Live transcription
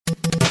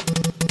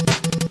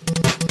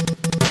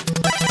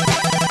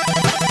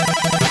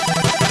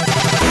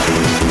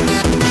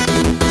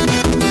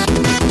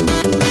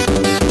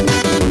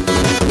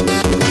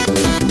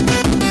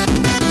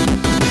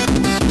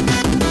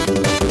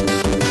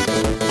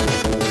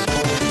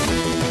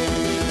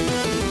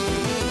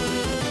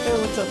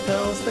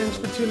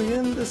thanks for tuning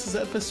in. This is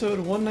episode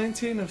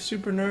 119 of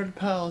Super Nerd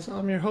Pals.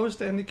 I'm your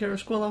host, Andy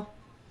Carasquillo.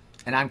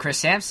 And I'm Chris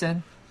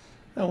Sampson.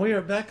 And we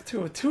are back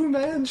to a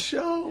two-man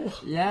show.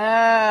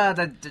 Yeah,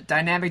 the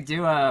dynamic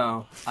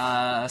duo.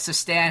 So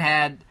Stan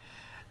had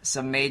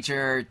some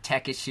major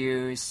tech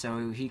issues,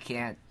 so he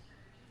can't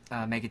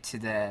make it to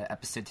the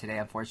episode today,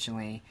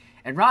 unfortunately.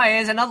 And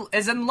Ryan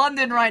is in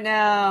London right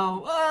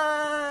now.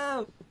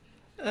 Whoa!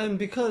 And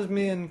because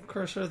me and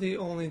Chris are the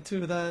only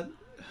two that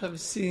have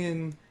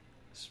seen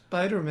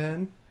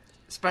Spider-Man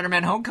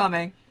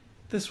Homecoming.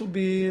 This will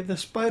be the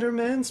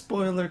Spider-Man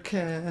spoiler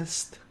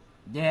cast.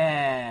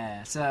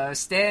 Yeah, so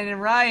Stan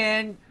and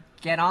Ryan,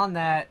 get on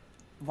that.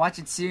 Watch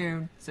it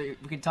soon, so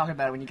we can talk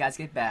about it when you guys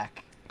get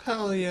back.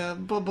 Hell yeah,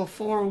 but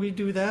before we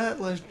do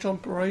that, let's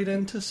jump right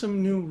into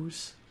some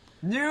news.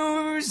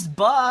 News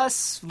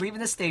bus leaving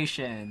the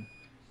station.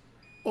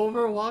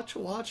 Overwatch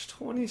Watch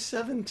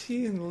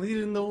 2017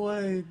 leading the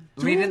way.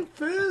 Doom freaking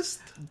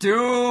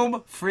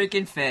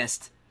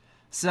Fist.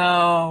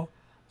 So,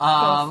 this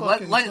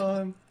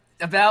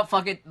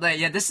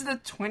is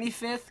the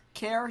 25th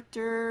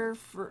character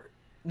for...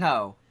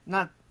 No,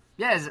 not...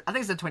 Yeah, I think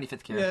it's the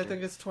 25th character. Yeah, I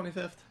think it's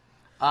 25th.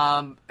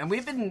 And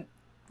we've been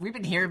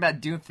hearing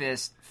about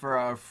Doomfist for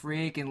a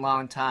freaking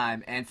long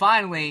time, and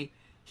finally,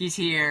 he's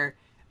here.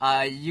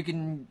 You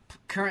can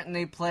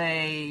currently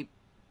play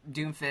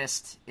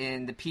Doomfist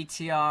in the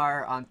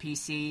PTR on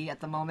PC at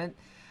the moment.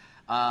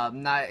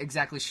 I'm not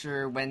exactly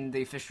sure when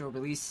the official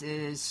release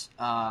is,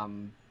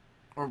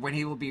 or when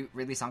he will be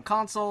released on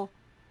console,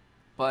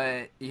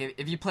 but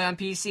if you play on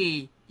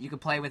PC, you can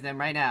play with him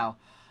right now.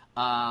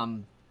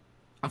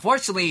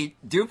 Unfortunately,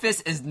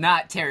 Doomfist is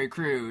not Terry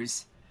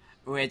Crews,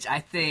 which I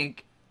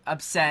think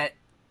upset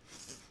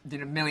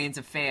millions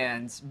of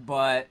fans,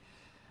 but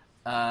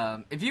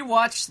if you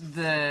watch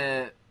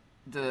the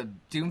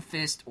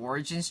Doomfist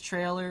Origins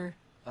trailer,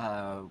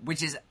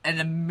 which is an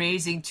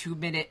amazing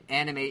 2-minute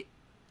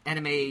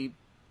anime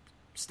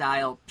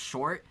style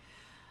short,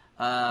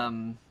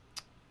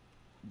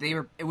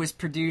 it was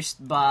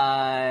produced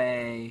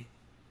by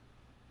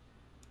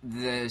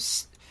the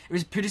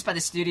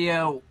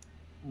studio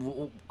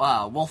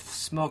Wolf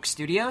Smoke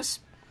Studios.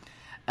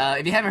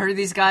 If you haven't heard of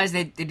these guys,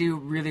 they do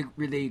really,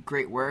 really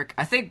great work.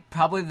 I think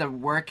probably the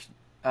work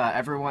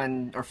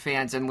everyone or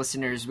fans and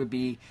listeners would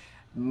be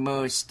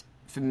most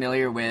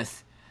familiar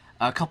with.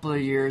 A couple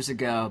of years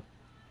ago,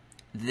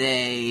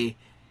 they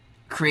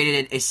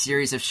created a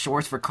series of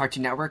shorts for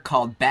Cartoon Network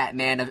called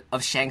Batman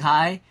of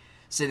Shanghai.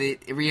 So they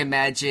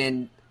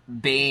reimagined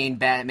Bane,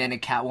 Batman,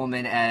 and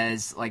Catwoman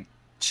as like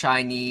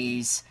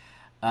Chinese,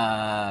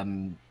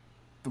 wushu,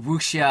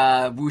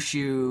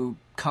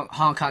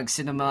 Hong Kong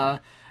cinema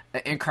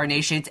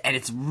incarnations, and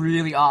it's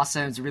really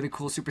awesome. It's really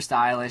cool, super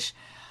stylish.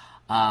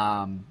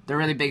 They're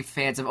really big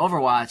fans of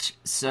Overwatch,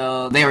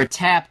 so they were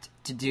tapped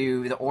to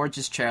do the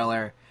Origins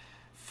trailer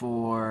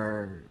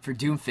for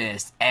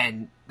Doomfist,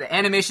 and the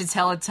animation's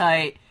hella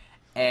tight,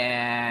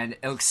 and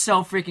it looks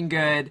so freaking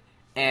good.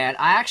 And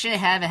I actually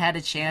haven't had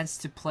a chance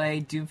to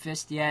play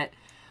Doomfist yet,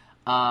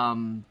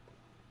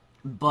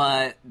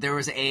 but there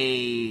was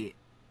a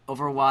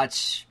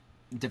Overwatch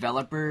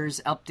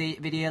developers update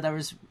video that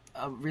was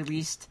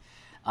released,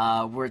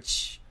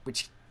 which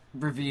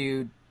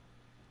reviewed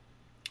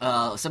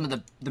some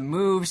of the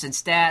moves and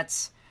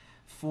stats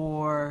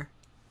for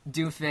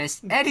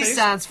Doomfist, and he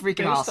sounds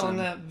freaking awesome. Based on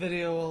that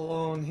video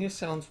alone, he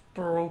sounds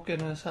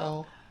broken as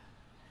hell.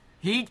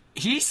 He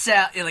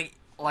sounds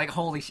like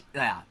holy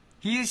yeah.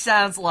 He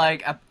sounds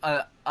like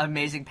a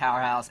amazing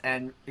powerhouse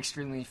and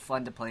extremely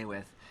fun to play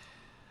with.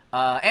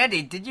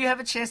 Andy, did you have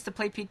a chance to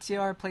play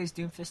PTR Plays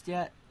Doomfist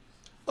yet?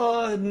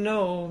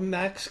 No.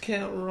 Max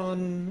can't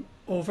run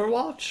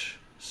Overwatch,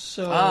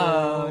 so...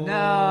 Oh,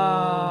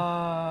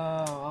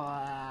 no!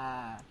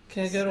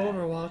 Can't get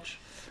Overwatch.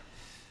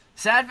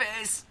 Sad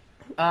face!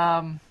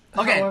 Okay,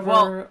 However,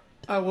 well...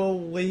 I will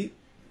wait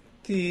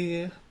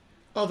the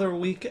other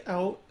week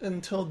out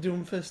until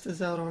Doomfist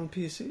is out on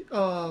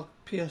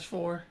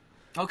PS4.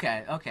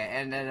 Okay,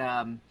 and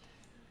then,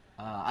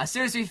 as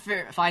soon as we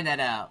find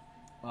that out,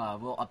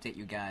 we'll update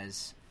you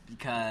guys,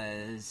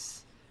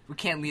 because we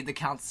can't leave the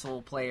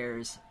console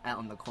players out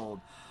in the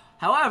cold.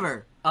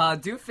 However,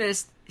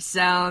 Doomfist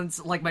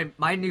sounds like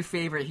my new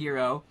favorite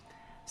hero.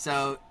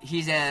 So,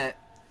 he's a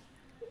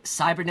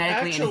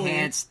cybernetically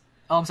enhanced...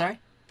 Oh, I'm sorry?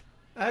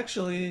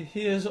 Actually,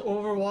 he is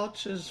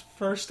Overwatch's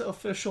first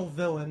official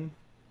villain.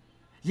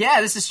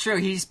 Yeah, this is true.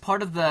 He's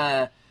part of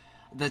the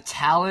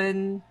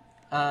Talon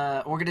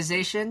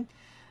organization.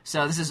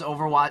 So this is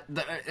Overwatch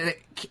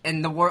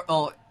in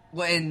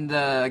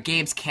the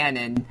game's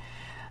canon.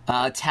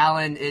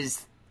 Talon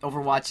is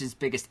Overwatch's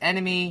biggest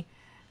enemy.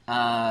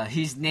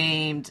 He's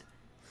named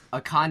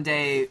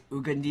Akande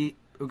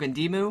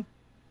Ugandimu.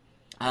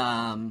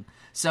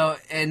 So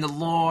in the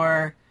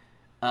lore,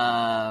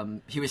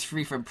 he was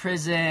free from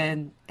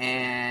prison,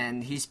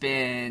 and he's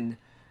been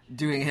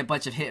doing a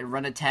bunch of hit and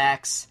run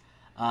attacks.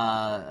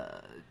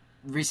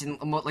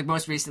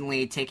 Most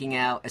recently, taking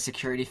out a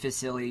security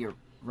facility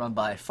run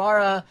by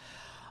Farah.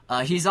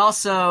 He's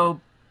also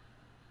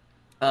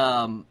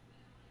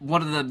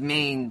one of the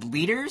main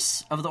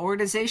leaders of the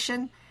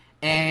organization.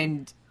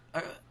 And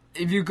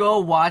if you go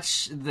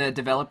watch the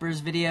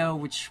developers video,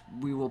 which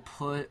we will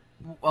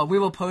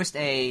post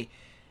a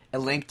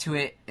link to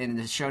it in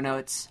the show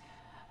notes.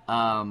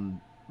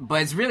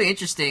 But it's really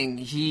interesting.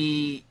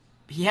 He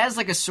has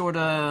like a sort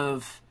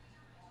of,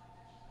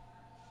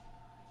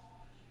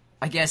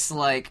 I guess,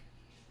 like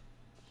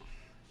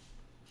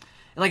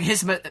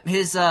his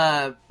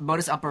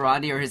modus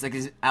operandi, or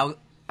his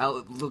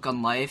outlook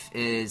on life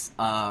is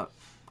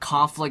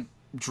conflict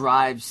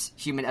drives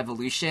human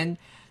evolution.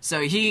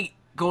 So he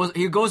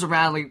goes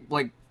around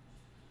like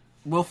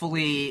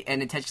willfully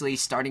and intentionally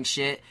starting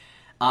shit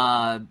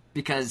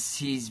because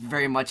he's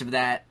very much of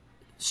that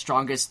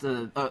strongest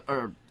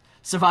or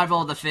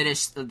survival of the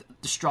fittest, the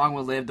strong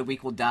will live, the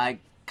weak will die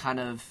kind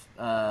of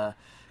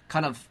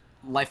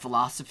life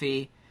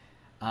philosophy.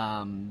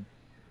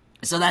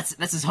 So that's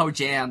his whole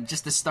jam,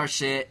 just to start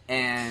shit,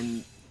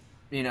 and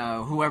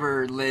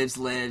whoever lives,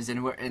 and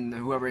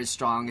whoever is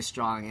strong,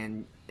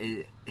 and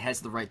it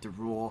has the right to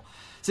rule.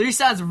 So he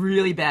sounds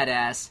really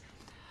badass.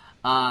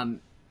 And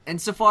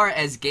so far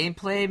as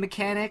gameplay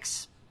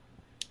mechanics,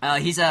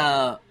 he's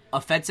a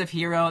offensive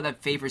hero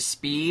that favors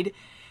speed,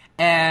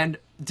 and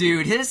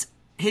dude, his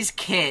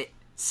kit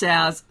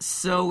sounds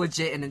so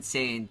legit and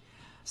insane.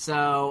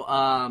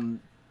 So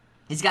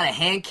he's got a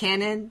hand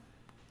cannon,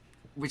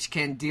 which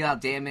can deal out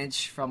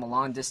damage from a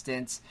long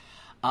distance.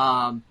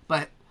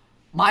 But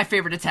my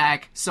favorite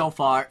attack so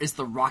far is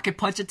the rocket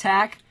punch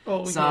attack.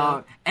 Oh,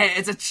 so yeah.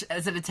 It's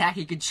an attack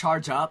you can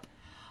charge up.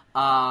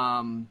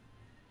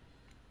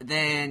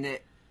 Then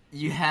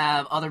you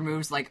have other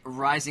moves like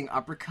rising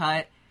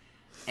uppercut,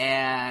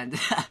 and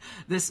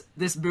this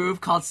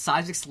move called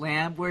seismic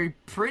slam, where he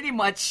pretty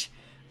much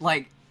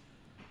like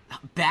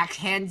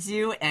backhands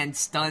you and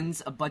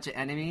stuns a bunch of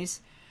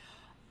enemies.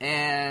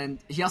 And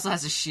he also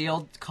has a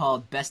shield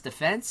called Best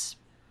Defense.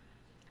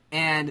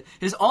 And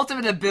his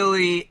ultimate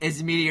ability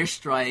is Meteor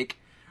Strike,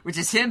 which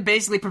is him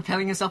basically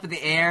propelling himself in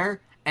the air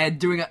and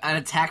doing an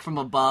attack from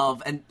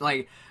above, and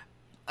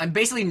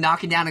basically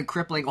knocking down and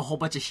crippling a whole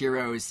bunch of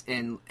heroes.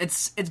 And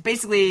it's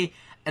basically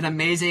an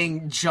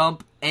amazing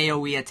jump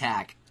AoE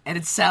attack, and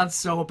it sounds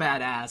so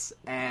badass.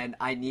 And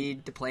I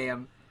need to play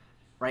him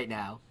right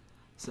now.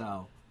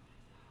 So,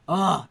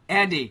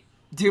 Andy,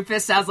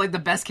 Doomfist sounds like the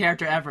best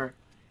character ever.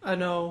 I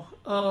know.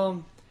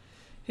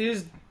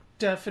 He's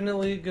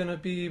definitely gonna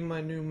be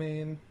my new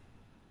main.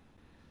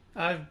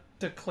 I've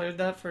declared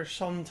that for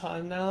some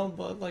time now,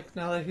 but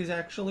now that he's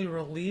actually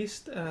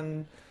released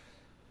and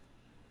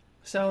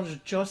sounds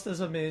just as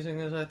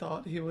amazing as I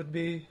thought he would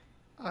be,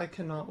 I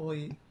cannot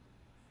wait.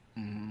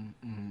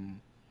 Mm-hmm.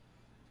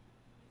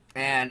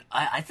 And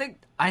I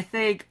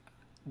think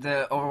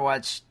the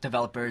Overwatch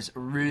developers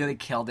really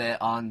killed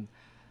it on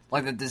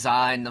the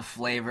design, the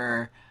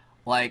flavor.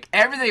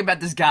 Everything about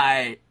this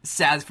guy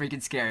sounds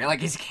freaking scary.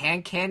 His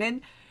hand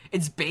cannon,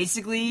 it's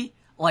basically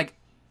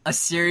a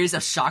series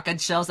of shotgun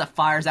shells that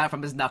fires out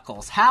from his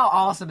knuckles. How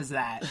awesome is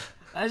that?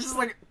 That's just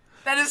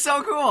that is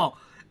so cool.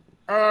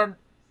 And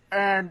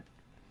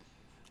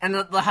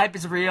the hype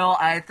is real.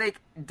 I think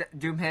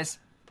Doomfist.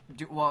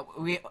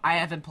 I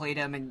haven't played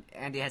him, and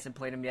Andy hasn't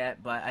played him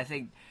yet, but I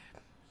think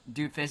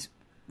Doomfist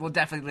will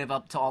definitely live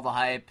up to all the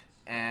hype.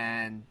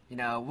 And,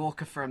 we'll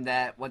confirm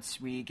that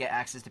once we get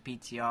access to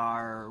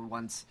PTR, or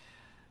once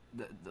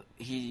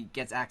he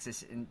gets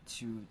access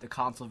into the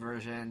console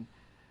version.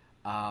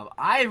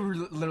 I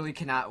literally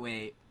cannot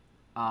wait.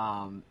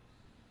 And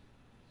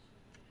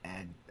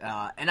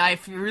I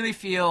really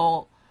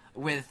feel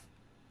with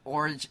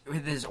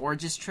his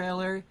Origins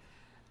trailer,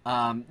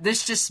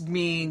 this just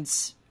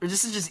means, or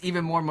this is just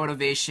even more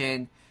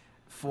motivation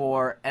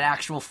for an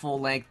actual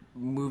full-length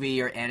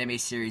movie or anime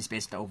series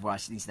based on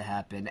Overwatch needs to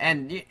happen.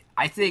 And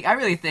I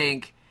really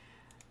think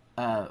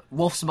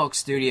Wolf Smoke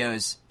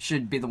Studios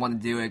should be the one to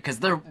do it, because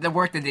the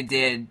work that they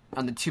did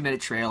on the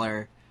 2-minute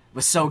trailer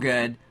was so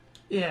good.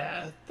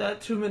 Yeah, that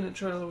 2-minute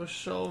trailer was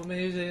so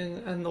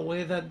amazing, and the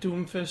way that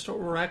Doomfist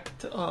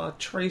wrecked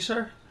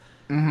Tracer.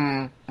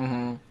 Mm-hmm.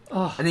 Mm-hmm.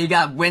 And then you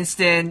got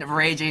Winston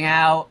raging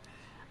out.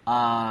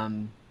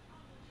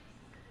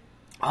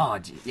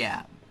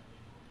 Yeah.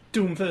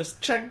 Doomfist.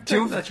 Check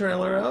that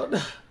trailer out.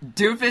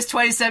 Doomfist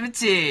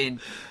 2017.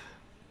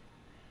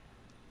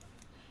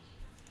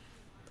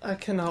 I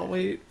cannot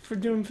wait for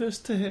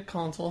Doomfist to hit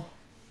console.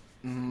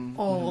 Mm-hmm.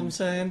 All I'm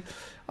saying.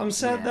 I'm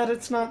sad that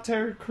it's not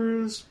Terry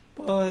Crews,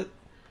 but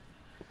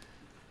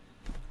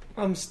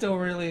I'm still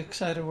really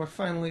excited we're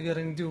finally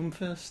getting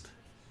Doomfist.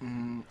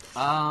 Mm-hmm.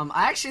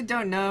 I actually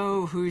don't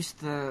know who's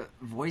the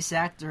voice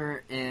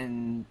actor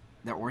in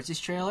the Origins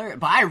trailer,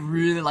 but I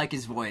really like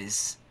his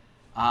voice.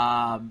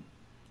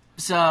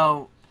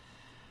 So,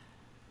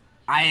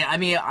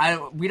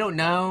 we don't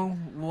know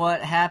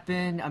what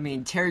happened. I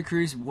mean, Terry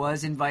Crews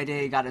was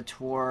invited, got a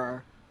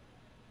tour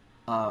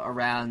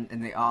around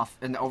in the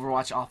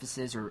Overwatch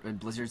offices or in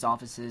Blizzard's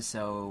offices.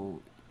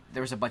 So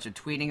there was a bunch of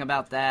tweeting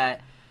about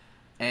that,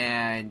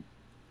 and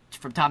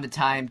from time to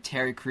time,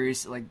 Terry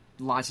Crews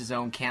launched his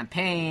own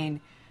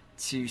campaign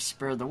to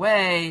spur the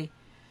way.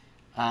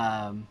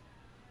 So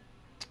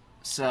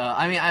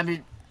I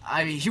mean,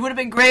 he would have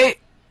been great,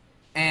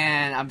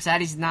 and I'm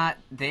sad he's not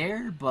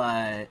there.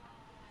 But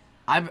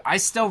I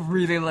still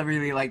really,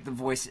 really like the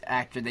voice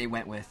actor they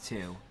went with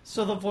too.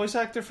 So the voice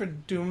actor for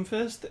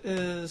Doomfist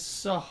is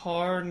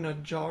Sahar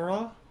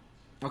Najara.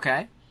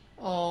 Okay.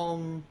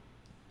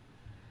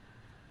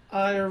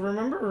 I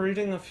remember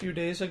reading a few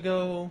days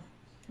ago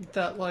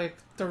that, like,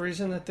 the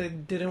reason that they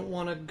didn't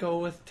want to go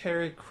with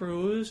Terry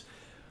Crews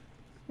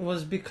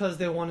was because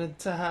they wanted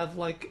to have,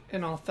 like,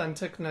 an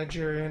authentic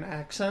Nigerian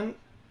accent.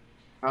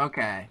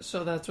 Okay.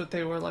 So that's what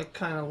they were, like,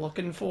 kind of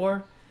looking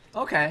for.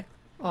 Okay.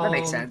 That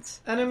makes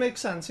sense. And it makes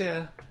sense,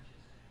 yeah.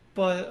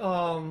 But,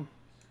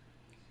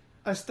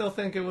 I still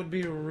think it would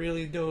be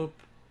really dope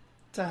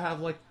to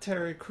have, like,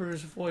 Terry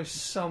Crews voice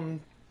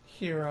some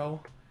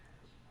hero.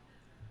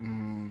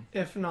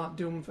 If not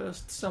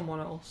Doomfist, someone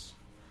else.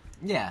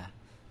 Yeah.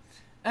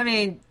 I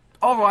mean,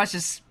 Overwatch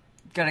is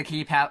gonna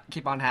keep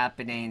on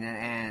happening,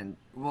 and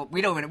well,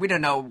 we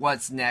don't know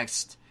what's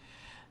next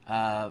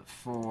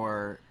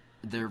for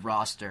their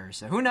roster.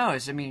 So who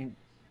knows? I mean,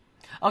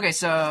 okay,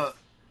 so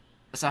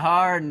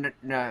Sahar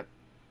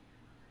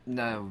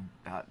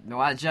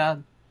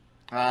Nawaja,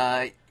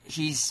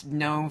 he's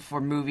known for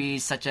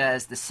movies such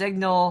as The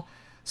Signal,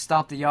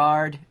 Stomp the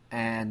Yard,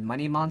 and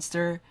Money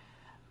Monster.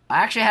 I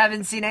actually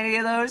haven't seen any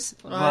of those,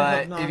 but I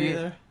have not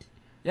either.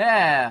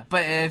 Yeah,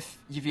 but if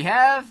you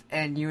have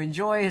and you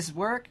enjoy his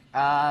work,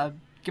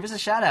 give us a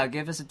shout out,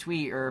 give us a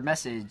tweet or a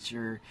message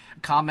or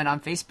comment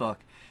on Facebook,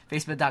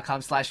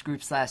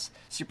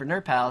 facebook.com/group/Super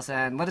Nerd Pals,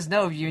 and let us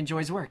know if you enjoy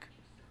his work.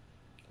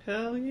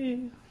 Hell yeah.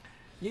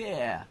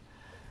 Yeah.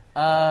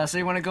 So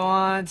you want to go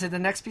on to the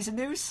next piece of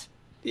news?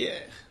 Yeah.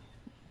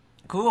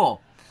 Cool.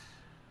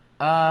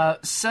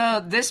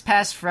 So this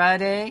past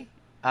Friday,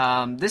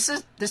 this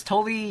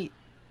totally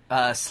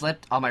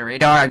slipped on my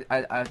radar.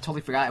 I totally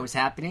forgot it was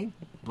happening,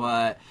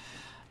 but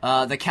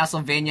the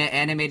Castlevania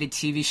animated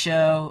TV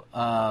show,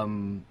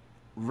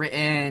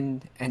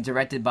 written and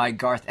directed by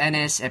Garth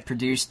Ennis and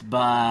produced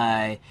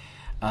by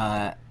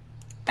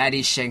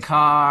Adi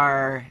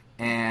Shankar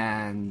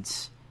and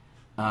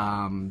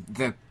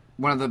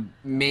one of the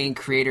main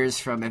creators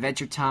from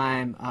Adventure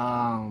Time.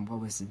 What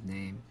was his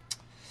name?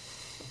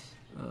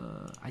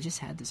 I just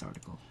had this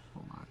article.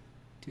 Hold on.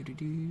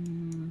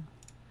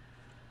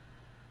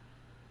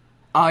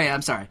 Oh yeah,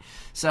 I'm sorry.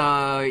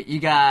 So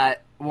you got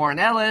Warren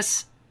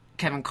Ellis,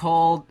 Kevin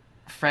Cole,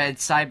 Fred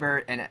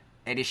Seibert, and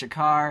Eddie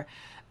Shakar.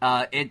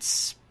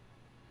 It's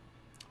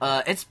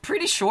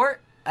pretty short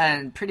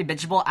and pretty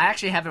bingeable. I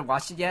actually haven't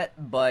watched it yet,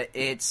 but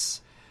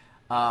it's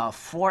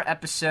 4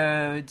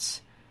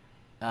 episodes,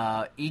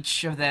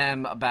 each of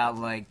them about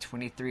like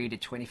 23 to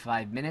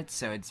 25 minutes.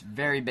 So it's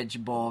very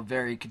bingeable,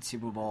 very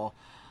consumable,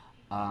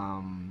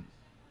 and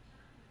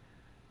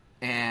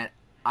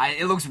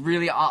it looks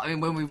really. I mean,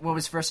 when it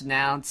was first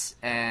announced,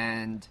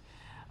 and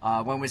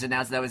when it was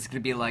announced that it was going to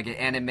be like an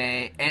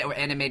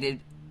animated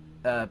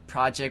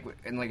project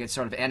in like a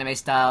sort of anime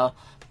style,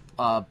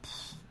 and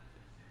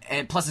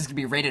plus it's going to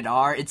be rated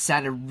R. It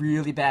sounded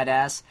really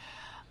badass.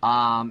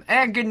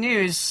 And good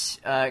news,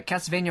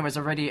 Castlevania was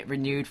already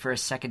renewed for a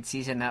second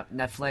season at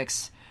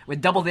Netflix with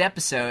double the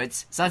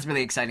episodes, so that's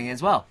really exciting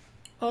as well.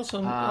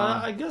 Awesome.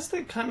 I guess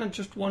they kind of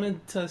just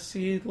wanted to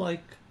see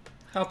like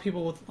how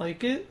people would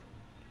like it.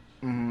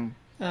 Mm-hmm.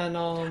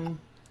 And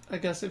I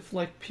guess if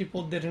like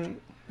people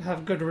didn't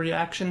have good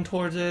reaction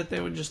towards it,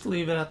 they would just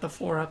leave it at the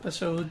 4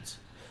 episodes.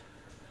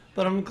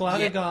 But I'm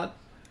glad it got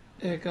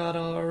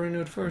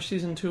renewed for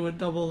season 2 with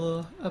double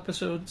the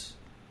episodes.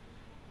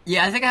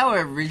 Yeah, I think how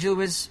it originally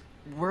was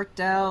worked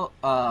out,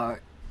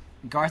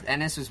 Garth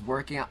Ennis was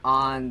working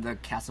on the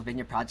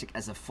Castlevania project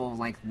as a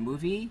full-length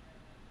movie,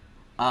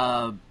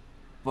 but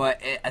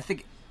I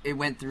think it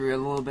went through a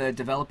little bit of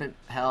development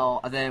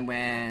hell. And then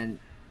when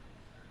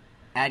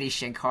Adi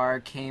Shankar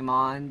came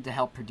on to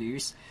help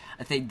produce,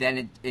 I think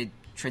then it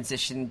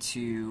transitioned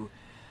to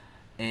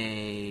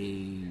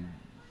a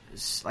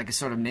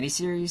sort of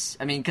miniseries.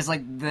 I mean, because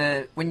like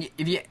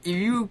if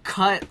you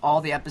cut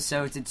all the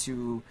episodes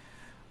into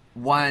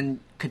one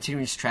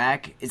continuous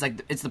track,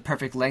 it's the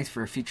perfect length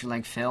for a feature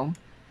length film.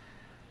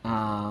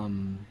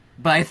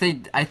 But I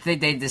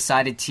think they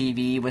decided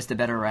TV was the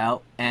better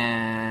route,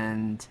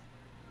 and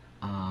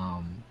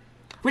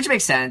which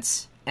makes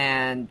sense.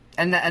 And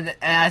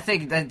I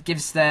think that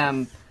gives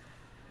them.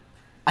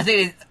 I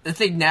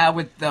think now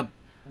with the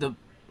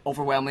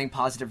overwhelming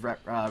positive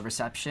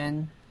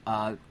reception,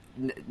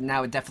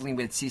 now definitely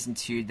with season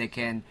 2 they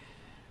can.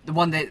 The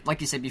one that,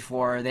 like you said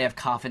before, they have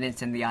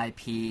confidence in the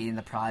IP, in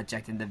the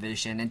project, in the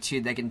vision, and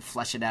 2, they can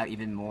flesh it out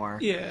even more.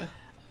 Yeah.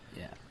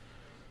 Yeah.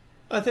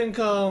 I think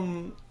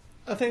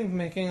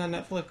making a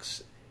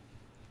Netflix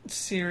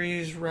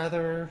series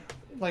rather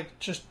like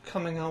just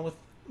coming out with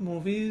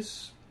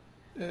movies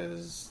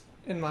is,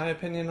 in my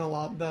opinion, a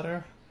lot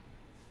better.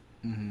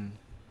 Mm-hmm.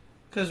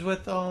 Because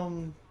with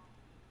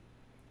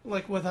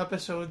like with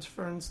episodes,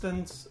 for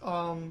instance,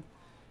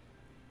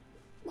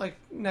 like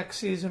next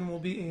season will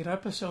be 8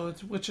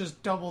 episodes, which is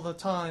double the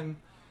time.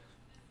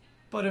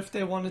 But if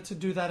they wanted to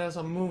do that as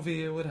a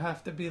movie, it would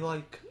have to be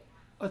like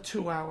a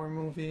 2-hour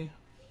movie.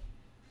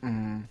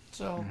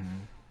 So,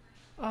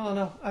 I don't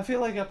know. I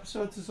feel like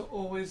episodes is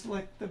always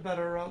like the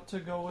better route to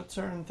go with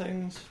certain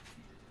things.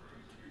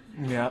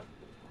 Yep.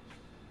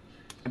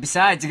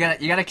 Besides, you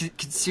gotta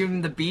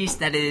consume the beast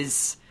that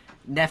is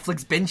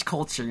Netflix binge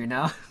culture, you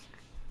know?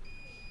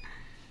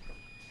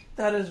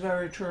 That is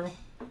very true.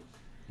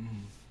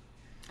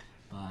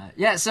 But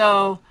yeah,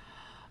 so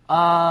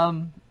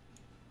I'm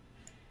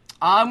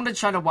gonna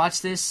try to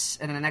watch this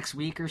in the next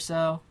week or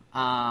so.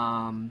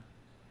 And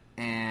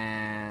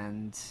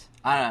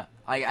I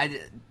don't know.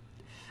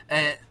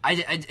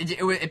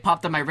 It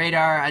popped on my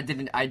radar. I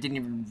didn't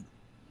even.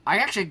 I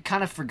actually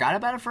kind of forgot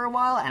about it for a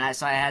while, and I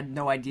had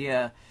no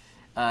idea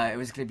it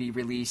was going to be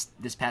released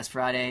this past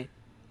Friday.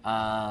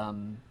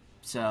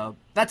 So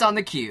that's on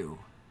the queue.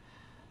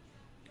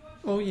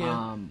 Oh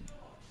yeah.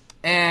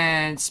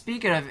 And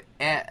speaking of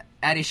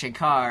Adi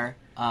Shankar,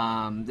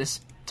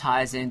 this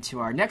ties into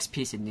our next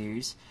piece of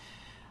news.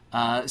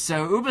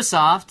 So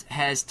Ubisoft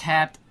has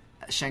tapped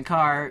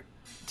Shankar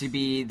to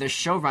be the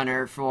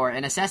showrunner for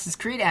an Assassin's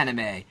Creed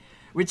anime,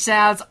 which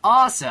sounds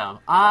awesome.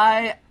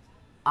 I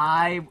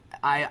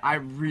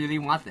really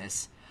want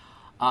this.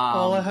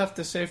 All I have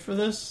to say for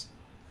this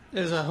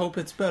is I hope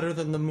it's better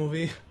than the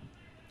movie.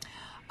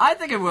 I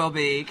think it will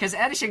be, because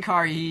Adi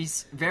Shankar,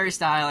 he's very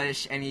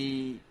stylish, and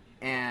he's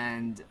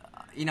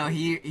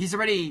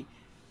already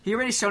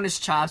shown his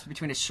chops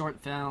between his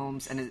short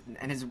films and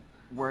his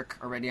work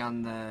already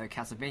on the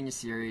Castlevania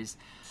series.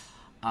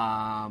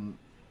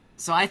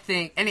 So I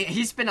think, and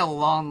he's been a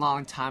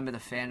long time a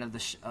fan of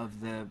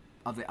the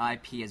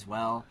IP as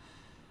well.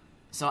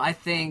 So I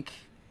think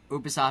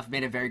Ubisoft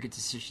made a very good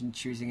decision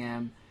choosing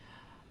him.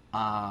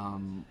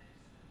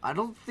 I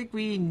don't think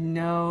we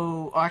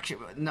know.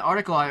 Actually, in the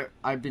article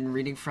I've been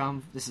reading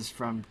from, this is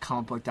from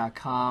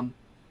comicbook.com.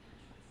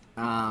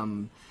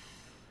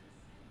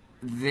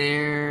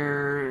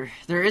 There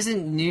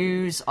isn't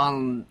news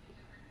on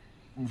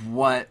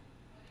what,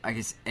 I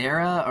guess,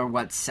 era or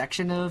what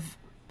section of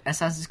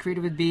Assassin's Creed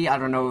it would be. I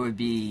don't know. It would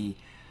be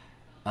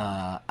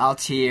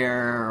Altair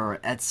or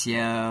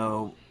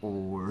Ezio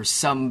or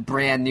some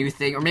brand new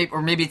thing,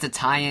 or maybe it's a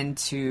tie-in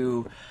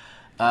to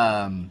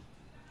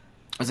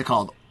what's it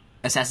called?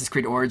 Assassin's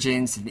Creed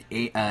Origins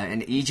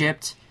in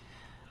Egypt.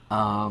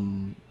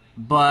 But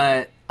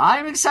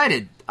I'm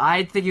excited.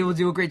 I think he will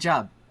do a great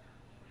job.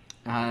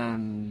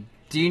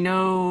 Do you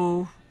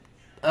know?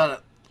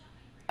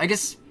 I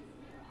guess.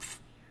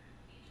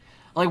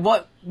 Like,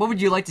 what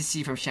would you like to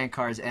see from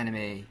Shankar's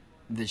anime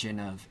vision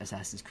of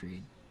Assassin's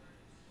Creed?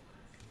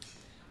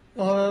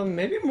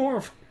 Maybe more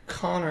of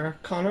Connor.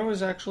 Connor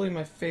was actually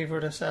my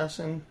favorite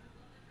assassin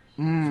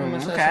from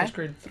Assassin's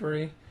Creed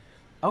 3.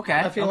 Okay.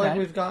 I feel like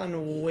we've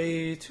gotten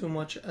way too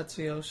much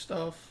Ezio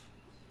stuff.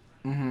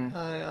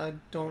 I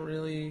don't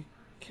really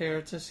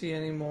care to see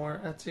any more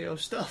Ezio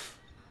stuff.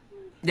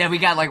 Yeah, we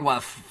got like,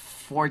 what,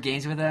 4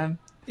 games with him?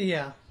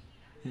 Yeah.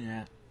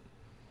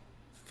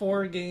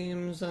 4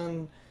 games,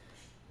 and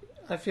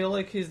I feel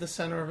like he's the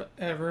center of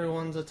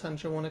everyone's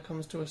attention when it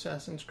comes to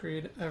Assassin's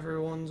Creed.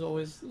 Everyone's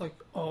always like,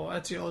 oh,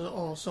 Ezio is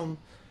awesome.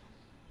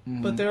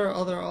 But there are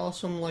other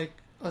awesome, like,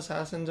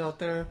 assassins out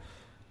there.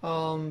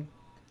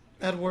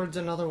 Edward's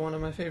another one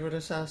of my favorite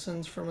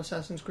assassins from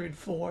Assassin's Creed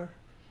 4.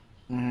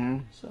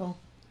 So.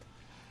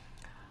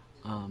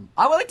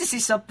 I would like to see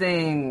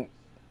something,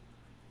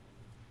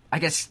 I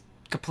guess,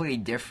 completely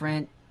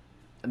different.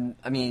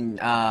 I mean,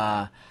 or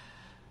I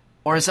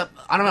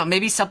don't know,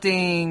 maybe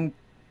something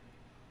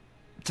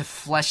to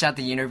flesh out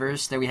the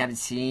universe that we haven't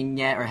seen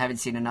yet or haven't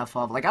seen enough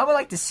of. Like, I would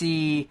like to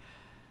see,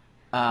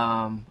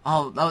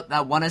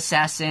 that one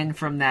assassin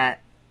from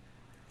that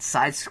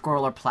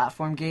side-scroller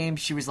platform game.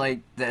 She was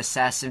like the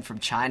assassin from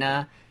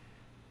China,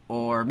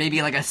 or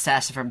maybe like an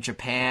assassin from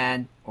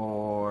Japan,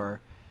 or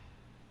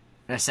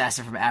an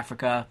assassin from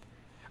Africa,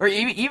 or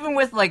even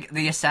with like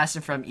the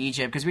assassin from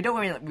Egypt, because we don't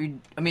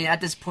really,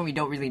 at this point we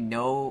don't really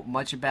know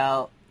much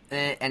about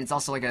it, and it's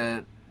also like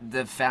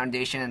the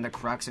foundation and the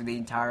crux of the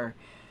entire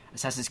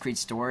Assassin's Creed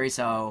story.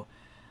 So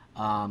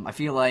I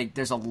feel like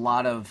there's a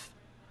lot of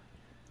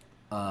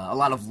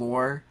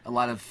lore, a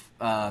lot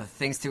of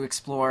things to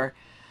explore.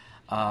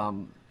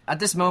 At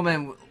this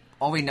moment,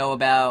 all we know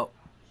about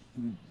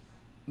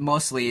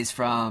mostly is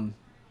from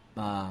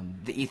the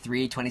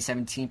E3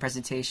 2017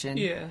 presentation.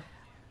 Yeah.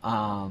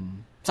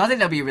 So I think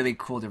that'd be a really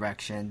cool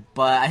direction.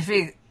 But I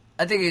think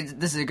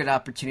this is a good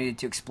opportunity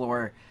to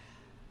explore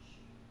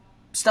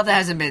stuff that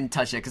hasn't been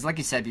touched yet. Because, like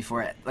you said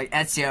before, like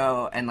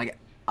Ezio and like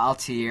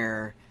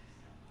Altair,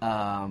 they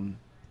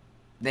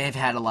have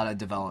had a lot of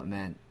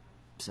development.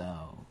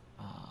 So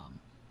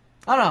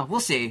I don't know. We'll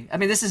see. I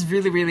mean, this is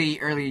really, really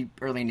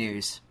early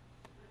news,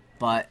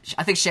 but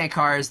I think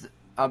Shankar is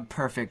a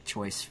perfect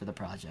choice for the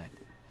project.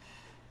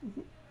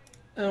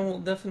 And we'll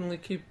definitely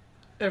keep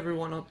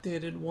everyone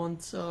updated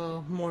once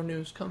more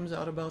news comes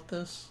out about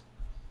this.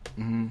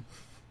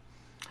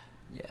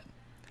 Yeah.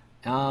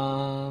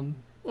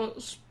 Well,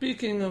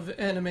 speaking of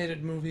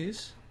animated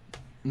movies,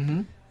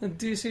 Mm-hmm.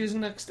 DC's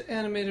next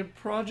animated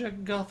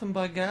project, Gotham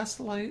by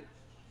Gaslight.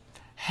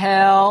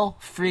 Hell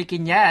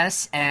freaking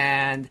yes.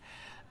 And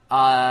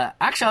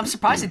actually, I'm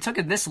surprised it took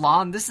it this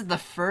long. This is the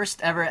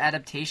first ever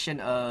adaptation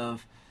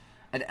of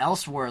an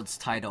Elseworlds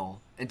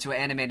title into an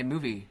animated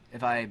movie,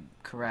 if I'm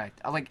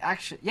correct.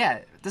 Actually, yeah,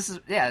 this is,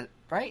 yeah,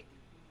 right?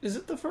 Is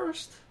it the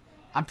first?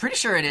 I'm pretty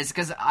sure it is,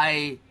 because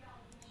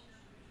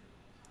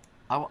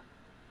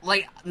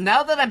like,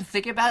 now that I'm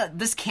thinking about it,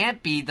 this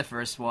can't be the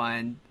first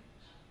one,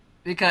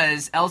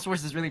 because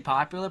Elseworlds is really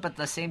popular, but at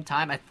the same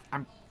time,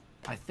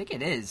 I think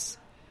it is.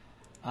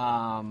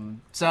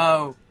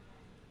 So,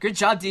 good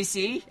job,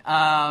 DC.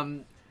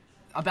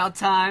 About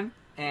time.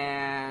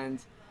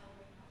 And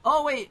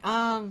oh wait,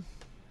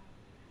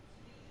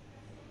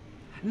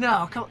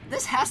 no,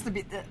 this has to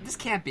be. This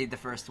can't be the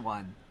first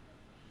one,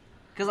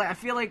 because I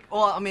feel like.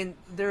 Well, I mean,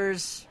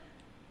 there's.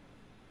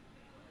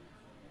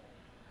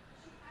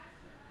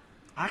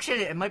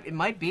 Actually, it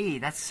might be.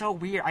 That's so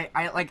weird.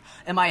 I like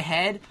in my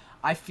head.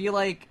 I feel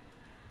like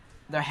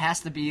there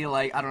has to be,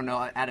 like, I don't know,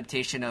 an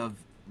adaptation of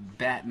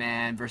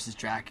Batman versus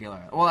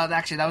Dracula. Well,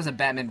 actually, that was a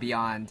Batman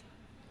Beyond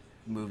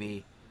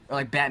movie, or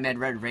like Batman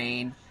Red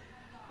Rain.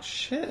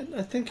 Shit,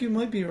 I think you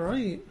might be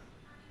right.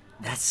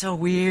 That's so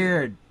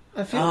weird.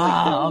 I feel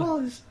like there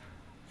was.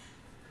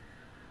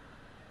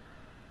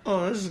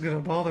 Oh, this is gonna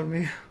bother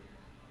me.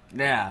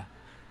 Yeah.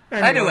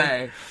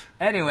 Anyway,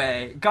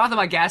 Gotham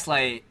by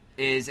Gaslight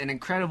is an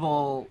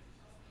incredible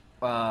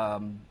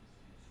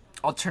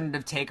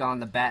alternative take on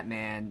the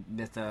Batman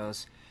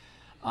mythos.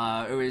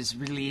 It was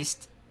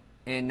released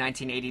in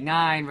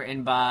 1989,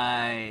 written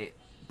by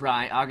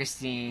Brian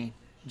Augustine,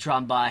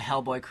 drawn by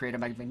Hellboy creator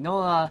Mike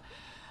Mignola,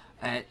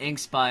 and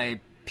inks by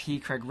P.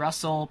 Craig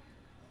Russell.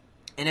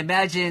 It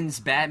imagines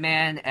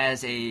Batman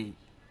as a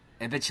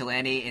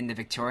vigilante in the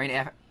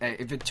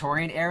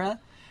Victorian era,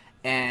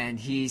 and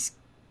he's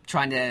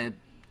trying to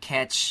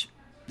catch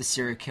the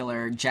serial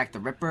killer Jack the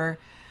Ripper.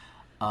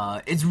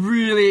 It's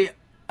really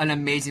an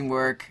amazing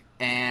work,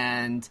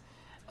 and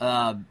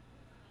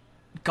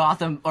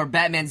Gotham, or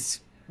Batman's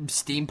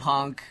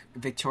steampunk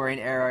Victorian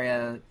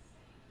era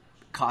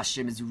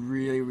costume is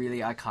really, really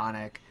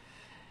iconic.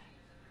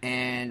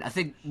 And I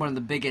think one of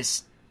the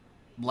biggest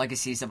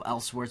legacies of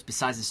Elseworlds,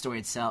 besides the story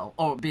itself,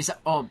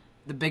 the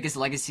biggest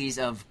legacies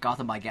of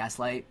Gotham by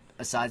Gaslight,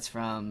 aside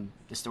from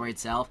the story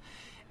itself,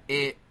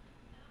 it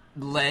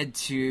led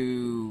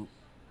to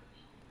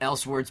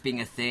Elseworlds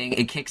being a thing.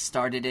 It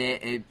kickstarted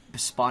it. It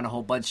spawned a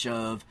whole bunch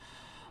of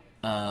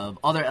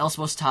other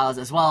Elseworlds titles,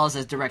 as well as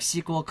a direct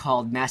sequel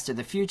called Master of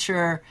the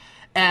Future.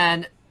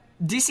 And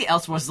DC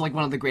Elseworlds is like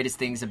one of the greatest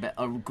things,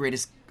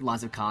 greatest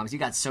lines of comics. You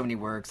got so many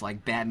works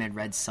like Batman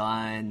Red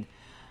Sun,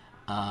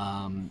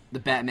 the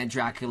Batman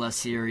Dracula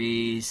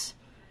series,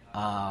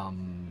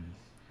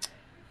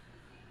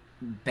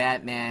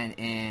 Batman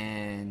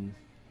in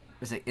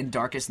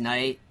Darkest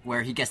Night,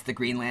 where he gets the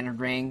Green Lantern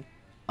ring.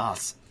 Oh,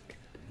 it's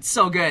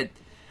so good.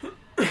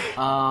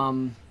 Well,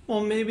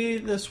 maybe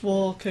this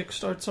will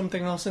kickstart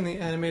something else in the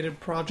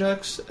animated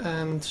projects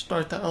and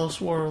start the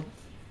Elseworld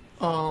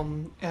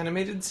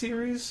animated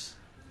series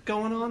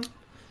going on.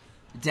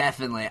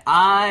 Definitely.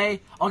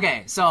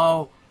 Okay,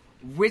 so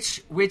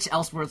which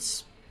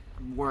Elseworlds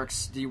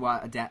works do you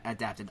want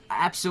adapted?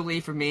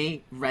 Absolutely, for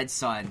me, Red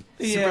Sun.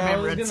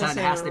 Superman Red Sun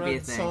has to be a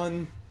thing.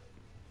 Sun.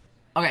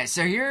 Okay,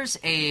 so here's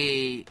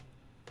a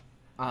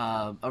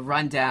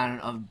rundown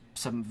of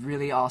some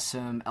really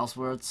awesome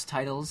Elseworlds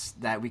titles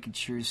that we could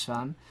choose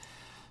from.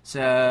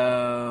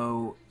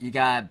 So you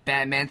got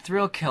Batman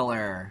Thrill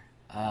Killer,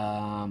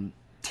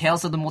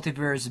 Tales of the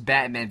Multiverse,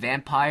 Batman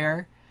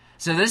Vampire.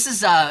 So this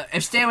is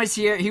if Stan was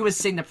here, he would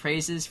sing the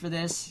praises for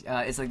this.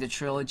 It's like the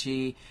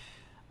trilogy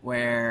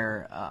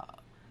where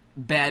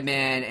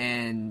Batman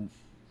and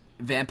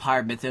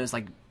vampire mythos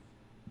like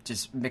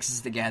just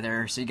mixes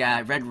together. So you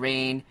got Red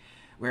Rain,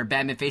 where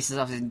Batman faces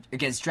off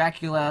against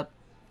Dracula,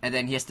 and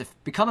then he has to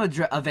become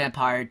a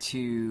vampire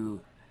to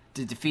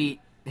defeat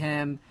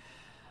him.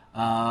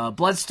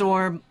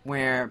 Bloodstorm,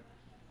 where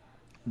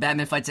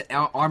Batman fights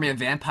an army of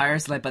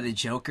vampires led by the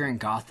Joker in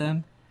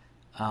Gotham.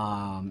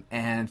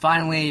 And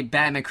finally,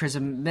 Batman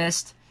Crimson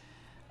Mist,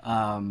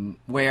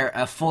 where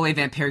a fully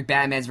vampiric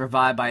Batman is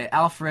revived by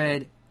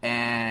Alfred,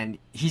 and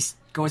he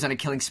goes on a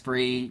killing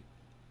spree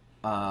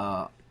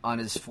on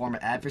his former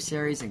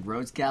adversaries in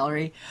Rogues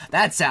Gallery.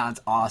 That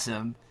sounds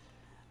awesome.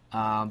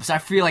 So I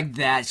feel like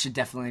that should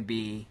definitely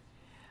be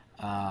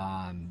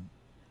a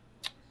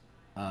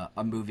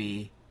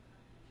movie.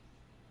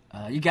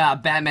 You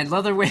got Batman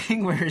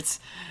Leatherwing, where it's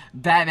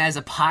Batman as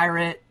a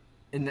pirate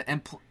in the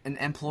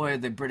employ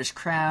of the British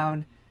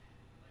Crown.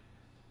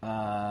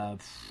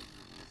 Batman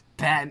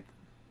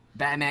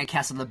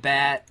Castle the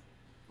Bat,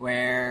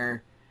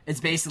 where it's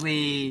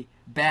basically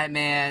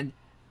Batman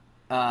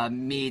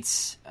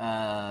meets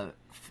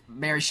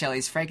Mary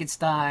Shelley's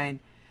Frankenstein.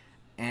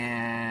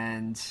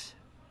 And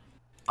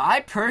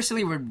I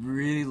personally would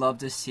really love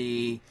to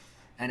see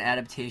an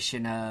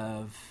adaptation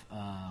of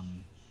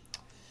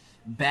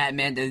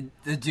Batman,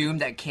 the Doom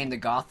that came to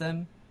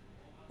Gotham,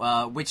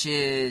 which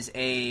is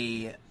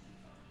a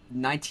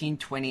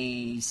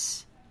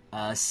 1920s.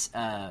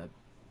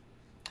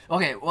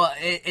 Okay, well,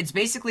 it's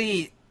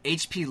basically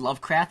H.P.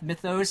 Lovecraft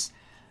mythos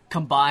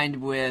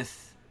combined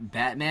with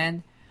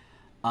Batman.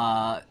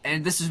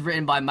 And this is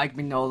written by Mike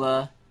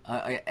Mignola.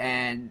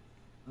 And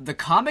the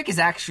comic is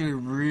actually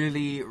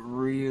really,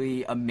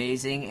 really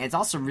amazing. It's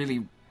also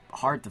really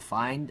hard to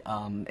find.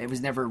 It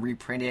was never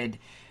reprinted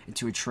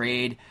into a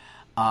trade.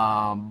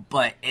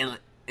 But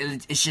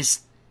it's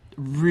just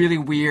really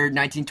weird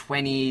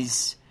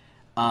 1920s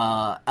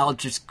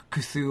Eldritch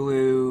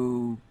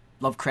Cthulhu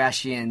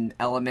Lovecraftian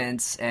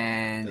elements,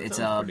 and That it's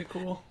sounds pretty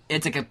cool.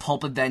 it's like a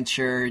pulp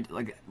adventure,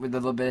 like with a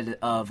little bit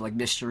of like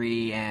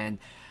mystery and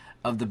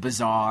of the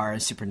bizarre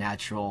and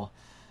supernatural.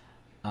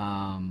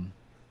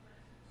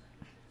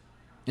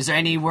 Is there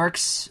any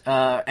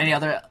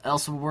other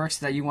else works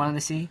that you wanted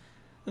to see?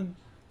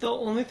 The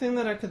only thing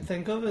that I could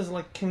think of is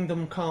like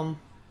Kingdom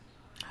Come.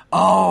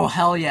 Oh,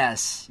 hell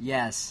yes.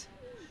 Yes.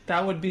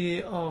 That would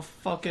be a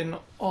fucking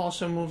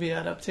awesome movie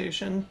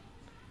adaptation.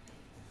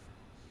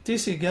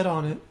 DC, get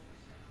on it.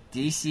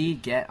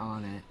 DC, get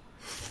on it.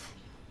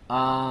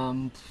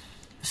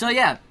 So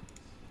yeah.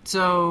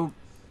 So...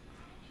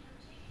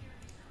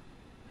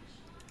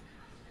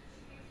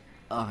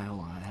 Okay,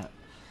 hold on.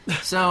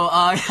 So,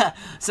 yeah.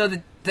 So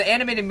the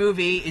animated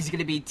movie is going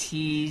to be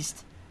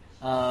teased,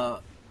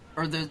 or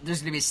there's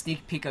going to be a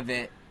sneak peek of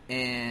it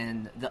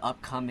in the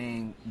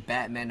upcoming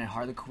Batman and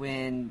Harley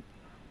Quinn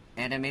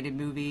animated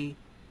movie,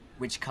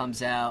 which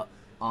comes out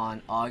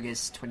on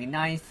August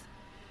 29th.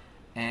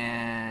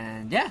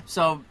 And yeah,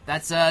 so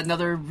that's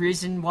another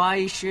reason why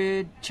you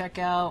should check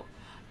out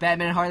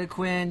Batman and Harley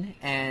Quinn,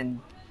 and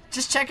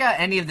just check out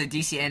any of the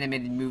DC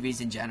animated movies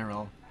in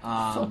general.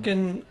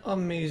 Fucking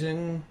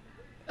amazing.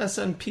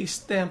 SNP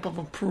stamp of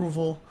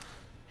approval.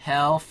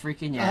 Hell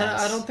freaking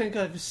yes. I don't think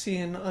I've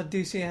seen a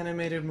DC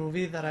animated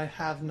movie that I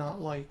have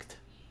not liked.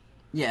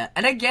 Yeah,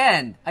 and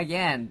again,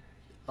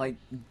 like,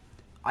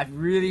 I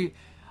really...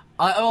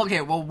 okay,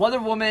 well, Wonder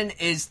Woman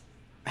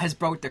has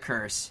broke the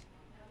curse.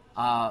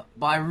 But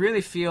I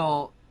really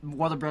feel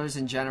Warner Brothers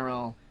in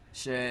general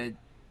should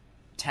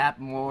tap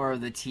more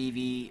of the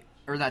TV...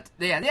 Or not...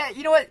 Yeah,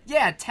 you know what?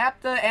 Yeah,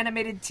 tap the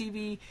animated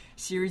TV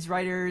series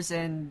writers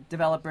and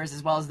developers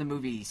as well as the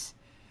movies.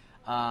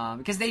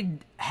 Because they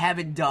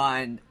haven't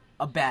done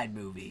a bad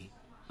movie.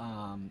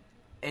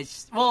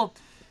 It's... Well,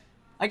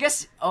 I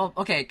guess... Oh,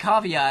 okay,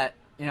 caveat...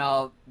 You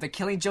know, the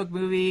Killing Joke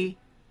movie,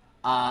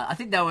 I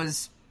think that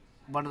was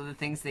one of the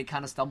things they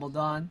kind of stumbled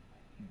on.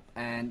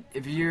 And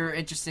if you're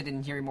interested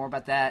in hearing more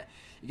about that,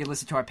 you can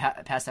listen to our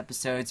past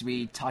episodes.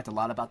 We talked a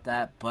lot about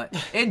that. But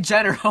in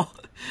general,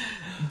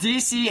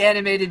 DC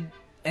animated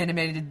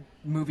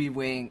movie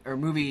wing, or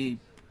movie...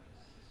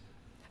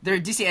 Their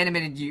DC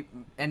animated...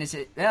 And is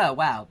it... Oh,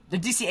 wow. The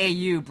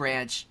DCAU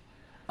branch,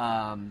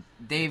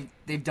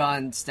 they've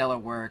done stellar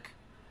work.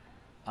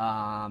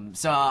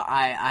 So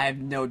I have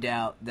no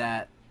doubt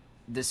that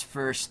this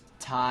first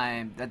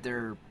time that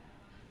they're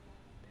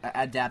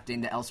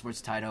adapting the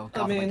Elseworlds title,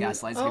 Gotham by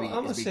Gaslight, is going to be good.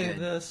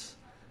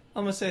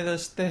 I'm gonna say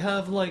this. They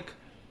have like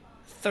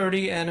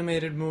 30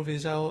 animated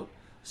movies out.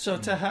 So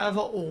to have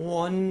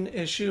one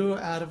issue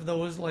out of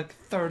those like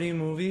 30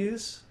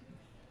 movies,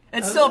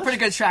 it's still a pretty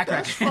good track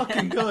record. That's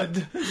fucking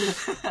good.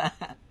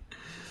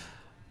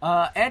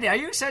 Andy, are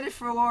you excited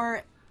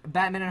for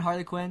Batman and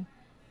Harley Quinn?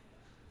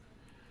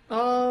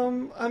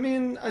 I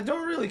mean, I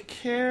don't really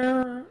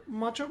care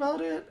much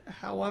about it.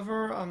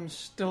 However, I'm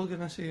still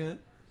gonna see it.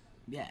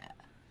 Yeah.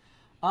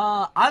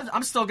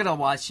 I'm still gonna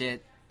watch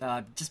it,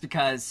 just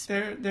because...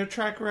 Their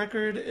track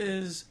record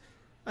is,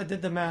 I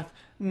did the math,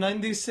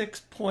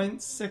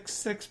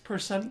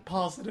 96.66%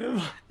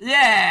 positive.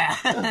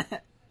 Yeah!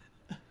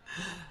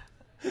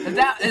 if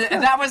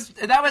that was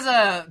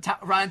a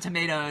Rotten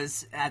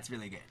Tomatoes, that's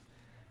really good.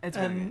 It's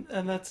really good.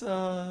 And that's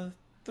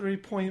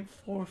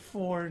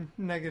 3.44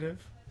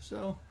 negative.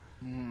 So,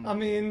 I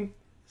mean,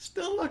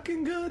 still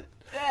looking good.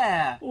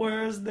 Yeah.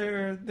 Whereas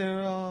their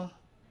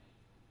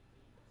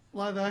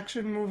live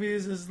action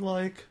movies is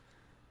like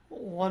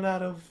 1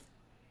 out of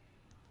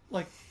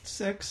like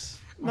 6.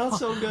 Not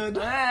so good.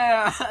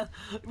 Yeah.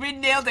 We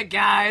nailed it,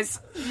 guys.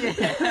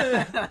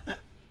 Yeah.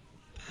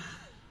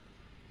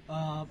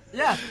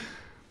 Yeah.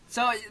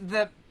 So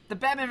the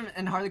Batman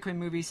and Harley Quinn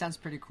movie sounds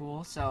pretty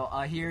cool. So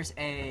here's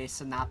a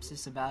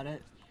synopsis about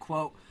it.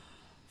 Quote,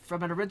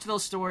 from an original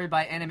story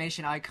by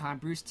animation icon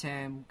Bruce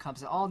Timm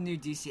comes an all-new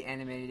DC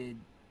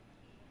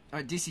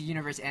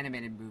Universe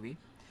animated movie.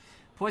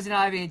 Poison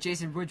Ivy and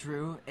Jason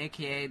Woodrue,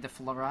 a.k.a. the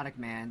Floronic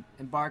Man,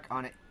 embark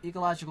on an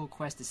ecological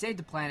quest to save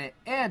the planet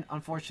and,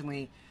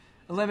 unfortunately,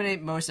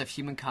 eliminate most of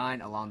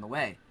humankind along the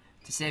way.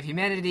 To save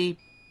humanity,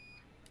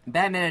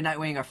 Batman and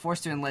Nightwing are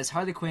forced to enlist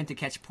Harley Quinn to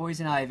catch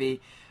Poison Ivy,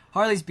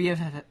 Harley's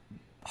BFF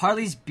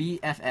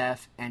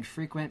and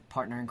frequent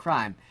partner in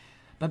crime.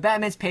 But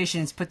Batman's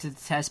patience put to the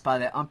test by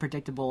the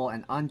unpredictable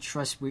and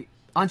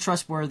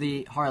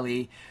untrustworthy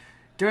Harley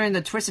during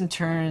the twists and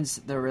turns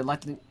the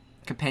reluctant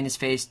companions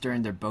face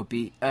during their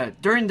bumpy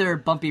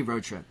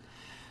road trip.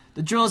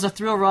 The Drill is a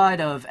thrill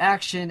ride of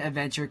action,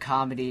 adventure,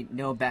 comedy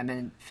no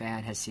Batman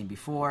fan has seen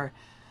before.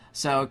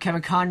 So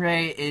Kevin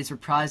Conroy is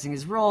reprising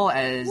his role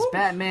as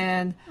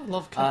Batman. I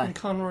love Kevin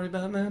Conroy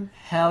Batman.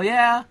 Hell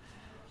yeah.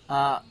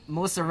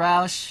 Melissa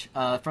Rauch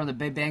from The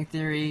Big Bang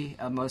Theory,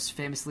 most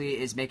famously,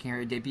 is making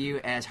her debut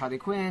as Harley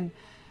Quinn.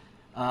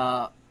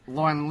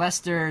 Lauren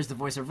Lester is the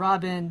voice of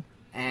Robin,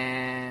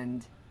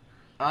 and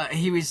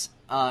Lauren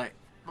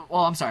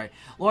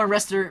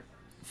Lester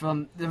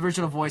from the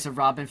original voice of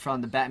Robin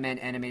from the Batman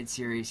animated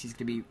series. He's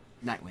going to be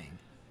Nightwing.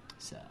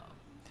 So,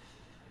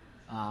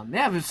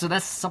 so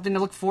that's something to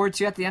look forward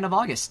to at the end of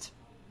August.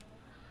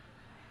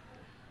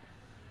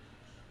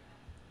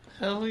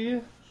 Hell yeah.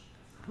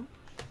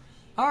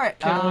 All right.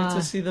 Can't wait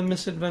to see the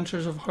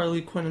misadventures of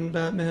Harley Quinn and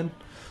Batman.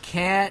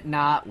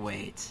 Cannot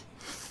wait.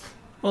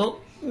 Well,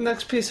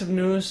 next piece of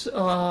news,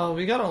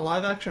 we got a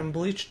live-action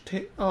Bleach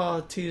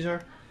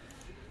teaser.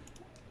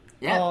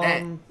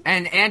 Yeah,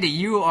 and Andy,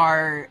 you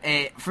are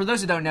for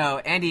those who don't know,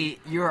 Andy,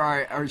 you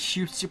are a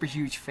huge, super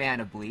huge fan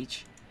of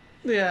Bleach.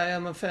 Yeah, I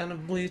am a fan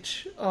of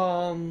Bleach.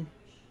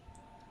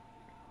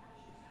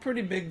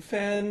 Pretty big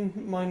fan,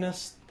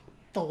 minus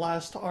the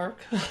last arc.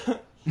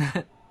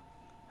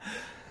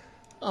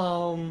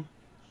 I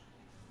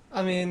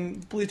mean,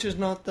 Bleach is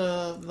not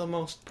the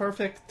most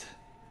perfect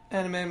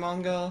anime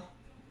manga,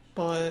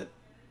 but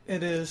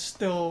it is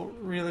still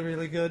really,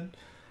 really good.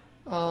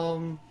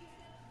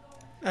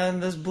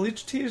 And this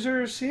Bleach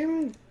teaser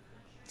seems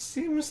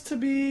to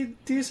be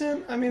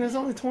decent. I mean, it's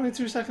only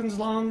 22 seconds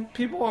long.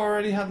 People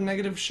already have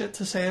negative shit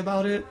to say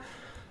about it.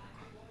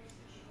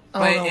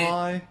 I don't know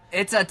why.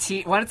 It's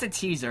one, it's a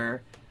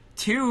teaser.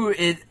 Two,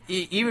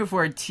 even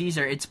for a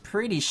teaser, it's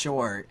pretty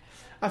short.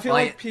 I feel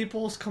like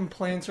people's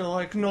complaints are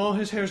like, no,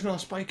 his hair's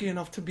not spiky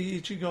enough to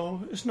be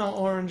Ichigo. It's not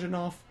orange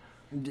enough.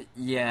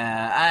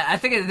 Yeah, I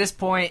think at this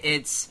point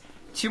it's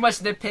too much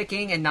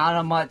nitpicking and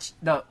not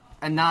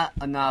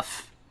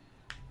enough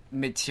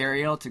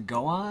material to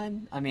go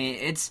on. I mean,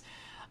 it's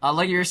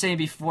like you were saying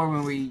before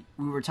when we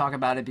were talking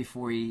about it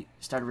before we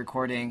started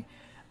recording.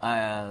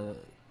 The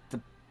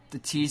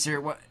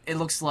teaser, what it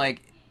looks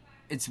like,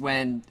 it's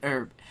when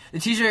the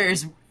teaser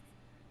is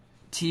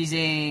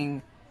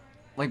teasing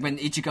like when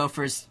Ichigo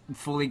first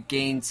fully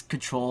gains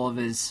control of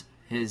his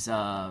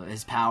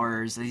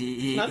powers.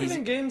 He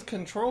even gains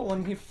control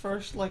when he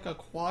first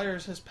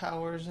acquires his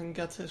powers and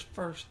gets his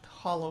first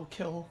hollow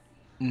kill.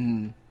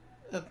 Mm-hmm.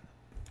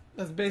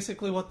 That's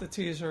basically what the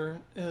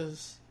teaser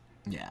is.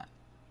 Yeah.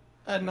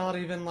 And not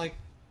even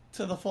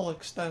to the full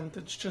extent.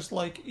 It's just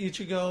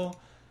Ichigo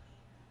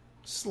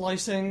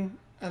slicing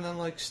and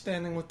then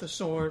standing with the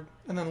sword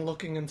and then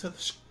looking into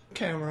the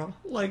camera.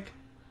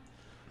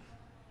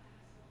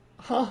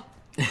 Huh?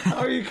 How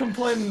are you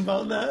complaining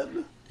about that?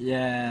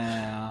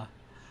 Yeah.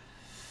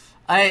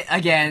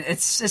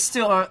 It's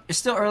still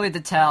early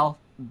to tell,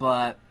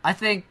 but I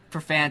think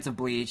for fans of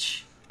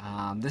Bleach,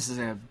 this is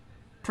a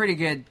pretty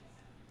good.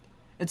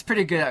 It's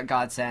pretty good at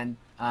Godsend,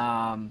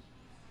 and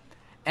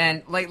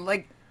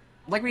like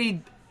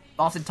we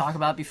often talk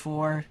about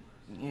before,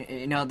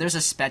 you know, there's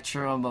a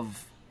spectrum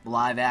of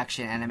live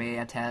action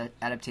anime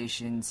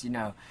adaptations. You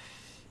know,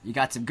 you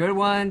got some good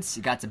ones,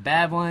 you got some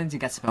bad ones, you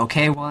got some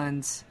okay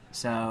ones.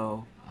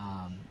 So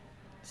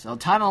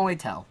time will only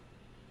tell.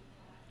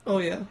 Oh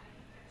yeah.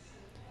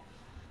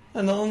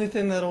 And the only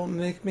thing that'll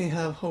make me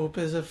have hope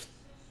is if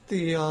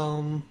the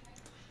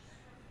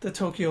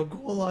Tokyo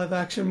Ghoul live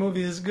action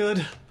movie is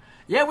good.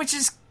 Yeah, which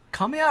is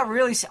coming out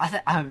really. If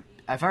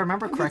I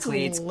remember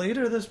correctly, it's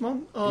later this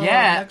month.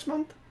 Next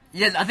month.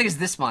 Yeah, I think it's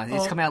this month.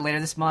 It's coming out later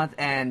this month,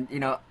 and you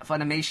know,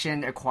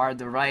 Funimation acquired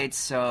the rights,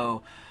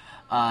 so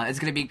it's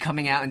going to be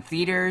coming out in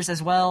theaters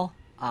as well,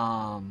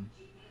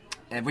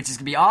 which is going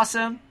to be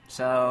awesome.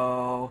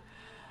 So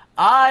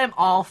I'm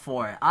all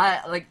for it.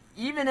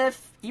 Even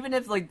if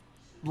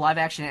live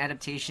action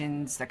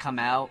adaptations that come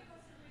out,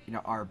 you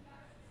know,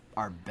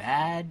 are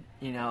bad,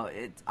 you know,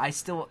 I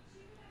still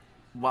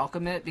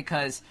welcome it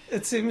because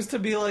it seems to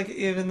be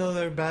even though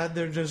they're bad,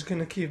 they're just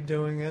gonna keep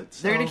doing it.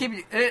 So. They're gonna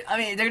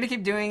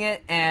keep doing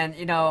it, and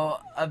you know,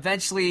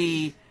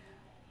 eventually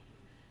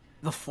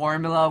the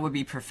formula would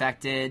be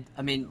perfected.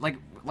 I mean, like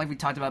we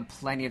talked about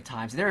plenty of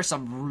times, there are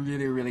some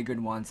really, really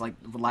good ones, like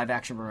live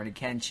action Rurouni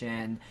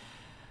Kenshin.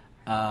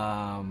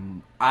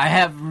 I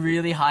have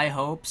really high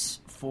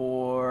hopes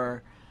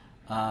for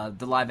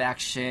the live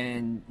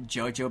action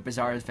JoJo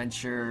Bizarre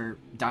Adventure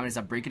Diamond is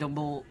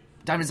Unbreakable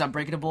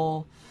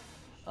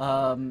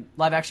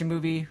live action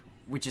movie,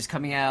 which is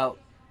coming out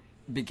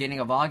beginning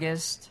of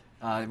August.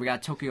 We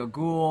got Tokyo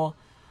Ghoul.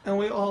 And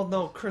we all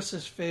know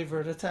Chris's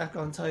favorite, Attack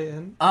on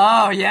Titan.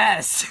 Oh,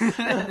 yes!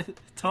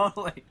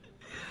 Totally.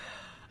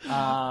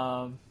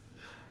 I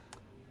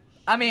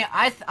mean,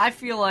 I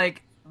feel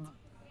like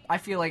I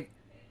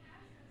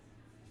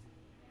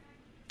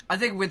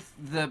think with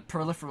the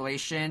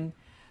proliferation,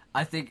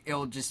 I think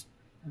it'll just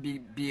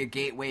be a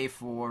gateway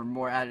for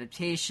more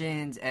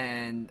adaptations,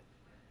 and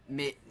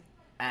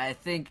I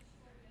think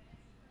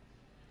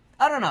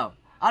I don't know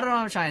what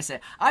I'm trying to say.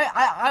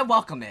 I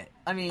welcome it.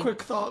 I mean,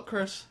 quick thought,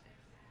 Chris.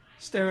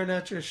 staring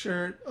at your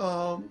shirt.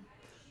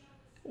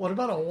 What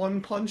about a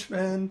One Punch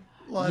Man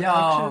live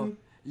action?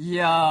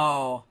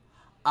 Yo.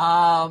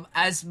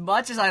 As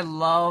much as I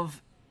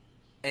love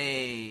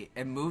a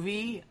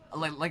movie,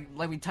 like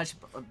we touched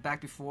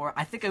back before,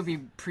 I think it would be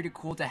pretty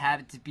cool to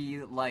have it to be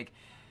like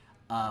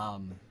a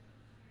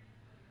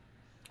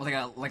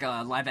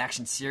live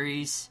action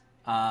series,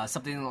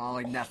 something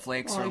like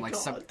Netflix or like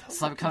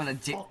some kind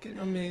of fucking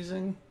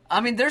amazing.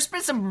 I mean, there's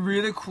been some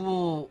really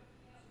cool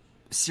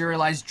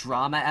serialized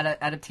drama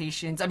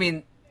adaptations. I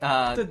mean,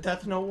 the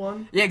Death Note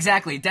one. Yeah,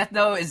 exactly. Death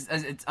Note is.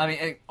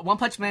 One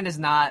Punch Man is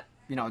not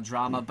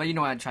drama, but you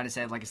know what I'm trying to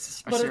say. Like,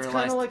 but it's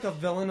kind of like a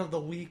villain of the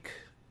week.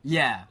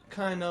 Yeah.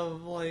 Kind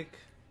of like,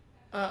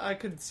 I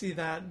could see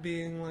that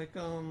being like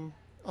a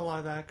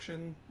live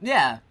action.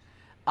 Yeah.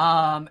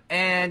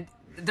 And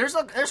there's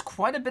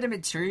quite a bit of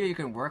material you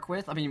can work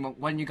with. I mean,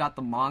 when you got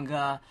the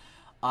manga,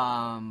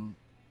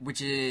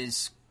 which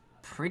is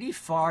pretty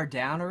far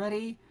down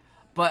already,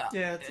 but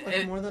yeah, it's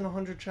like more than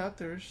 100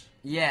 chapters.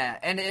 Yeah,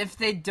 and if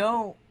they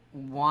don't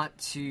want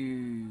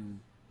to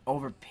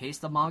overpace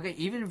the manga,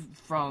 even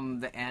from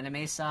the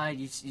anime side,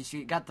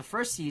 you got the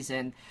first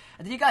season,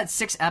 and then you got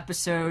 6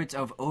 episodes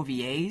of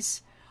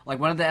OVAs. Like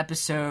one of the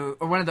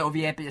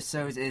OVA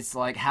episodes is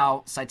like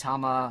how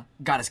Saitama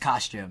got his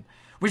costume,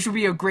 which would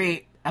be a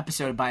great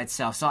episode by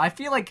itself. So I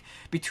feel like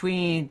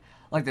between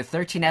like the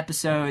 13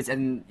 episodes,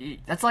 and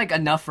that's like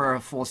enough for a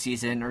full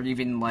season, or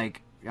even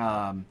like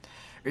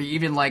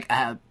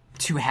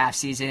 2 half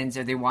seasons,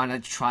 if they want to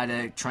try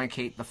to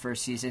truncate the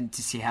first season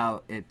to see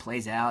how it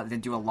plays out,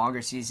 then do a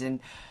longer season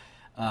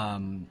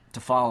to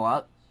follow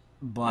up.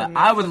 But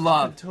I would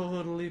love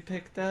totally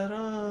pick that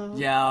up.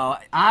 Yeah,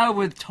 I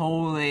would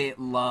totally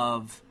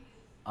love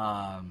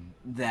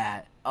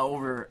that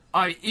over.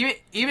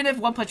 Even if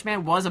One Punch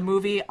Man was a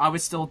movie, I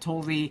would still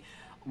totally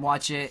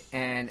watch it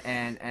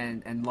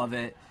and love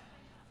it.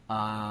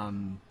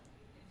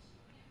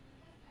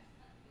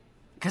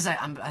 Because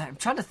I'm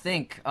trying to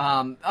think.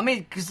 I mean,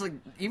 because like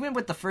even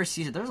with the first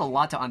season, there's a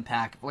lot to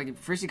unpack. Like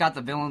first you got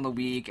the villain of the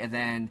week, and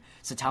then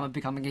Saitama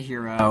becoming a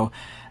hero,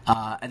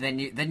 and then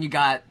you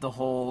got the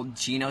whole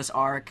Genos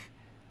arc.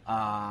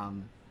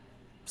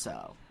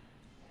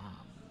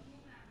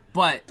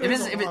 But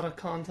there's a lot of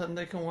content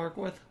they can work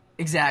with.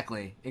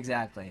 Exactly.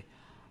 And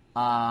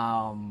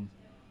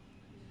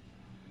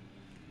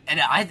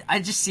I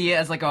just see it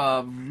as like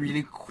a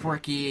really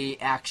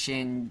quirky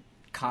action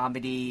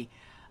comedy.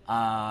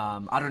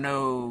 I don't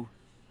know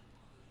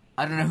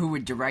who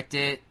would direct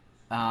it,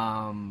 but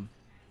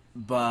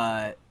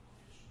I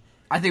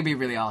think it'd be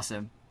really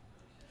awesome.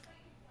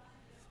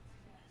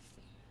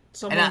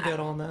 Someone get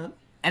on that.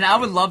 And I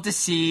would love to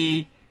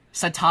see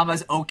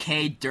Saitama's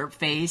okay dirt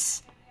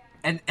face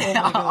and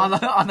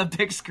on the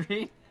big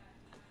screen.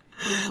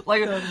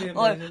 Like,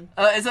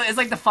 it's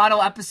like the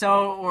final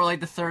episode or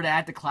like the third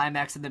act, the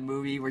climax of the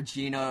movie where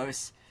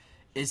Genos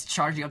is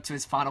charging up to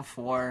his final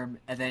form,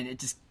 and then it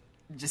just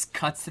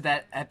cuts to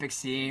that epic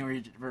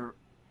scene where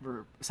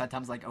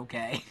Saitama's like,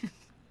 okay.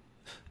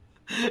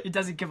 He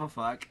doesn't give a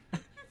fuck.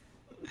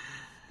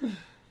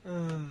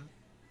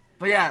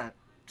 But yeah,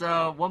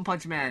 so One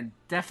Punch Man,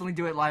 definitely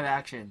do it live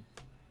action.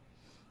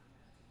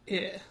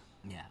 Yeah.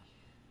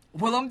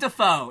 Willem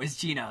Dafoe is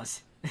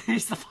Genos.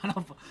 He's the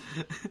final.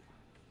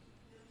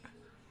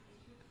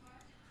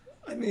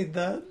 I need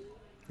that.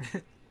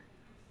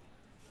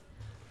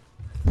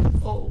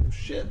 Oh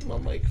shit, my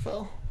mic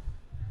fell.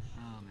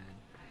 Oh man.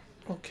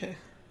 Okay.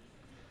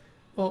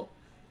 Well,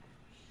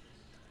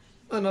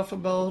 enough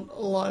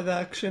about live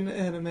action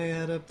anime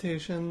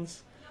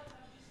adaptations.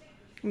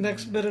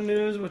 Next bit of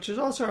news, which is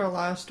also our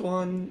last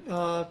one,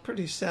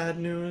 pretty sad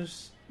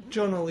news.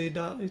 Jonah Lee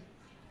died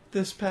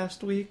this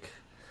past week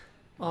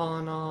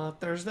on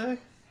Thursday.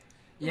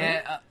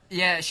 Yeah,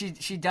 right?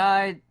 She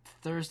died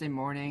Thursday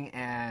morning,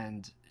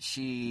 and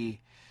she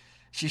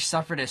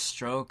suffered a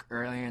stroke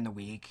earlier in the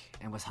week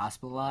and was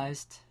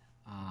hospitalized.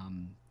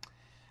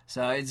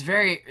 So it's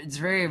very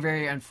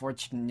very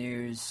unfortunate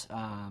news.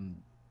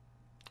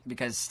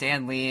 Because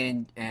Stan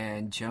Lee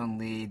and Joan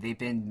Lee, they've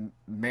been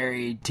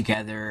married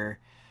together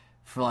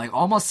for like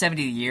almost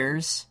 70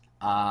 years.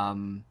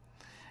 And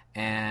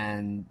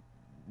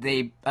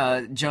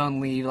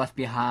Joan Lee left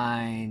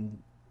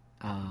behind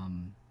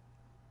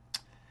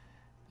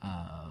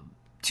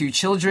 2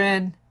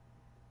 children,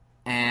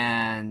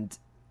 and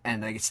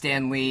like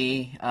Stan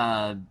Lee,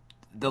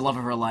 the love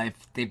of her life.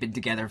 They've been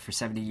together for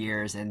 70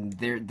 years, and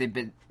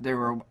they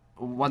were a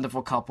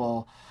wonderful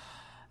couple.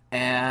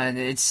 And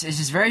it's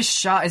just it's very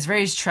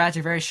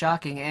tragic, very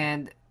shocking.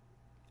 And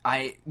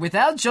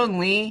without Joan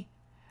Lee,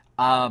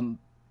 I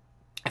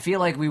feel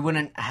like we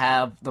wouldn't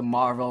have the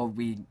Marvel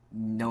we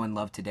know and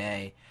love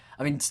today.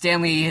 I mean,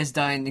 Stan Lee has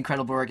done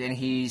incredible work, and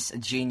he's a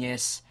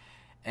genius.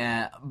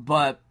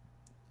 But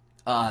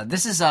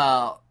this is,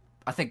 I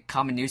think,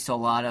 common news to a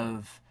lot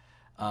of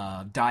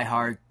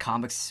diehard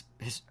comics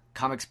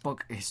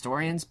book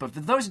historians. But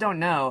for those who don't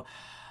know,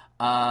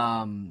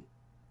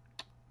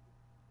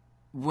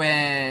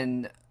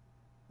 when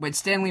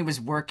Stan Lee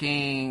was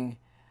working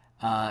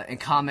In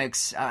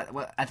comics,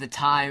 at the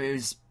time, it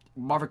was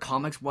Marvel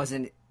Comics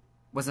wasn't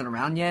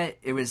around yet.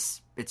 It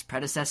was its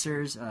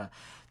predecessors,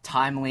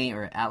 Timely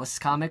or Atlas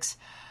Comics.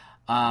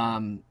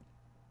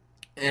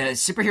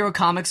 Superhero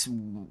comics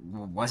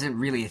wasn't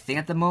really a thing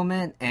at the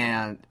moment,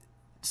 and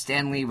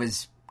Stan Lee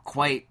was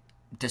quite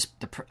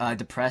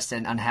depressed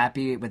and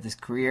unhappy with his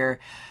career.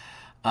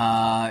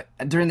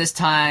 During this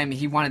time,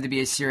 he wanted to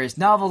be a serious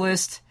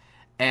novelist,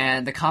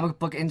 and the comic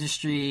book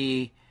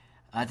industry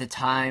at the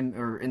time,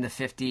 or in the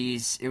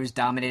 50s, it was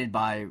dominated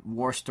by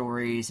war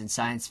stories and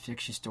science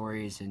fiction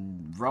stories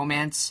and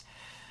romance,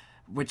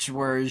 which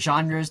were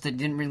genres that he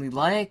didn't really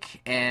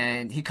like,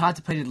 and he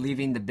contemplated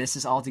leaving the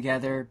business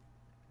altogether.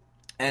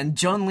 And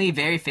Joan Lee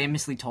very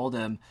famously told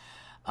him,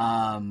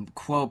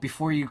 quote,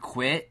 "Before you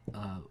quit,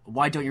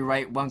 why don't you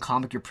write one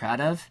comic you're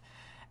proud of?"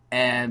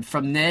 And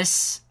from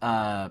this,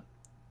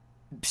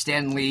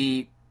 Stan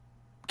Lee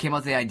came up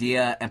with the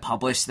idea and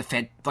published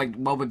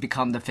what would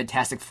become the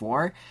Fantastic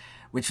Four,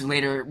 which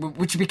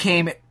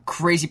became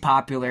crazy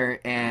popular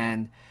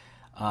and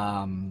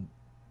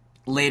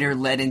later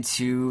led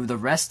into the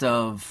rest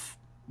of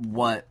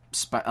what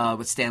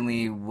Stan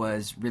Lee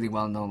was really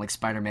well known, like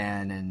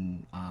Spider-Man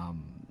and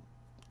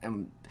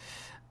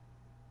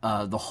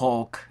the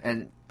Hulk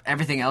and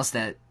everything else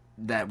that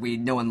we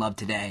know and love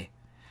today.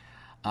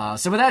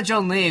 So without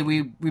Joan Lee,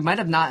 we might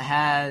have not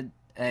had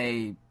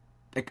a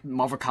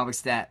Marvel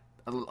Comics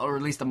or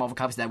at least the Marvel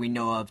Comics that we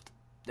know of,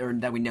 or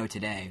that we know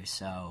today.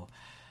 So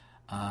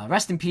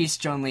rest in peace,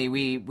 Joan Lee.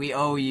 We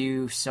owe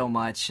you so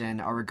much, and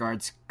our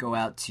regards go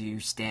out to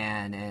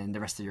Stan and the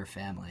rest of your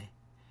family.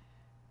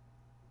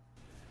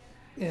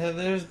 Yeah,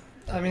 there's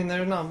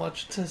not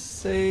much to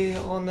say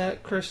on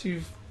that, Chris.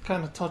 You've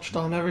kind of touched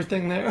on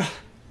everything there.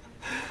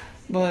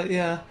 But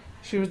yeah,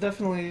 she was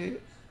definitely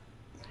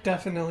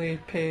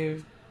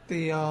paved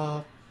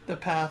the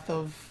path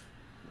of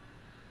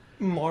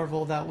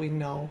Marvel that we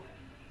know.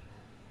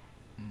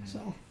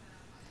 So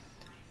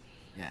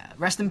yeah,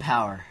 rest in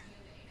power.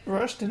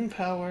 Rest in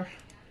power.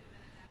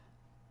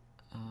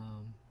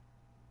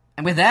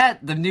 And with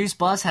that, the news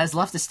bus has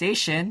left the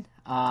station.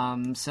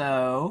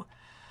 So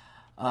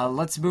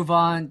let's move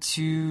on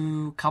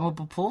to comic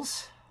book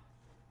pulls.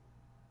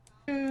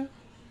 Yeah.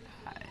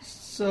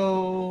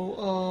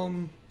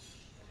 So,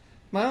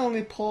 my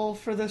only poll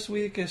for this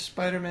week is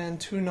Spider-Man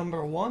 2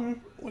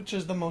 #1, which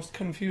is the most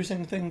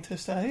confusing thing to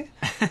say.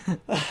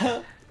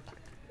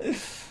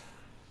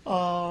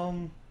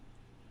 And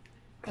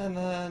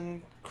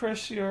then,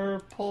 Chris, your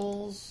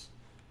polls?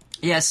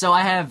 Yeah, so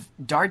I have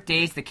Dark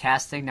Days, the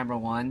casting,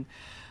 #1.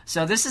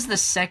 So this is the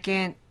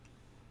second,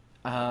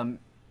 I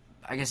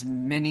guess,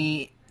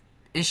 mini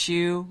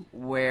issue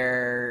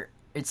where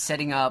it's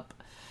setting up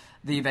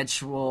the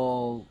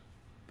eventual,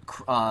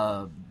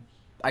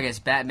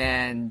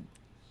 Batman,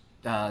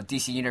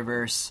 DC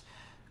Universe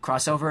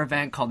crossover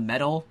event called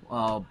Metal,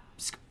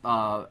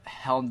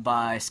 helmed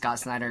by Scott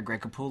Snyder and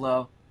Greg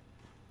Capullo.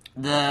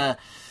 The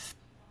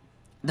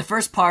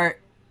first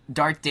part,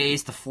 Dark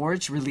Days, The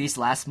Forge, released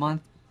last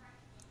month.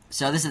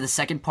 So this is the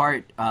second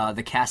part,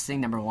 the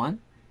casting, #1.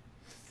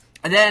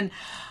 And then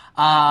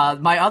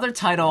my other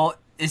title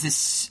is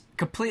this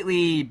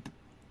completely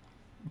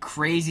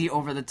crazy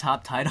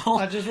over-the-top title.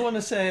 I just want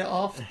to say,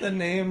 off the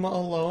name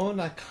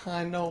alone, I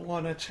kind of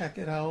want to check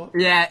it out.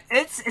 Yeah,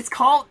 it's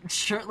called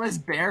Shirtless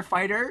Bear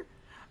Fighter,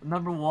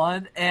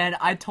 #1, and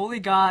I totally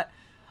got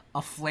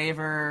a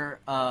flavor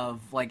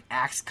of, like,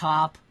 Axe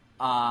Cop,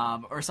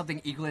 or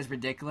something equally as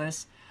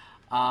ridiculous.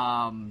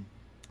 So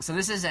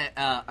this is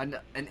an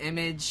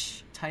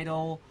Image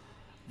title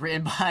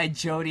written by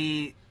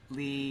Jody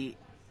Lee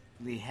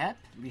Hep.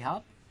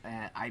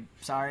 I'm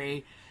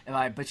sorry if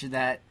I butchered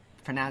that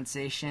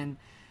pronunciation.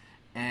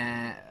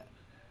 And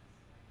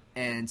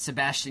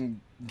Sebastian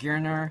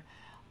Girner.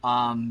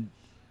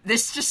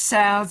 This just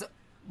sounds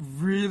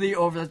really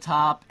over the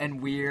top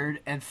and weird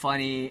and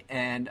funny,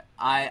 and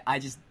I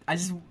just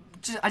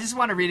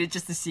want to read it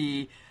just to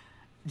see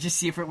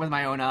it with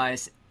my own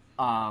eyes.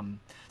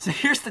 So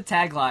here's the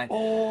tagline.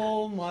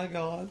 Oh my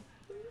god.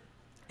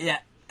 Yeah,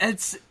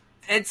 it's.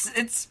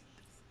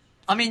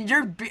 I mean,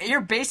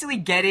 you're basically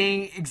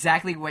getting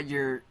exactly what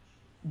you're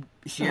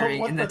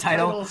hearing in the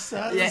title.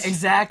 Says. Yeah,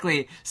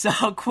 exactly. So,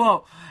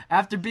 quote,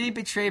 "After being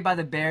betrayed by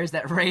the bears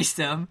that raised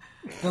him,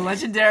 the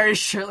legendary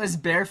shirtless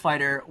bear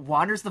fighter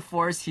wanders the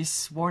forest he's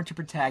sworn to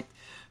protect,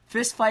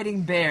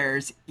 fist-fighting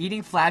bears,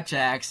 eating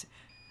flapjacks,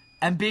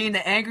 and being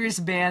the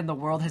angriest man the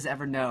world has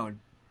ever known.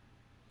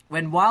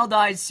 When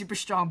wild-eyed,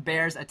 super-strong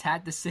bears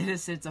attack the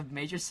citizens of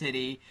Major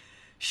City,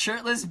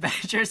 Shirtless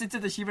ventures into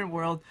the human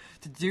world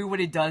to do what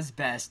he does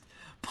best,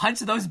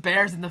 punch those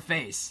bears in the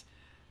face.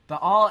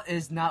 But all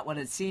is not what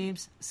it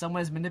seems.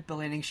 Someone is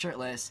manipulating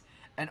Shirtless,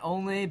 and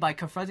only by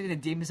confronting the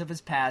demons of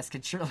his past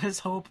can Shirtless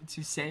hope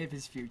to save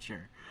his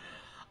future."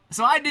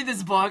 So I need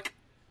this book.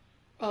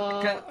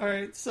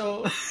 Alright,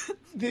 so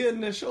the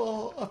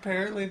initial,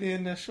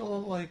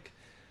 like,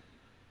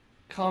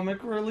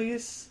 comic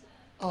release,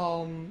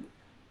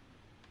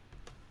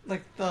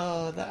 like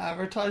the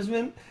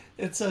advertisement,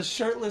 it says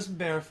shirtless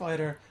bear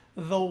fighter,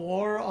 The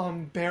War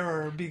on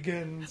Bearer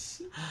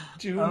begins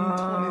June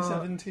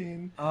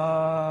 2017.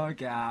 Oh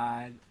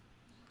God.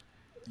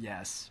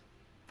 Yes.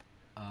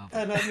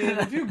 And I mean,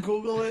 if you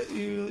Google it,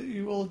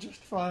 you will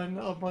just find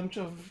a bunch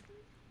of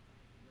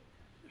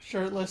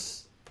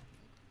shirtless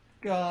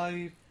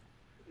guy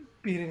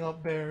beating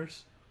up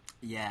bears.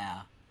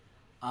 Yeah.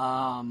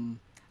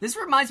 This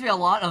reminds me a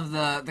lot of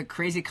the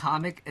crazy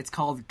comic. It's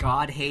called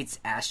God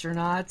Hates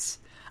Astronauts.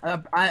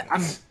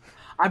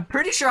 I'm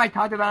pretty sure I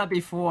talked about it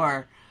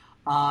before.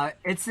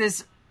 It's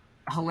this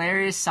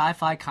hilarious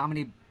sci-fi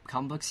comedy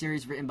comic book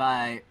series written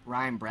by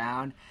Ryan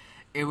Brown.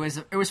 It was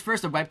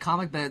first a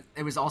webcomic, but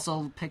it was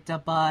also picked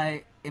up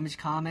by Image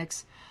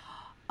Comics.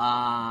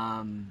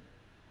 And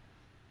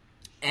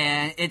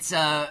it's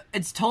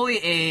totally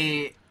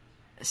a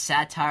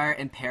satire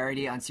and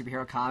parody on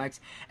superhero comics.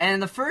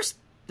 And the first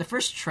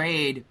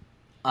trade,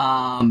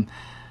 it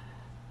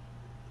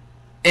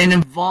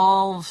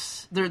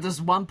involves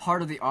there's one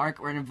part of the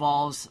arc where it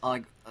involves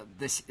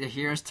the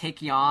heroes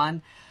taking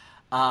on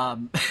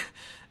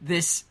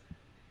this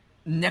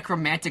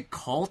necromantic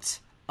cult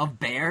of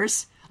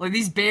bears. Like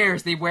these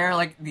bears, they wear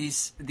like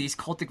these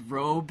cultic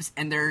robes,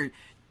 and they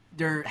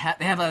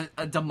have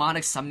a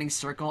demonic summoning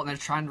circle, and they're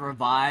trying to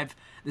revive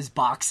this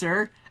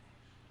boxer.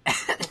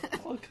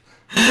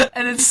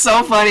 And it's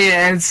so funny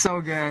and it's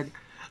so good.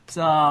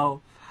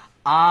 So,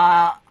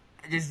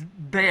 just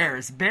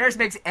bears. Bears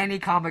makes any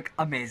comic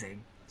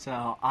amazing.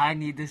 So I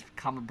need this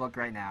comic book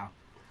right now.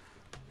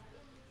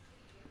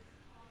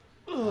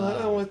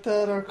 And with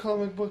that, our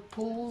comic book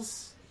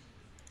pulls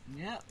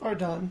are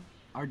done.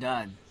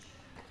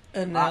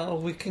 And now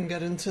we can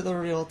get into the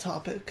real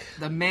topic.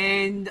 The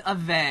main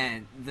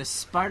event, the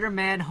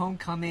Spider-Man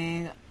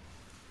Homecoming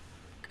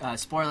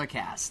spoiler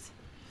cast.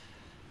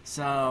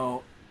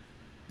 So,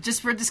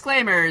 just for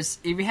disclaimers,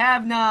 if you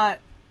have not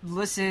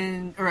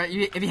listened, or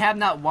if you have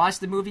not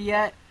watched the movie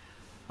yet,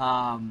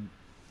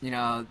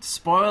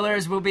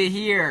 spoilers will be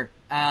here.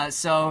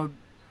 So,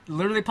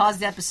 literally pause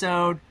the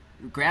episode,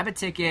 grab a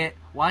ticket,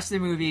 watch the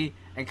movie,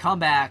 and come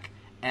back,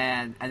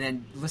 and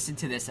then listen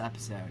to this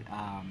episode.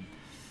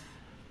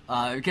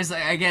 Because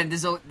again,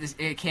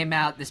 it came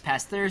out this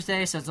past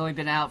Thursday, so it's only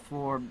been out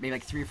for maybe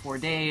like 3 or 4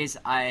 days.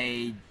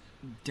 I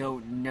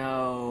don't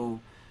know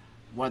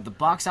what the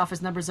box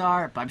office numbers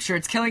are, but I'm sure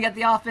it's killing at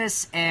the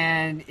office,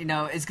 and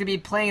it's gonna be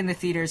playing in the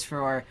theaters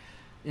for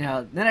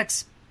the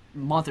next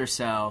month or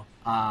so.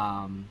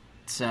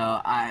 So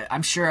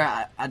I'm sure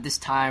at this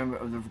time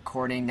of the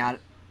recording, not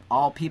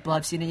all people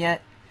have seen it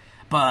yet,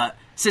 but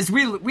since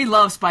we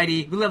love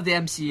Spidey, we love the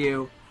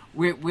MCU,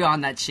 we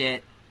on that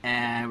shit.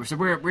 And so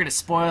we're gonna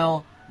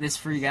spoil this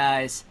for you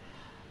guys,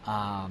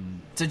 so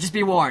just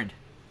be warned.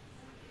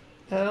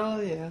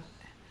 Hell yeah!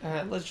 All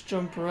right, let's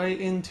jump right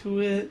into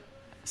it.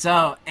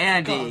 So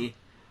Andy,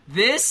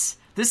 this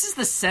is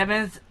the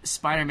 7th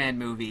Spider-Man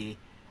movie,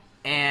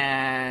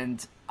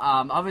 and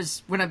I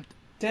was when I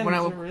Damn,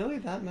 is it really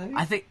that many?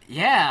 I think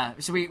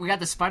So we got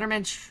the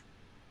Spider-Man.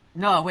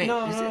 No, wait.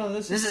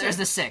 This is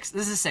the 6th.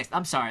 This is the 6th.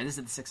 I'm sorry. This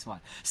is the 6th one.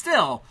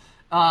 Still,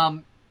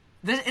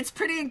 it's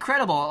pretty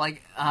incredible.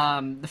 Like,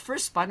 the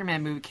first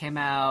Spider-Man movie came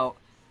out.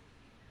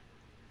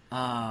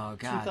 Oh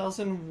God.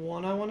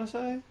 2001, I want to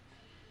say.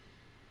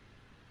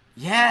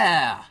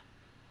 Yeah.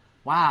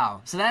 Wow.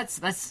 So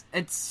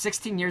it's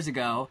 16 years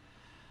ago.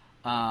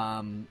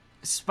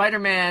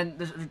 Spider-Man,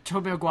 the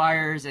Tobey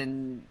Maguire's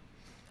and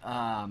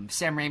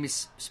Sam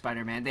Raimi's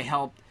Spider-Man. They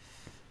helped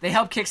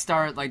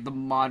kickstart like the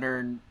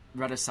modern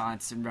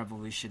renaissance and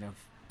revolution of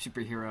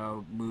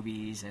superhero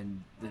movies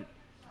and the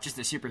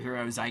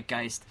superhero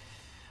zeitgeist.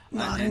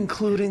 Not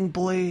including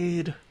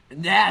Blade.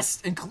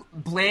 Yes,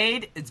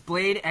 Blade. It's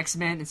Blade,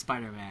 X-Men, and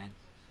Spider-Man.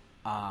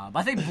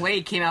 I think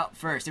Blade came out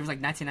first. It was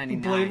like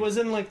 1999. Blade was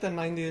in like the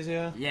 90s,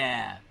 yeah.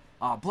 Yeah.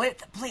 Oh, Blade.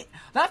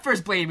 That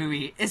first Blade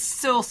movie is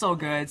still so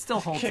good.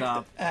 Still holds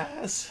up.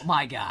 Ass.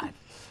 My God.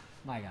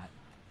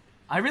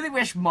 I really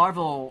wish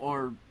Marvel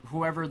or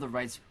whoever the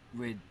rights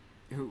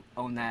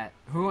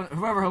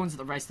whoever owns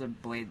the rights to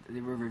Blade, they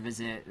would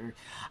revisit. Or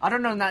I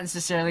don't know, not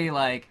necessarily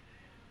like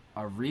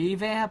a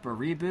revamp or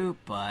reboot,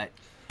 but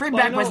bring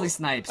back Wesley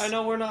Snipes. I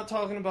know we're not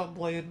talking about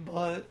Blade,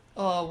 but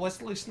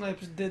Wesley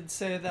Snipes did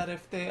say that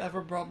if they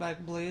ever brought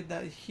back Blade,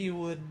 that he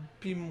would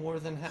be more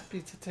than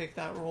happy to take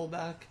that role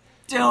back.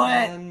 Do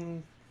it!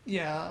 And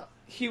yeah,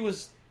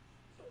 he's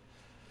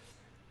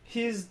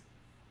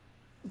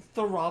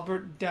the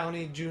Robert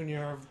Downey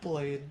Jr. of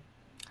Blade.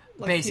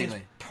 Like, basically.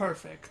 He's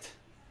perfect.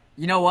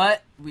 You know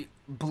what?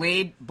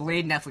 Blade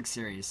Netflix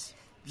series.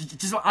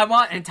 Just I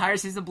want an entire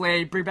season of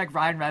Blade. Bring back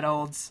Ryan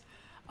Reynolds,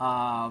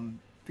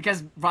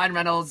 because Ryan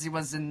Reynolds, he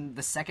was in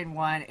the second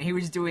one, and he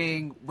was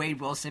doing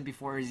Wade Wilson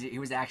before he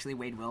was actually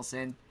Wade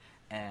Wilson,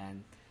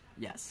 and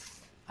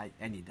yes, I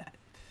need that.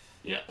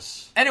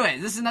 Yes. Anyway,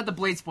 this is not the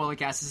Blade spoiler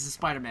cast. This is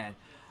Spider-Man.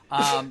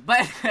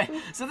 But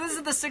so this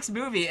is the 6th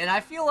movie, and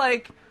I feel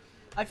like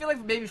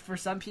maybe for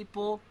some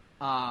people,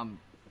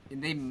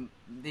 they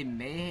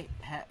may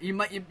have,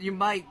 you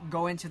might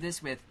go into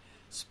this with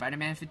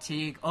Spider-Man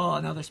fatigue. Oh,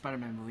 another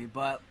Spider-Man movie.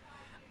 But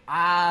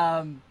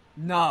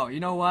No, you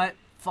know what?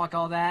 Fuck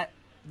all that.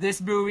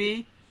 This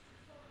movie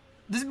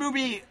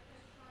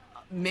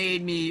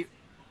made me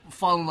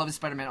fall in love with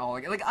Spider-Man all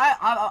again. Like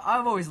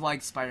I've always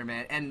liked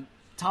Spider-Man, and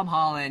Tom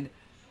Holland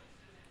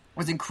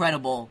was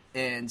incredible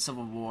in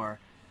Civil War.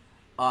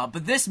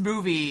 But this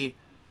movie,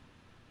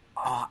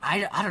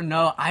 I don't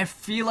know. I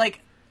feel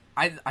like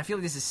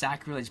this is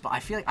sacrilege, but I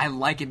feel like I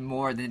like it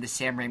more than the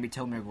Sam Raimi,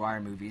 Tobey Maguire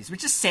movies,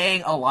 which is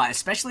saying a lot.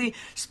 Especially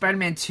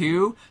Spider-Man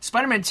 2.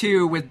 Spider-Man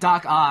 2 with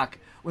Doc Ock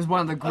was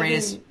one of the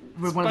greatest.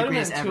 Was one of the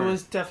greatest ever. Spider-Man 2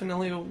 is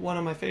definitely one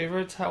of my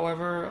favorites.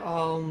 However,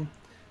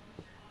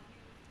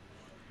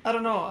 I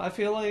don't know. I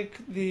feel like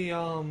the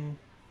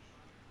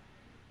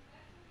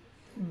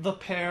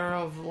pair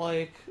of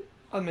like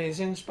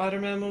Amazing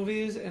Spider-Man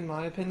movies, in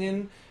my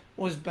opinion,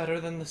 was better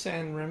than the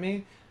Sam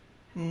Raimi,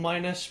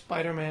 minus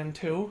Spider-Man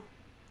 2.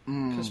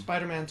 Because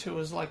Spider-Man 2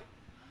 is like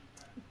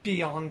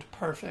beyond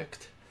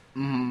perfect.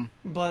 Mm-hmm.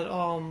 But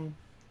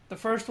the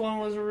first one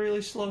was a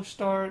really slow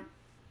start,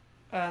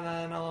 and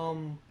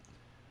then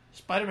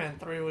Spider-Man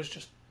 3 was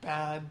just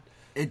bad.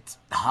 It's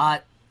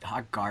hot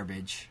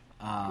garbage.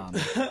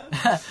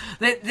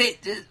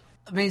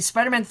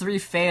 Spider-Man 3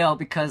 failed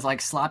because like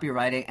sloppy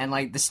writing and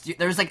like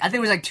there was like I think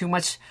it was like too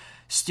much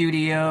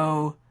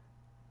studio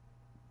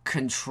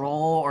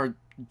control or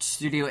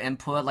studio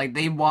input. Like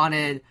they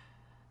wanted,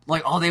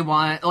 like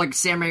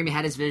Sam Raimi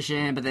had his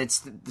vision, but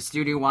the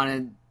studio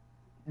wanted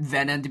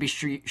Venom to be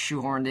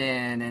shoehorned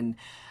in,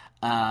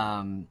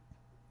 and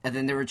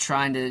then they're just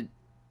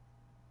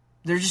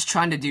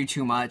trying to do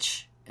too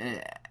much.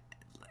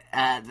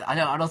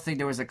 I don't think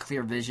there was a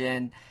clear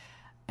vision,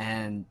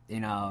 and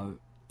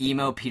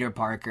emo Peter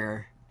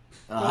Parker.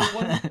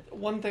 Well,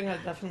 one thing I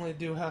definitely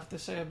do have to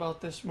say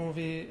about this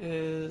movie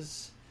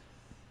is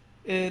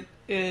it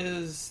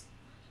is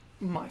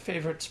my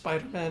favorite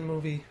Spider-Man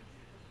movie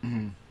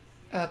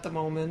at the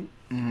moment.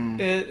 Mm-hmm.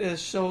 It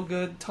is so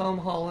good. Tom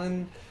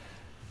Holland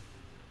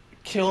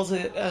kills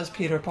it as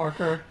Peter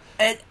Parker.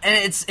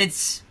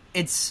 It's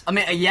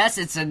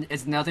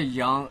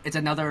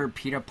another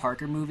Peter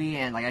Parker movie,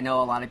 and like I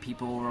know a lot of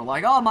people were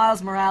like, "Oh,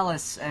 Miles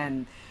Morales,"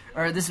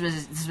 or this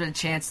was a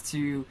chance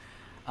to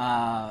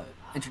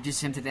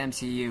introduce him to the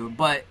MCU.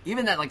 But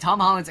even that, like Tom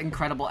Holland's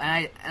incredible,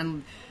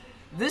 and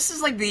this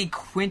is like the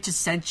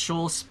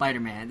quintessential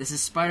Spider-Man. This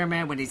is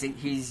Spider-Man when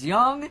he's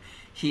young.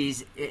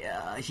 He's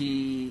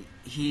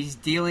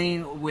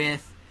dealing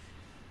with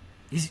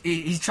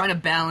he's trying to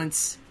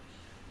balance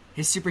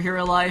his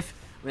superhero life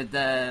with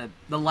the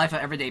life of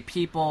everyday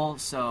people.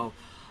 So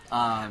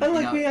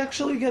we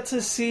actually get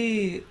to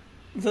see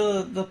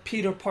the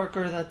Peter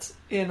Parker that's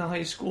in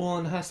high school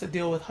and has to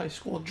deal with high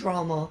school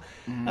drama,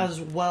 as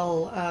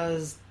well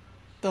as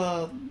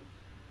the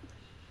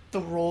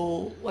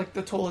role, like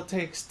the toll it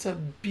takes to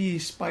be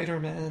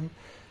Spider-Man.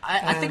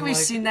 I think we've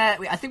seen that.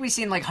 I think we've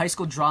seen like high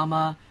school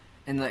drama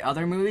in the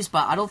other movies,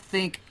 but I don't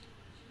think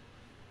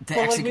the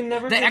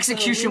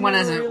execution one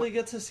doesn't really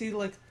get to see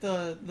like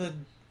the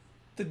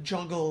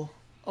juggle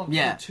of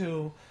the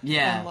two.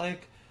 Yeah.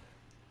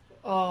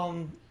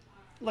 And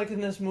like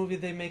in this movie,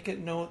 they make it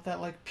note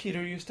that like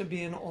Peter used to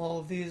be in all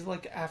of these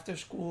like after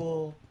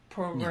school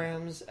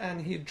programs,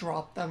 and he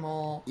dropped them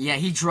all. Yeah,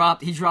 he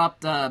dropped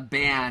the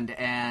band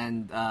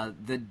and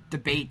the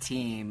debate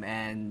team,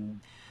 and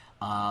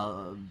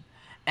I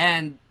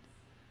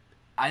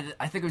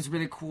think it was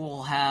really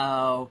cool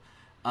how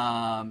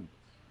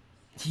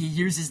he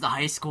uses the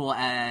high school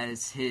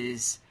as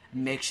his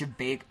makeshift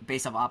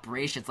base of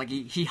operations. Like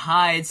he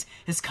hides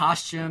his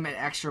costume and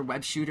extra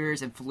web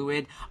shooters and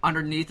fluid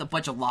underneath a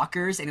bunch of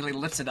lockers, and he like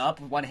lifts it up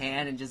with one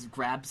hand and just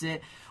grabs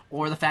it.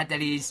 Or the fact that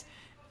he's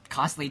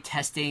constantly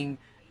testing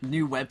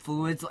new web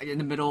fluids like in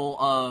the middle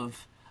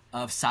of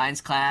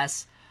science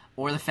class.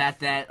 Or the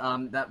fact that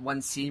that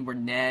one scene where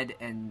Ned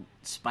and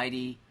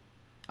Spidey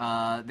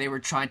they were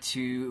trying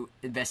to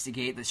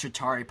investigate the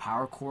Chitauri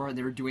Power Core, and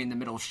they were doing in the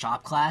middle of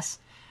shop class,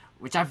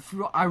 which I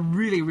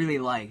really, really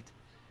liked.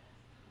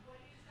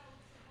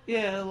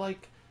 Yeah,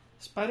 like,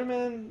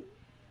 Spider-Man,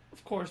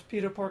 of course,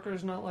 Peter Parker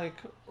is not, like,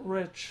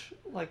 rich,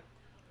 like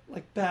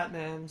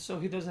Batman, so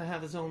he doesn't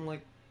have his own,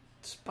 like,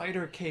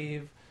 spider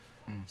cave.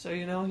 So,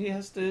 he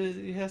has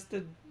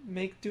to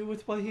make do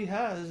with what he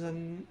has,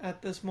 and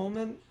at this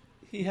moment,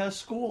 he has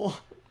school.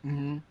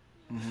 Mm-hmm.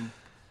 Mm-hmm.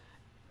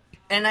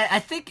 And I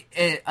think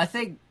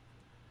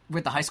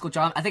with the high school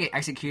drama, I think it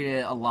executed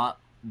it a lot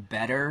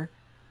better.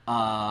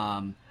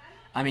 You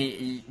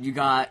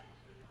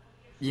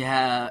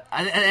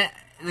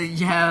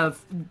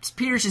have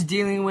Peter's just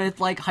dealing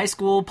with like high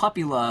school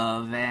puppy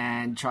love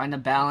and trying to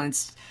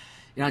balance,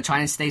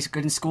 trying to stay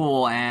good in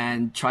school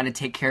and trying to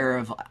take care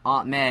of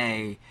Aunt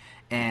May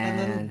and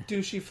then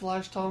douchey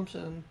Flash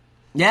Thompson.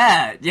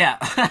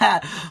 Yeah,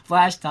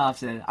 Flash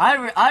Thompson.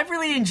 I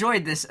really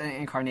enjoyed this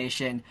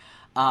incarnation.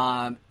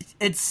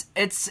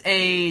 It's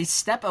a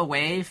step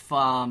away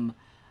from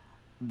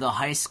the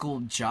high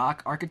school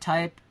jock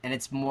archetype, and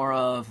it's more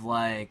of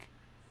like,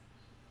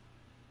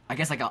 I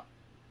guess like a.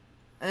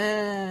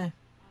 I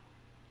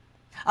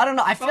don't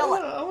know.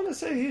 I want to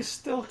say he's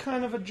still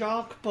kind of a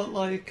jock, but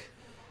like,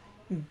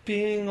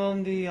 being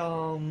on the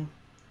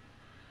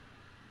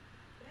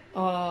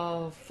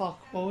what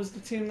was the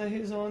team that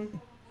he's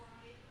on?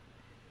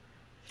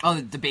 Oh,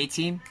 the debate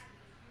team?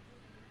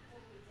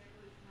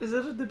 Is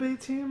it a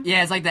debate team?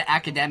 Yeah, it's like the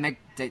academic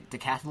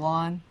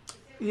decathlon.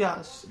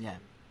 Yes. Yeah.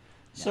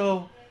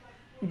 So,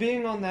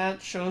 being on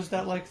that shows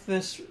that, like,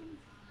 this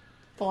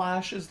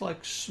Flash is,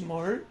 like,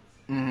 smart.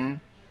 Mm-hmm.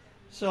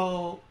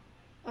 So,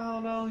 I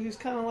don't know, he's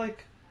kind of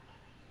like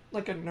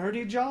a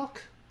nerdy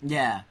jock.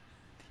 Yeah.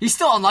 He's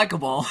still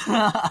unlikable.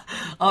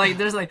 Like,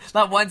 there's, like,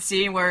 that one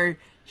scene where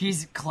he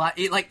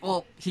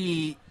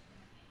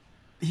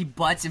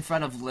butts in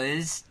front of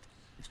Liz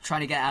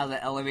trying to get out of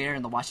the elevator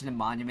in the Washington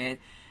Monument,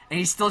 and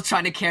he's still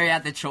trying to carry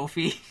out the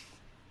trophy.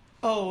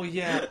 Oh,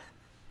 yeah.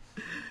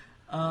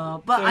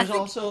 But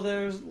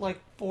there's like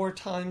 4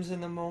 times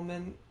in the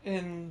moment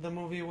in the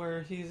movie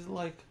where he's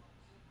like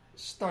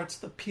starts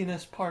the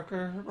Penis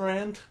Parker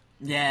rant.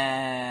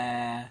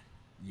 Yeah.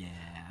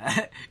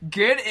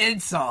 Good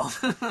insult.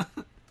 What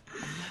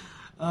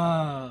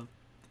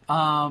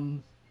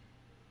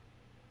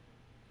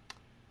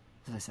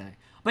did I say?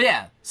 But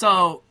yeah,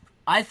 so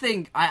I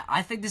think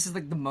this is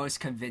like the most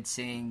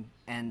convincing,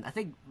 and I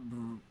think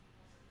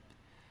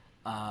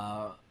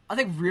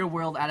real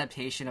world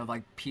adaptation of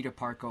like Peter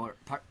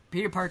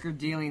Parker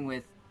dealing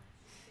with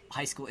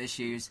high school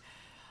issues.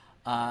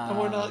 And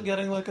we're not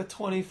getting like a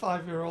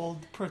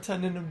 25-year-old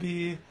pretending to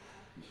be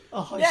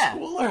a high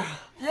schooler.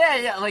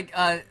 Yeah. Like,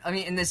 I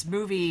mean, in this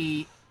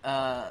movie,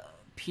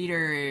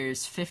 Peter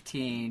is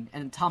 15,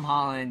 and Tom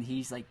Holland,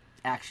 he's like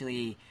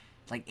actually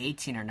like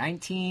 18 or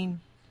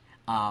 19.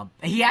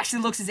 He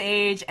actually looks his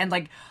age, and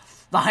like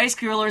the high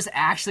schoolers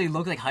actually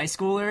look like high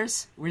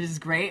schoolers, which is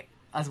great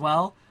as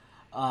well.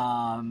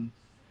 And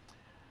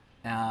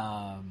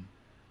I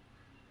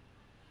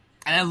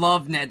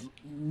love Ned.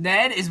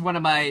 Ned is one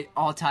of my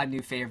all-time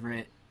new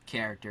favorite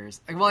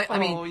characters. Like, well, I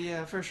mean, oh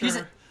yeah, for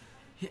sure.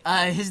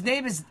 His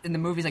name is in the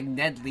movies like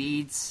Ned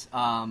Leeds,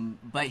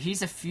 but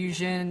he's a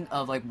fusion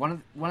of like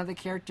one of the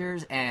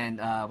characters and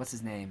what's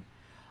his name,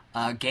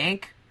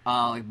 Gank,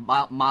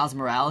 like Miles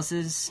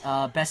Morales'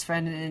 best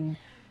friend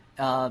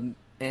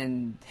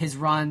in his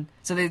run.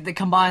 So they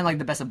combine like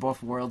the best of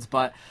both worlds.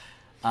 But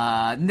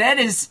Ned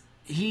is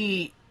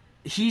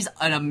he's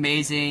an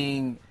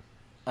amazing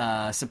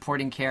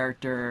supporting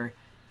character.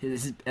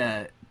 He's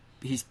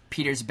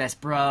Peter's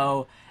best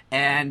bro,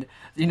 and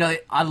you know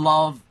I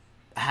love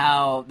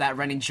how that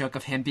running joke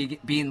of him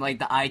being like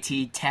the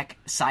IT tech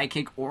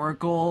sidekick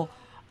Oracle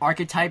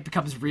archetype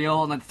becomes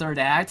real in the third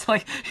act.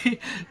 Like,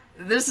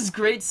 this is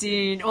great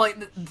scene. Like,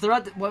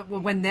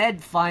 when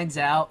Ned finds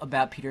out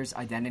about Peter's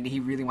identity, he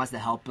really wants to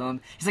help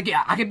him. He's like,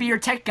 yeah, I could be your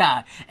tech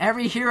guy.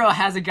 Every hero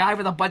has a guy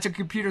with a bunch of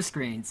computer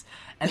screens.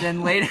 And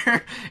then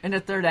later in the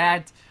third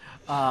act,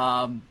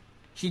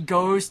 he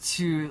goes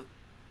to,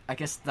 I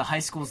guess, the high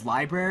school's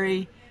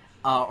library,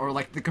 or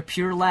like the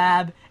computer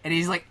lab, and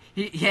he's like,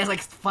 he has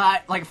like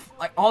 5, like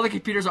all the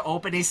computers are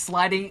open. He's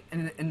sliding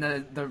in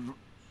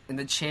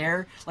the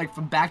chair, like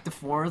from back to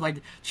forth,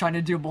 like trying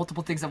to do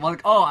multiple things. I'm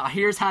like, oh,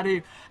 here's how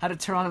to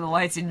turn on the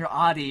lights in your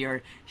Audi,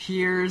 or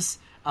here's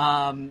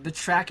the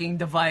tracking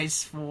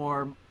device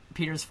for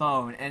Peter's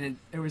phone, and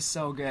it was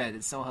so good.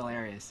 It's so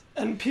hilarious.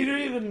 And Peter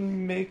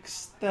even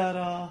makes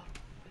that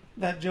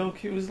joke.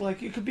 He was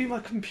like, "You could be my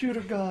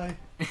computer guy."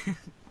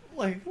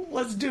 Like,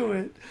 let's do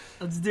it.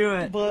 Let's do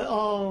it.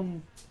 But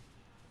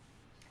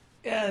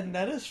yeah,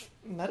 Ned is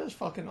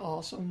fucking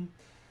awesome.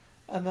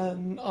 And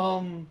then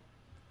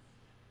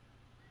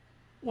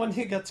when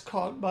he gets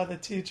caught by the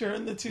teacher,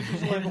 and the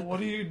teacher's like,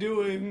 "What are you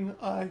doing?"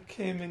 "I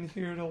came in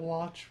here to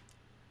watch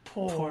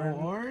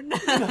porn."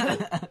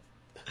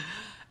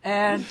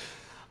 And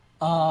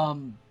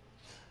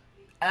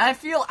I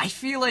feel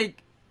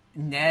like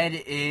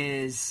Ned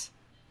is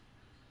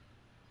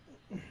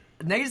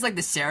like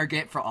the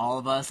surrogate for all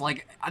of us.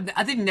 Like,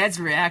 I think Ned's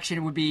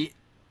reaction would be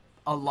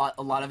a lot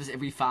of us if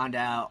we found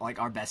out like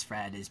our best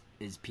friend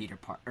is Peter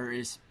Parker,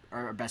 or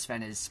our best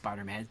friend is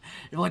Spider-Man.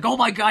 You're like, oh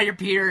my god, you're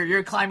Peter.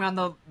 You're climbing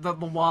on the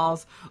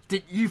walls.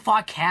 Did you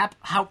fought Cap?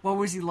 What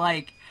was he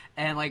like?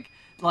 And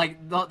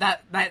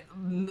that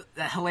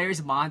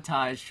hilarious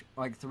montage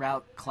like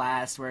throughout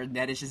class where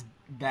Ned is just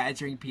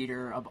badgering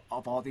Peter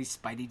of all these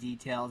Spidey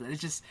details. And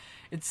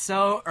it's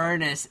so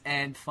earnest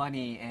and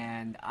funny.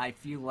 And I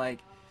feel like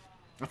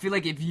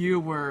if you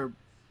were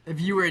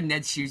in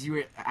Ned's shoes, you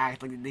would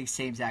act like the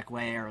same exact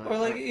way. Or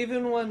like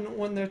even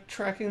when they're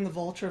tracking the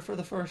Vulture for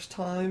the first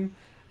time,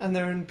 and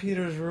they're in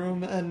Peter's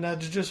room, and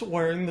Ned's just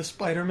wearing the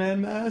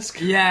Spider-Man mask.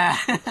 Yeah.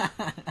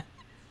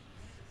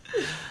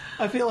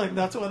 I feel like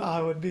that's what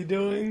I would be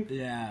doing.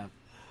 Yeah.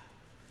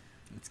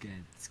 That's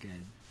good. That's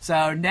good.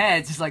 So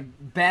Ned's just like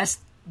best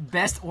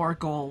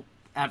Oracle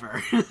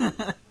ever.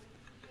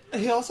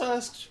 He also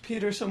asks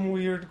Peter some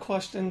weird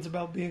questions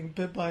about being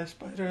bit by a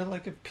spider,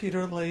 like if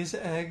Peter lays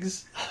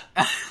eggs.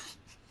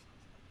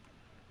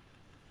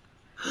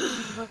 It's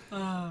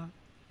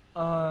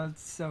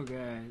so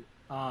good.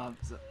 But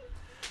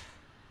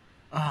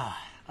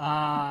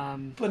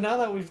now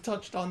that we've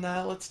touched on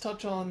that, let's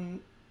touch on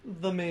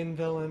the main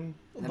villain.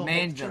 The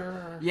main Vulture.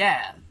 villain.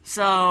 Yeah.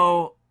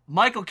 So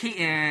Michael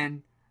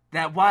Keaton,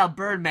 that wild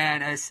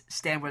Birdman, as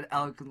Stan would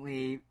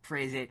eloquently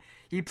phrase it,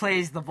 he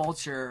plays the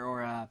Vulture,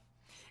 or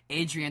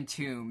Adrian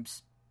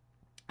Toomes.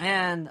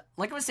 And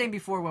like I was saying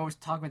before, when I was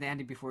talking with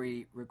Andy before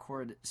he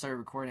started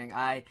recording,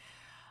 I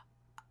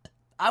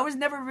was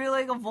never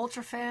really a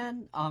Vulture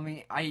fan. I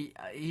mean,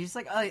 he's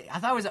like, I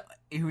thought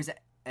he was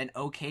an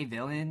okay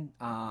villain,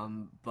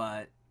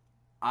 but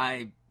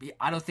I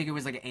don't think it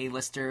was like an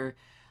A-lister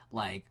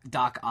like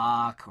Doc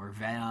Ock or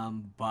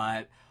Venom.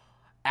 But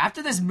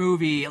after this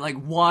movie, like,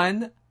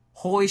 one,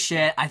 holy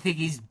shit, I think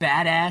he's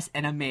badass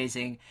and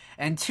amazing,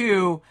 and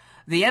two,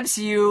 the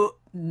MCU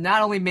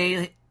not only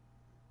made,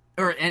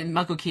 and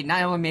Michael Keaton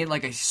not only made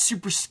like a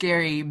super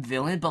scary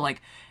villain, but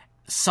like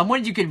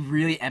someone you could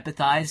really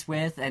empathize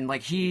with, and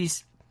like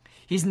he's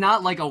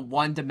not like a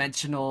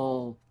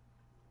one-dimensional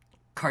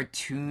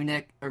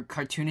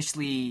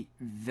cartoonishly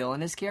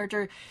villainous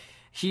character.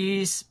 He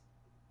has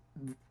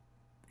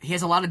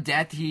a lot of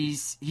depth.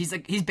 He's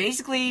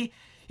basically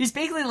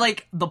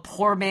like the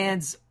poor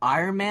man's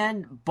Iron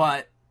Man,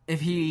 but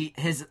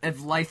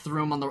if life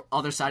threw him on the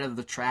other side of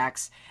the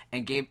tracks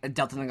and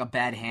dealt him a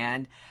bad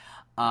hand,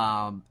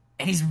 and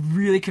he's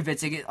really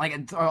convincing.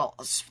 Like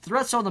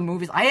throughout some of the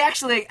movies, I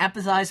actually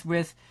empathize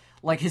with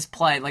like his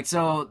plight. Like,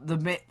 so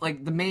his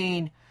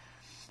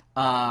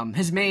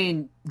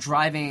main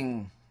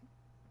driving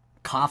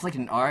conflict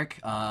and arc,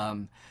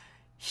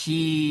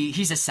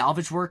 he's a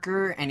salvage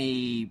worker, and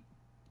he's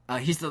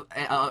the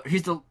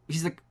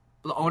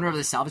owner of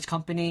the salvage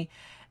company,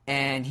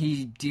 and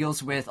he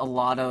deals with a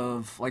lot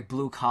of like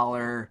blue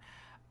collar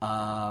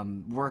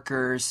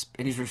workers,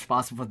 and he's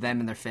responsible for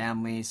them and their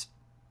families.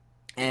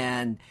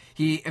 And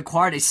he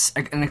acquired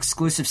an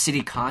exclusive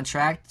city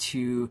contract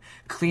to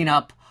clean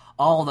up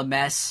all the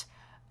mess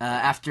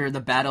after the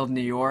Battle of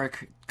New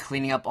York,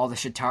 cleaning up all the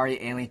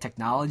Chitauri alien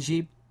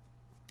technology.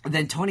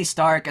 Then Tony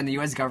Stark and the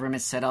U.S.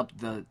 government set up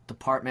the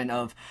Department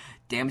of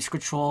Damage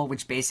Control,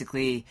 which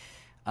basically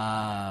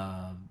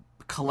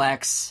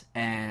collects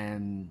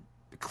and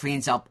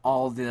cleans up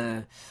all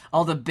the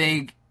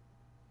big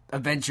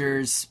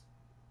Avengers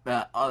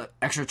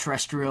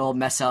extraterrestrial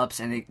mess ups,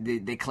 and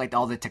they collect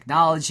all the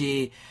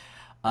technology.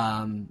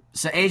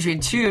 So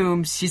Adrian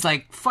Toomes, he's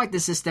like, fuck the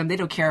system. They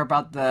don't care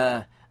about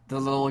the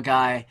little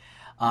guy.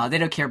 They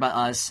don't care about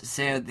us.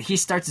 So he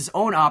starts his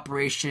own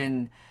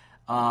operation,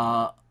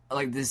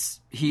 like this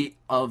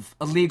of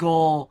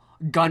illegal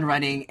gun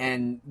running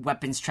and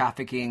weapons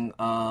trafficking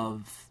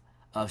of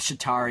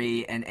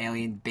Chitauri and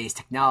alien based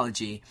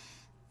technology.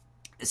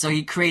 So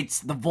he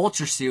creates the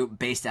Vulture suit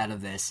based out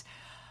of this.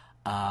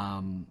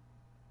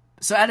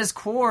 So at his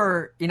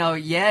core,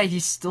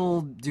 he's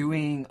still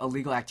doing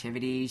illegal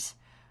activities,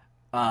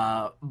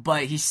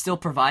 but he's still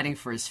providing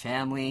for his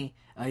family.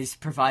 He's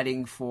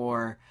providing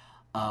for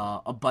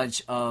a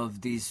bunch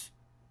of these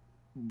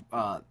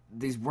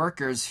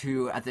workers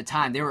who, at the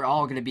time, they were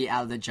all going to be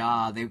out of the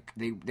job.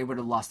 They would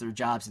have lost their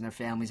jobs and their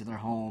families and their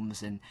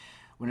homes, and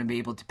wouldn't be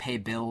able to pay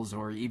bills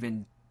or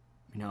even,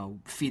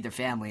 feed their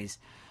families.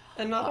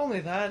 And not only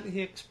that,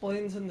 he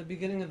explains in the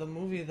beginning of the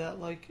movie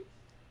that, like,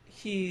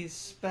 he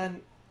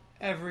spent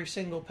every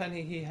single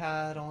penny he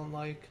had on,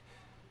 like,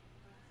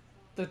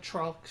 the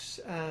trucks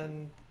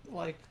and,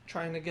 like,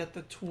 trying to get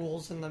the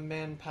tools and the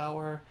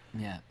manpower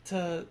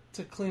to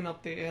clean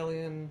up the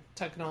alien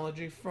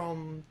technology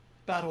from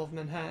Battle of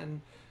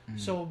Manhattan. Mm-hmm.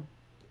 So,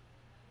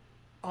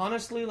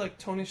 honestly, like,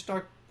 Tony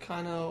Stark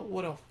kind of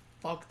would have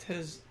fucked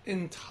his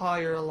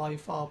entire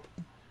life up.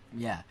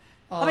 Yeah.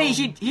 I mean,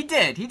 he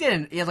did. He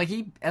didn't. Yeah, like,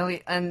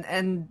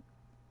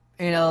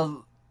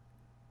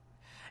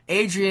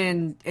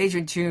 Adrian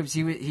Toomes,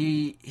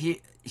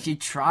 he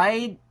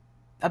tried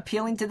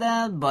appealing to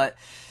them, but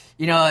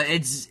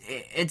it's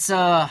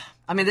I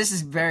mean, this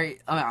is very,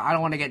 I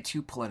don't want to get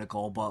too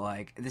political, but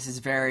like, this is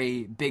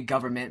very big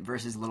government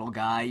versus little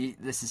guy.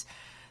 This is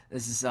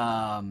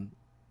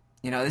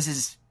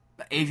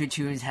Adrian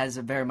Toomes has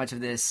very much of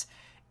this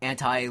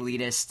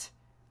anti-elitist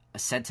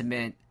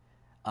sentiment,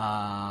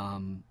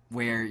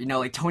 where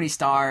like Tony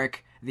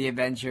Stark, the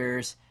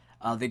Avengers,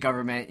 the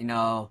government,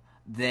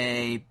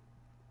 they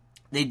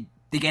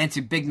get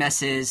into big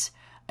messes,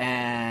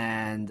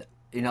 and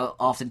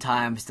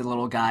oftentimes the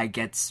little guy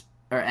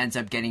ends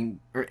up paying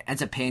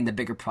the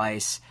bigger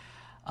price.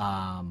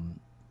 So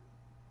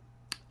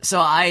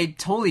I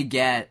totally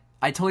that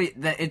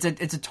it's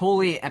a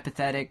totally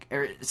empathetic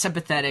or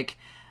sympathetic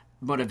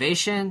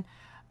motivation.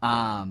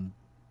 I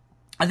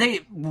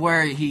think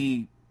where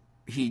he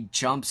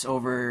jumps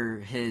over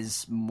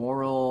his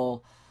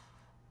moral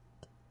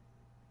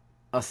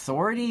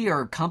authority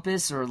or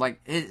compass, or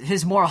like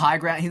his moral high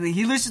ground,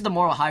 he loses the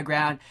moral high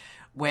ground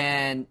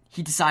when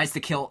he decides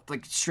to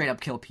straight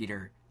up kill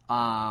Peter.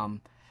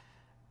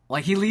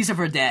 Like, he leaves him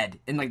for dead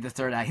in like the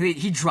third act.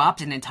 He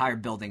dropped an entire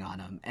building on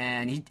him,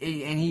 and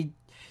he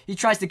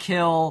tries to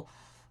kill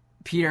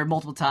Peter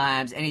multiple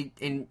times, and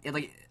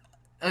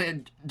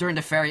during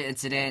the ferry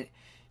incident,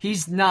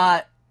 he's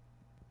not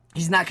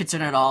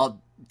concerned at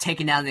all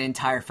taking down the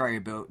entire ferry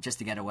boat just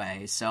to get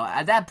away. So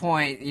at that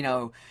point,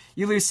 you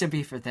lose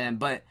sympathy for them.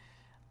 But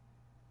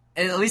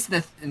at least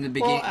in the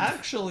beginning, well,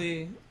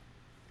 actually,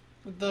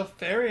 the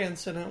ferry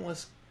incident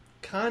was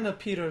kind of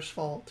Peter's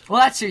fault.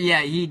 Well, that's true.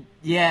 Yeah.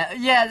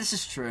 This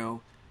is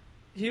true.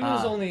 He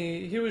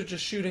was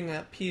just shooting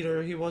at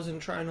Peter. He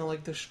wasn't trying to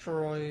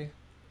destroy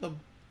the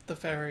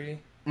ferry.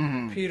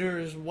 Mm-hmm.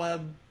 Peter's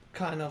web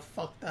kind of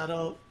fucked that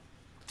up.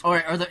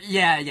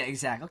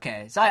 Exactly.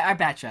 Okay, so I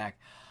backtrack.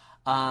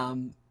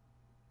 And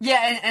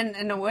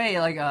in a way,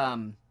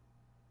 I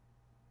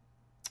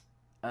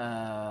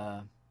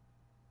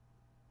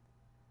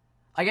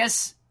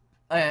guess,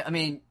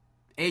 Adrian,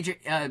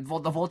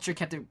 the Vulture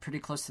kept it pretty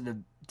close to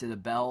the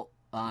belt.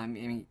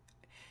 8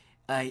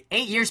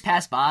 years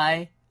passed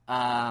by,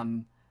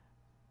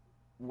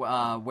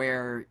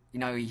 where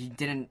he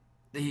didn't.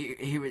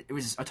 It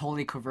was a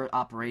totally covert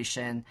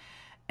operation,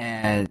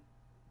 and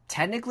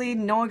technically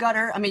no one got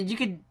hurt. I mean, you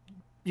could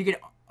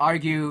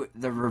argue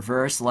the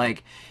reverse,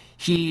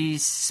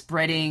 he's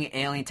spreading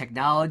alien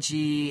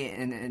technology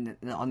in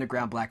the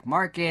underground black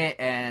market,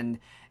 and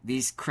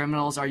these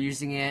criminals are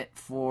using it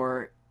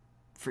for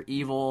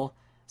evil.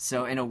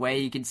 So in a way,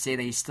 you can say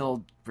that he's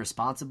still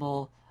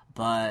responsible,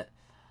 but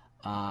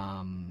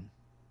at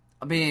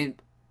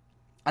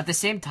the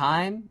same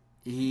time,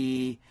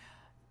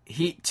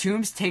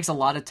 Toomes takes a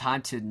lot of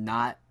time to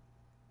not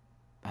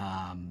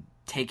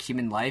take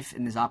human life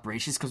in his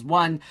operations, because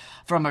one,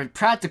 from a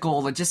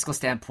practical logistical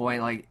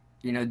standpoint,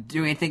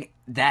 doing anything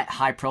that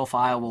high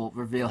profile will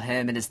reveal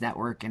him and his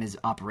network and his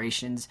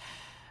operations.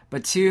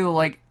 But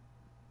two,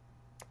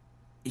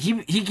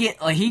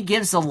 he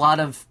gives a lot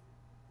of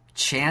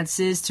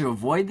chances to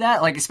avoid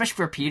that, especially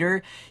for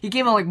Peter. He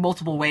gave him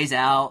multiple ways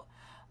out,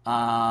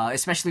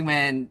 especially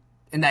when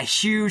in that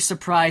huge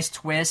surprise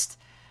twist,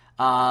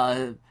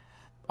 where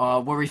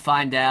we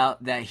find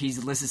out that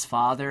he's Liz's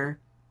father.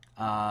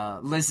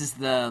 Liz is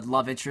the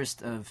love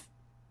interest of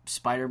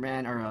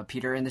Spider-Man, or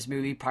Peter in this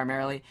movie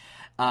primarily,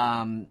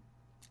 and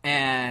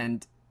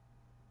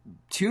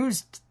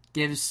Toomes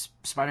gives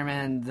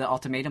Spider-Man the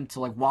ultimatum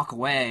to walk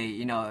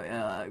away.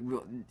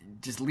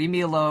 Just leave me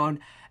alone.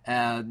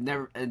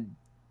 Never,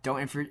 don't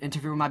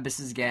interfere with my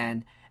business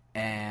again,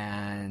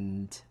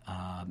 and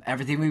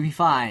everything will be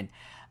fine.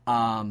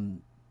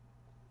 And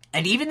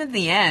even in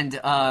the end,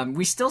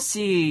 we still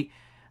see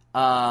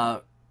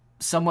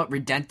somewhat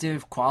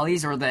redemptive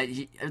qualities, or that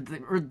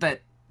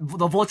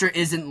the Vulture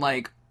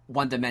isn't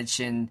one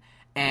dimension,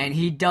 and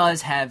he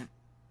does have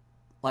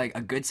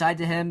a good side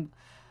to him.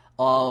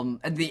 In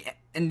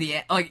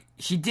the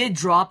he did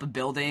drop a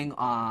building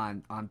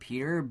on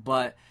Peter,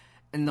 but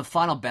in the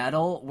final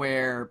battle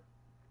where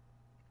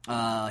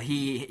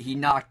he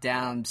knocked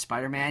down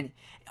Spider-Man,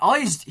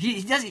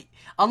 he doesn't,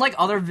 unlike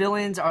other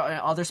villains or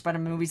other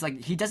Spider-Man movies,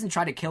 he doesn't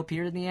try to kill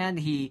Peter in the end.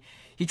 He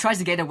tries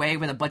to get away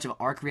with a bunch of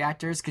arc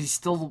reactors, because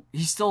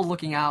he's still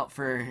looking out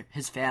for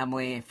his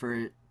family,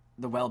 for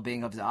the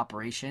well-being of his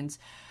operations.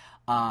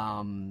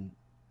 And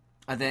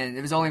then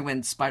it was only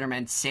when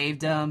Spider-Man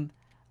saved him,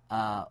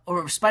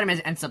 or Spider-Man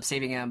ends up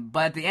saving him,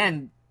 but at the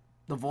end,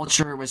 the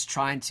Vulture was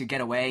trying to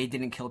get away. He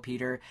didn't kill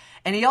Peter,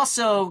 and he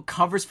also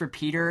covers for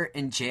Peter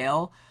in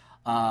jail.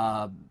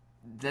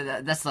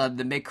 That's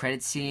the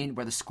mid-credit scene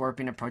where the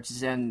Scorpion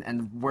approaches him,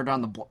 and word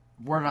on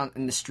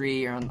in the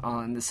street, or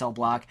on the cell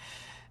block,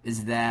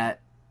 is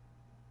that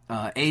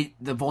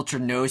the Vulture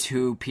knows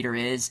who Peter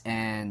is,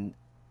 and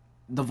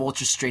the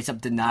Vulture straight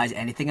up denies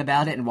anything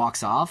about it and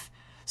walks off.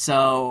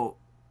 So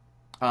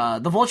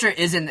the Vulture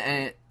isn't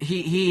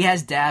he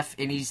has death,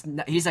 and he's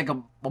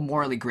a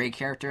morally gray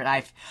character,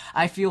 and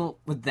I feel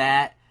with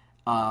that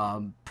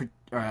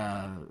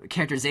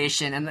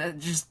characterization and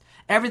just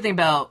everything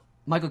about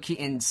Michael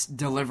Keaton's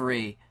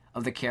delivery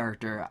of the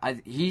character,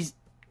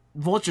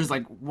 Vulture's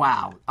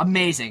wow,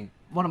 amazing,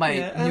 one of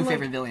my new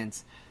favorite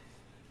villains.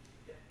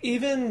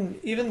 Even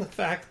the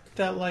fact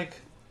that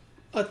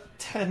a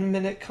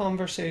 10-minute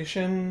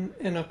conversation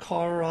in a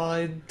car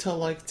ride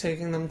to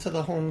taking them to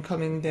the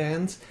homecoming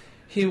dance,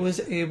 he was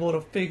able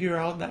to figure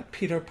out that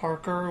Peter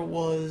Parker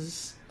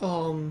was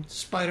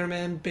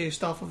Spider-Man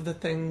based off of the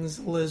things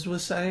Liz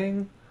was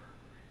saying.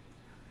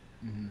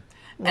 Mm-hmm.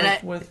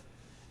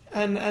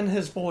 And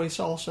his voice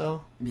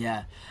also.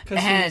 Yeah.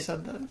 Because he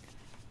said that.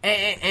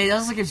 It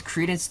also gives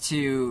credence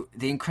to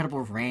the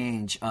incredible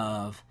range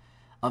of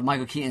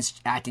Michael Keaton's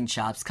acting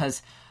chops,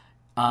 because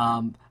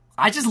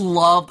I just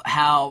loved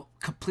how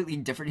completely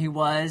different he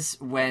was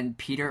when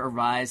Peter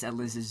arrives at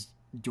Liz's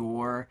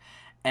door,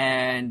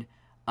 and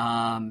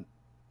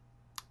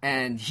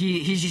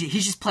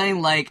he's just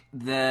playing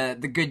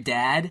the good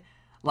dad.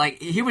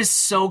 He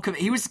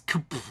was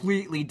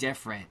completely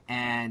different,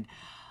 and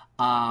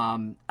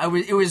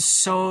it was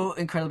so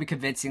incredibly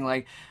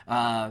convincing.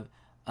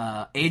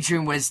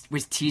 Adrian was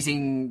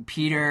teasing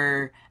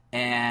Peter,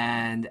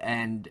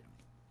 and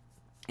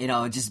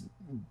just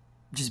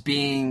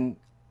being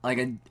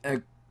a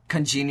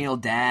congenial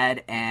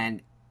dad,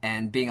 and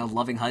being a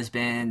loving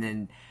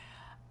husband,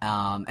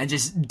 and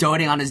just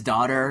doting on his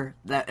daughter.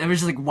 That it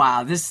was just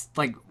wow, this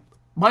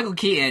Michael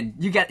Keaton,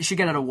 should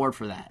get an award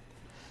for that.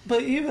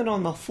 But even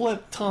on the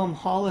flip, Tom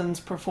Holland's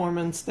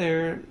performance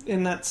there,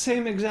 in that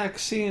same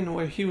exact scene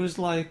where he was,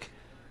 like,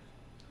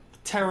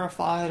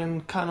 terrified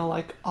and kind of,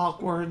 like,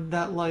 awkward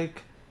that,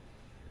 like,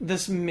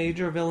 this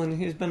major villain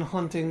he's been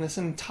hunting this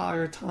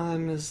entire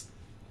time is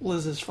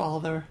Liz's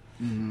father.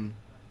 Mm-hmm.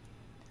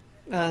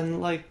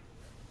 And, like,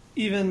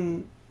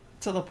 even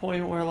to the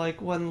point where,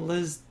 like, when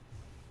Liz's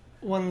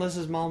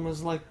mom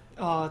was, like,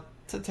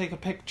 to take a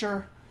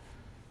picture,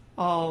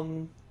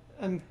 and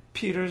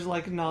Peter's,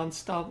 like,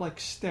 nonstop, like,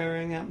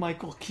 staring at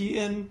Michael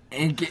Keaton.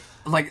 And get,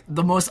 like,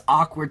 the most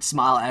awkward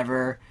smile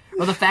ever.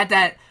 Or the fact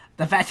that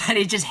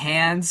he just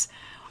hands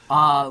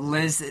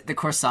Liz the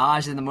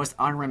corsage in the most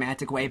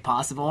unromantic way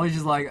possible. He's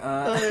just like,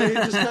 He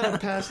just kind of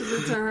passes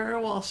it to her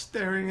while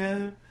staring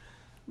at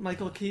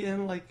Michael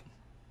Keaton. Like,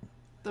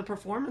 the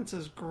performance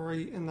is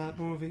great in that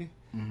movie.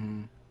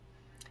 Mm-hmm.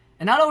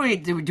 And not only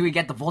do we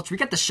get the Vulture, we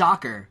get the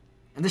Shocker.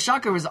 And the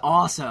Shocker was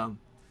awesome.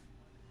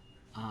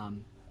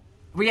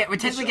 We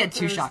technically get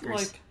two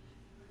Shockers. Like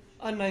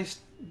a nice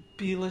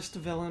B-list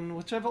villain,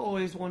 which I've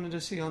always wanted to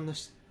see on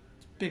this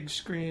big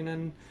screen,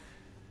 and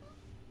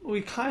we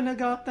kind of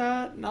got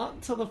that,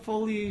 not to the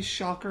fully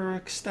Shocker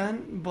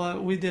extent,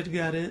 but we did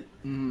get it.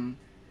 Mm-hmm.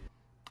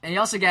 And you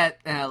also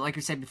get, like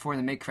we said before in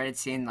the mid-credit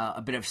scene,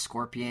 a bit of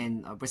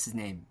Scorpion. What's his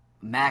name?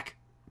 Mac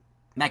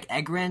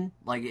Egren.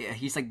 Like,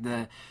 he's like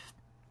the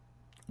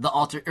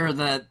alter or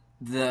the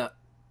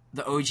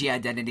OG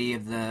identity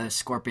of the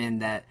Scorpion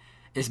that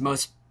is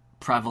most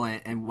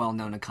prevalent and well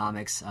known in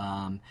comics.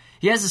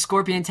 He has a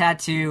Scorpion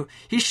tattoo.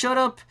 He showed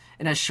up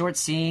in a short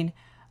scene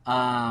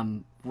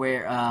where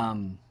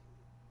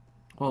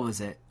what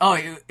was it? Oh,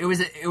 it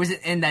was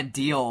in that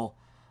deal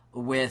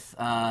with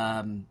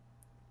Donald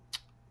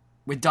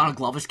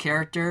Glover's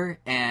character,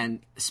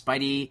 and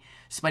Spidey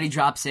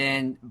drops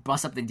in,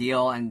 busts up the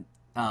deal, and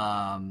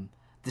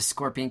the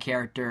Scorpion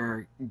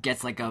character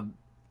gets like a.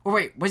 Oh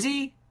wait, was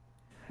he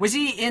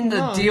in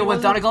the deal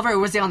with Donald Glover, or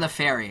was he on the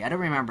ferry? I don't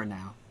remember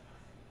now.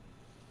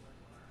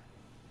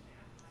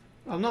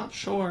 I'm not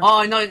sure.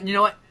 Oh, no, you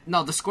know what?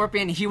 No, the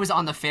Scorpion, he was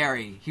on the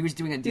ferry. He was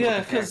doing a deal with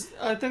the ferry. Yeah, because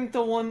I think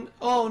the one...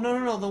 Oh,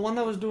 no. The one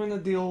that was doing the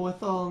deal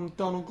with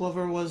Donald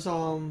Glover was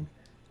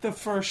the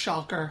first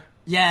Shocker.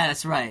 Yeah,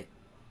 that's right.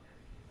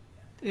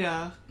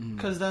 Yeah,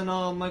 because then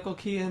Michael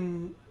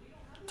Keaton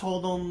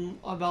told them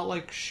about,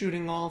 like,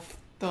 shooting off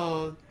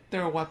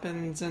their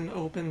weapons in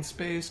open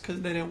space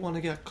because they didn't want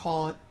to get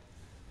caught.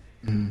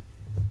 Mm-hmm.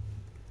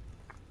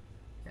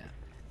 Yeah.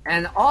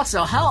 And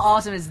also, how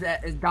awesome is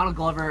Donald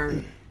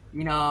Glover...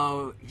 You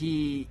know,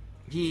 he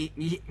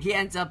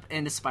ends up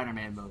in the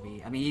Spider-Man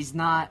movie. I mean, he's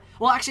not...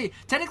 Well, actually,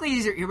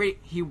 technically,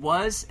 he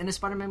was in the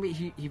Spider-Man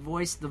movie. He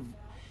voiced the...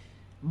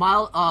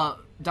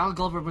 Donald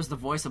Glover was the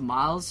voice of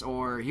Miles,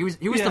 or he was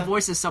the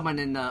voice of someone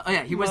in the... Oh,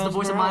 yeah, he was the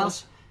voice of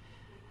Miles.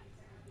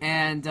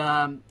 And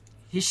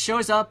he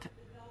shows up...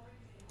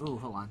 Oh,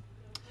 hold on.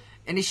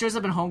 And he shows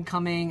up in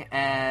Homecoming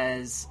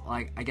as,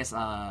 like, I guess,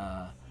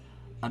 a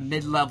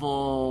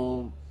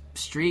mid-level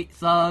street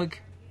thug.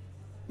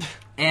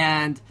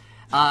 And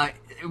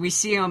we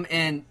see him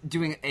in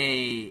doing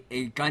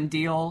a gun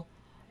deal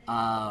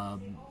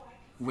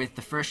with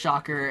the first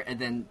Shocker, and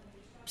then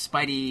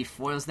Spidey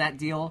foils that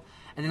deal.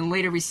 And then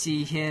later we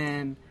see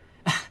him...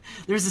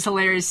 There's this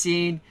hilarious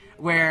scene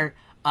where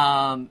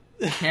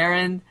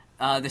Karen,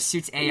 the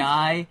suit's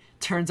AI,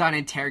 turns on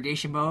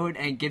interrogation mode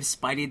and gives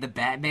Spidey the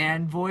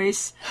Batman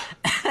voice.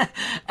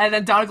 And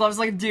then Donald Glover's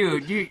like,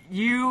 dude,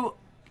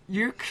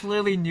 you're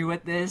clearly new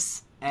at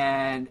this,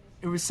 and...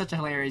 It was such a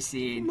hilarious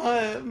scene.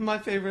 My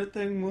favorite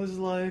thing was,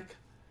 like,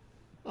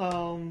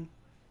 where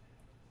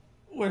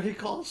he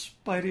calls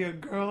Spidey a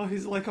girl.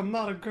 He's like, I'm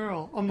not a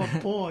girl. I'm a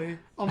boy.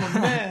 I'm a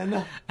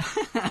man.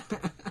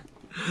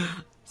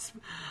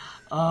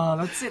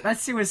 That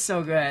scene was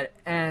so good.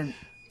 And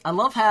I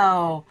love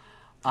how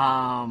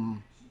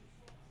Donald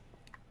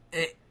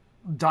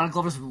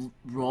Glover's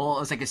role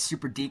is like a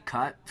super deep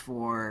cut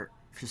for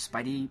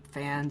Spidey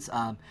fans.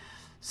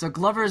 So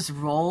Glover's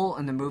role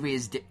in the movie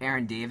is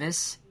Aaron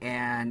Davis,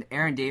 and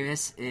Aaron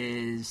Davis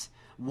is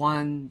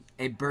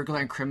a burglar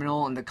and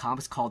criminal in the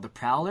comics called the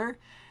Prowler,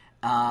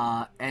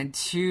 and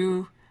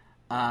two,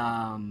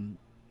 Aaron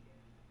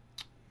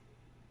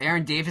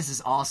Davis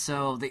is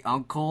also the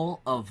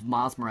uncle of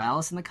Miles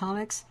Morales in the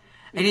comics,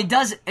 and he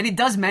does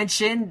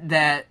mention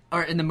that,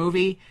 or in the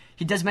movie,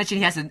 he does mention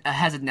he has a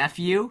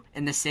nephew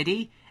in the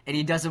city, and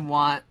he doesn't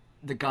want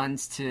the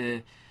guns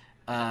to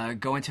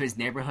go into his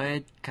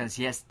neighborhood because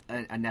he has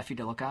a nephew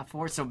to look out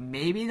for. So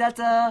maybe that's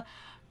a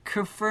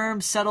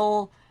confirmed,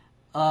 subtle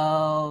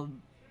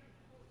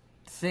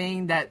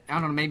thing that, I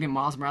don't know, maybe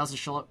Miles Morales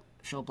will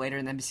show up later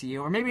in the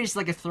MCU, or maybe it's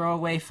like a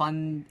throwaway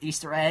fun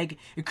Easter egg.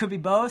 It could be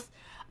both,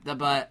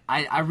 but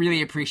I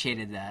really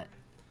appreciated that.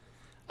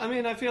 I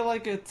mean, I feel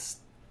like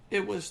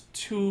it was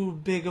too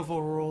big of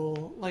a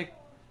role. Like,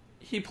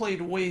 he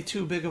played way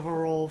too big of a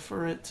role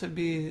for it to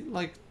be,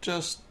 like,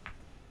 just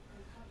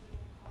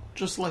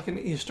like an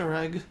Easter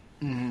egg.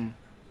 Mm-hmm.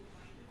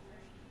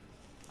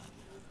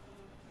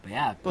 But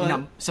yeah,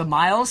 But so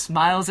Miles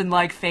in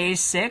like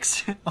Phase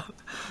 6.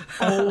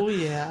 oh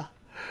yeah,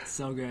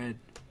 So good.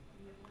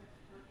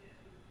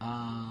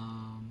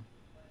 Man.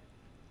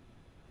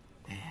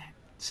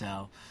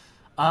 So,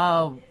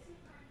 uh,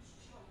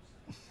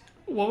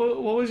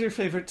 what was your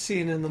favorite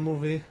scene in the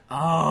movie?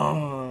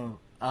 oh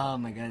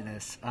my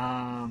goodness.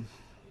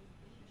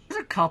 There's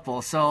a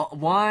couple. So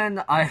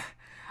one, I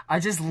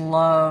just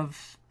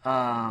love,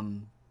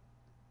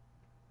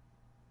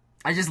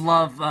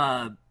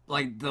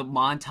 like the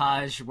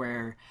montage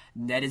where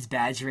Ned is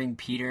badgering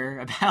Peter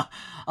about,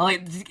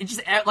 like, it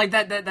just like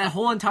that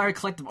whole entire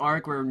collective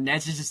arc where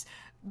Ned's just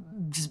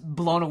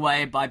blown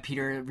away by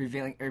Peter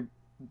revealing or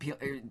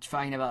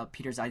finding about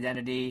Peter's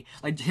identity,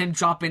 like him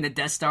dropping the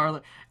Death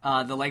Star,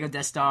 the Lego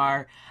Death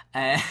Star,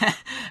 and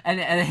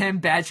him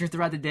badgering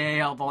throughout the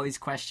day of all these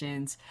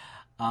questions,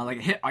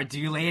 like, do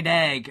you lay an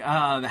egg?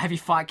 Have you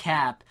fought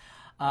Cap?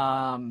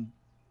 I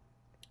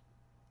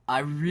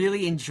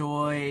really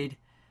enjoyed.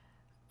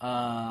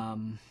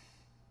 Man.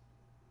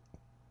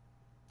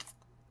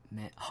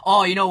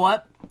 Oh, you know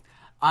what?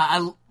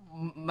 One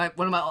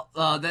of my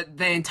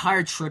the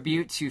entire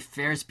tribute to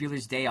Ferris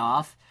Bueller's Day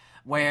Off,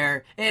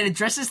 where it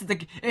addresses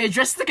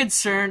the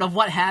concern of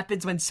what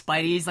happens when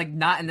Spidey's like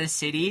not in the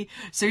city,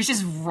 so he's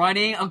just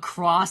running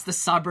across the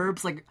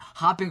suburbs, like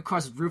hopping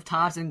across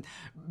rooftops and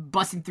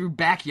busting through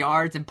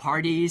backyards and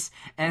parties,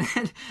 and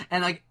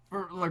like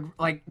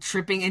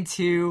tripping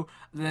into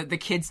the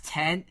kid's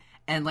tent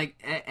and like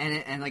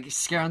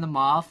scaring them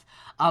off.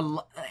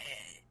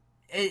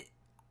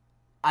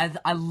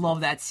 I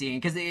love that scene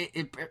because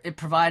it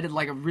provided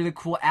like a really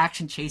cool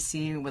action chase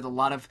scene with a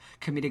lot of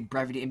comedic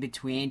brevity in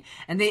between,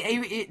 and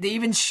they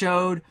even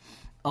showed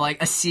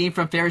like a scene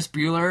from Ferris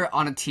Bueller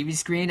on a TV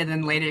screen, and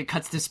then later it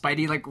cuts to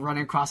Spidey like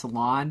running across the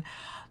lawn.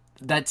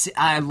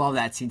 I love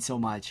that scene so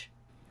much.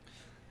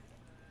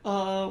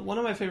 One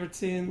of my favorite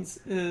scenes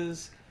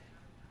is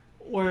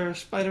where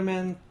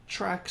Spider-Man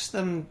tracks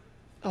them,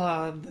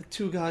 the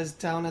two guys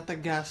down at the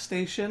gas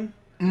station.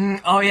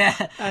 Oh yeah,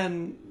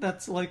 and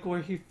that's like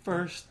where he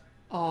first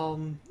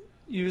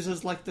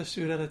uses like the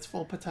suit at its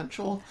full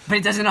potential. But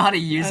he doesn't know how to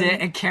use it,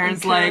 and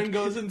Karen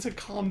goes into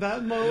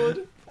combat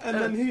mode, and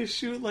then he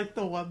shoot like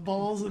the web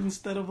balls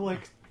instead of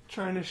like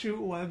trying to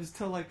shoot webs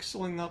to like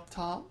swing up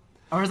top.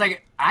 Or it's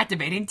like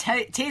activating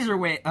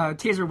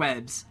taser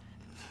webs.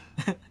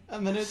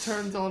 And then it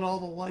turns on all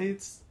the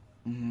lights.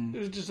 Mm-hmm. It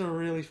was just a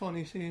really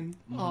funny scene.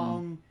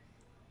 Mm-hmm.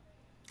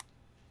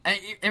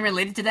 And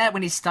related to that,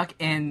 when he's stuck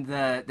in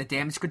the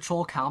damage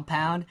control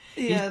compound.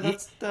 Yeah,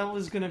 that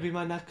was gonna be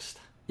my next.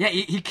 Yeah,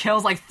 he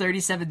kills like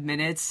 37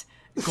 minutes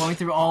going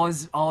through all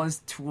his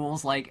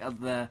tools, like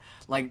the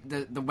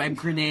web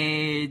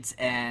grenades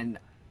and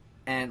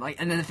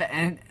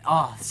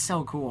oh, it's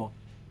so cool.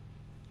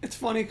 It's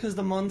funny because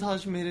the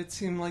montage made it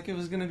seem like it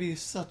was gonna be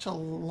such a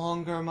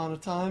longer amount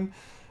of time.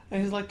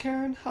 And he's like,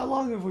 Karen, how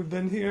long have we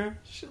been here?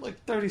 Shit,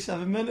 like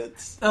 37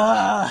 minutes.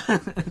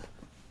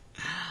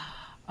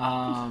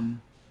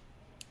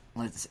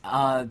 Let's.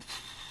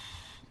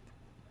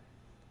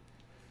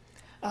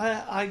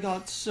 I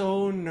got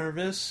so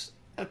nervous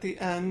at the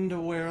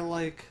end where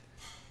like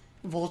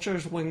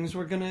Vulture's wings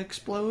were gonna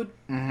explode.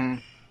 Mm-hmm.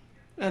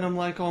 And I'm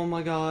like, oh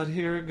my god,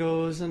 here it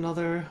goes,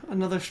 another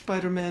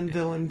Spider-Man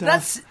villain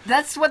death.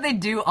 That's what they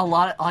do a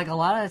lot. Like a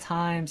lot of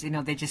times,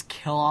 they just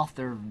kill off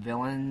their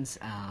villains.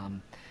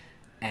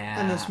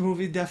 And this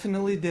movie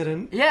definitely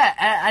didn't.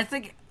 Yeah, I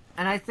think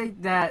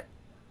that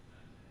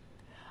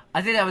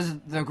was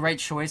the great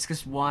choice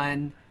because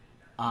one,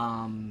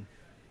 like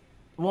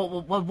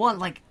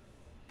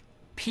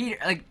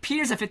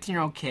Peter's a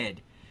 15-year-old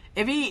kid.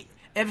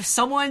 If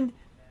someone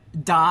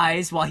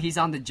dies while he's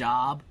on the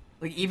job,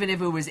 like even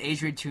if it was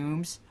Adrian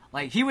Toomes,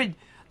 like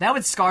that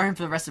would scar him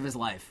for the rest of his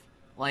life.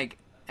 Like,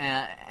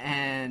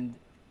 and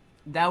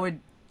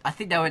I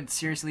think that would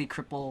seriously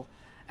cripple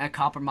and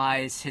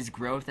compromise his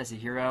growth as a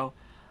hero.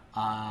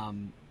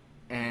 And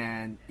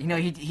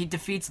he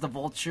defeats the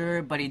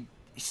Vulture, but he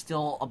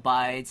still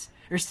abides,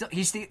 or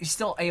he's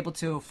still able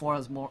to follow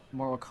his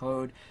moral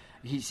code.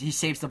 He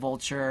saves the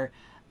Vulture,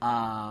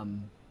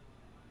 and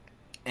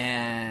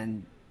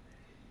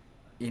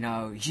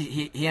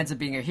he ends up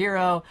being a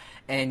hero,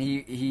 and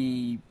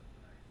he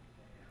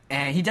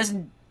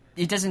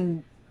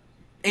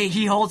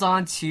holds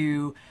on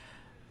to.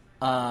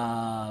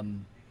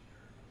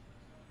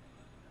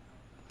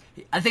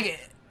 I think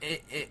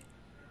it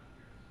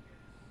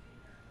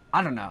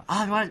I don't know.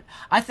 I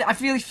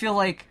really feel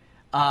like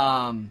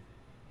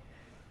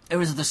it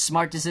was the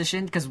smart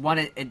decision because one,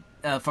 it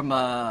from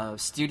a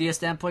studio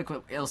standpoint,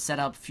 it'll set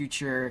up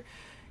future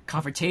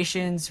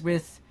confrontations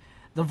with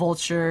the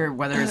Vulture,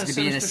 whether it's going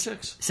to be in a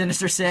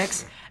Sinister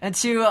Six, and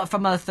two,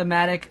 from a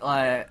thematic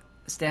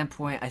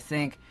standpoint, I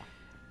think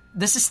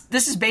this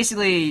is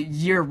basically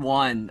year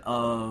one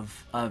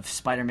of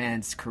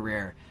Spider-Man's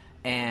career,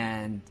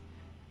 and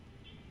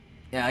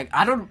yeah,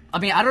 I don't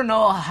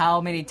know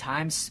how many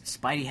times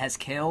Spidey has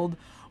killed,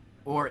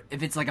 or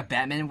if it's like a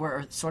Batman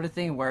sort of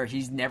thing where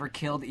he's never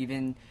killed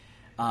even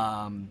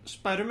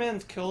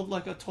Spider-Man's killed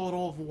like a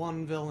total of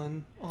one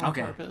villain on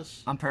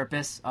purpose. On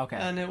purpose? Okay.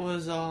 And it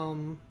was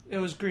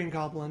Green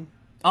Goblin.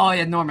 Oh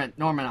yeah, Norman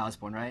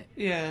Osborn, right?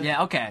 Yeah.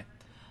 Yeah, okay.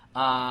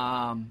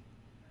 But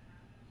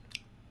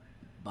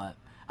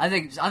I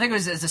think it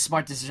was a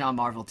smart decision on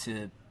Marvel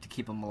to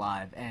keep him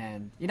alive.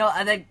 And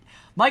I think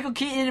Michael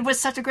Keaton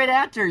was such a great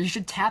actor. You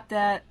should tap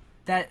that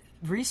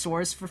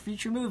resource for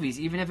future movies,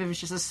 even if it was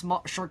just a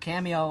short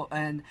cameo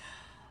in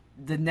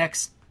the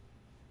next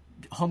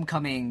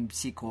Homecoming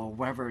sequel,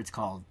 whatever it's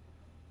called.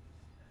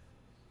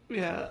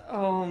 Yeah,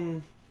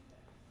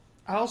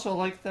 I also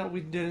like that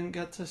we didn't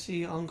get to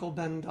see Uncle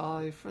Ben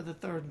die for the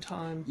third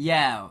time.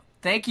 Yeah,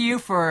 thank you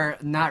for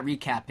not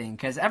recapping,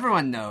 because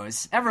everyone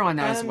knows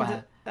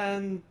what.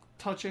 And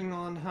touching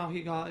on how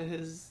he got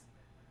his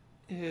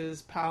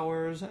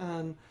powers,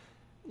 and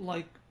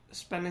like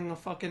spending a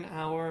fucking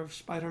hour of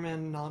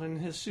Spider-Man not in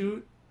his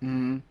suit.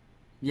 Mm-hmm.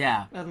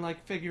 Yeah. And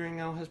like figuring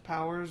out his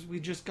powers,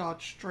 we just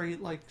got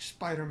straight like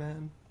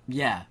Spider-Man.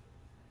 Yeah.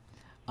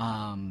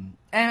 And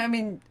I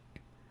mean,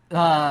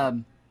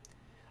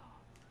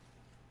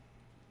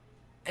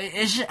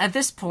 it's just, at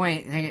this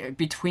point,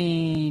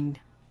 between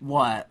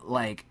what,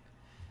 like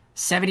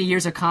 70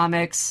 years of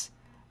comics,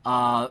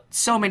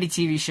 so many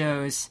TV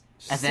shows,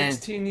 and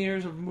 16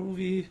 years of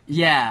movie.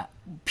 Yeah,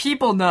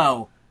 people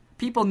know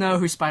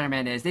who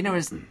Spider-Man is. They know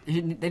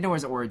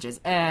his origins,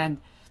 and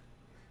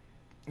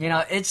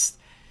it's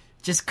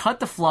just cut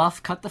the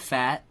fluff, cut the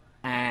fat,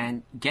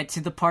 and get to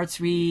the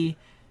parts we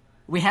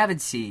haven't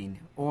seen,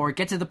 or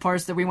get to the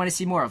parts that we want to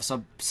see more of.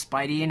 So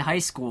Spidey in high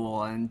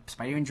school, and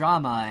Spidey in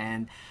drama,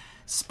 and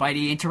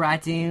Spidey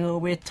interacting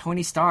with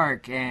Tony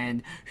Stark,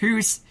 and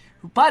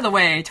by the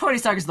way, Tony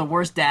Stark is the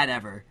worst dad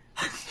ever.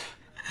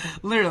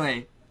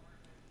 Literally.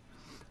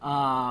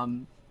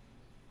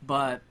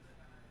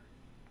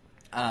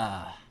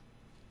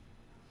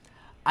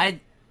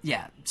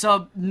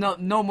 So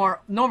no more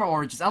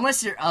origins,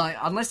 unless you're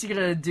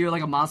gonna do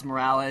like a Miles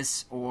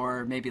Morales,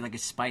 or maybe like a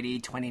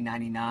Spidey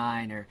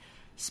 2099 or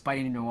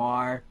Spidey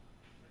Noir.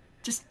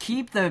 Just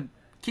keep the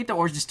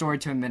origin story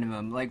to a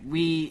minimum. Like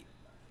we're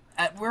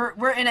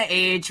in an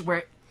age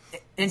where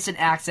instant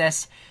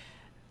access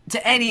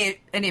to any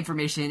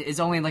information is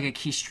only like a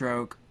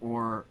keystroke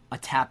or a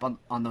tap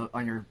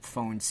on your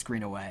phone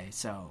screen away.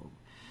 So,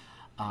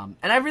 and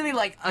I really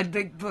like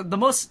the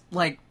most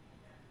like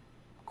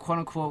quote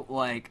unquote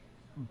like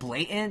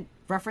blatant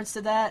reference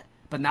to that,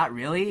 but not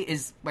really,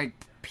 is like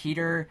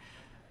Peter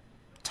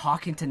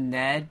talking to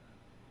Ned.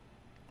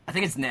 I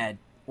think it's Ned,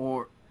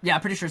 or yeah,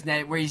 I'm pretty sure it's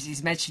Ned, where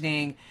he's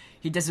mentioning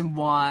he doesn't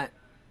want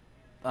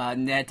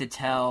Ned to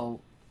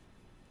tell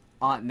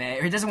Aunt May,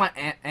 or he doesn't want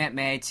Aunt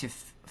May to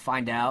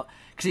find out,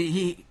 because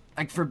he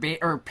like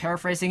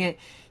paraphrasing it,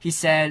 he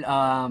said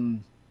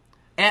Aunt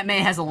May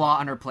has a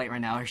lot on her plate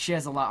right now, or she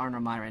has a lot on her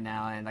mind right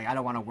now, and like I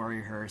don't want to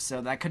worry her.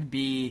 So that could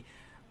be,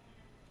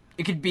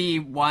 it could be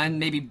one,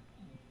 maybe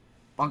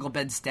Uncle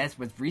Ben's death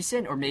was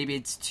recent, or maybe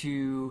it's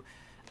two,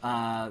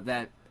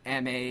 that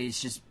Aunt May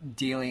is just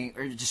dealing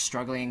or just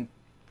struggling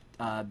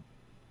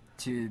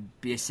to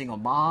be a single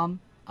mom.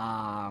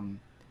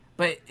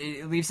 But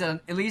it leaves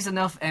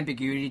enough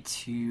ambiguity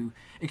to,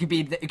 it could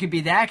be that,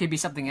 it could be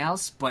something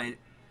else, but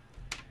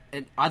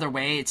either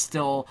way, it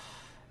still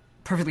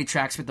perfectly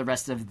tracks with the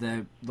rest of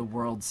the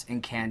world's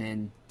in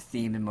canon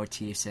theme and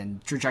motifs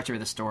and trajectory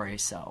of the story.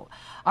 So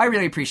I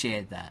really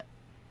appreciated that.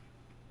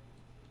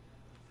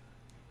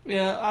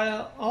 Yeah,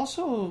 I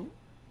also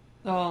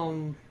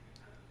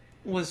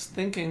was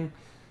thinking,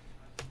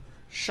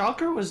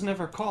 Shocker was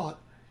never caught.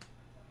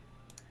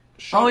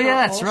 Shocker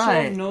that's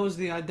right. Also knows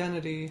the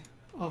identity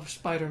of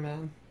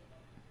Spider-Man.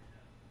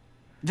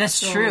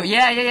 That's true.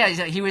 Yeah.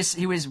 He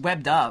was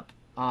webbed up.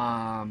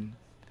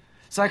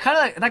 So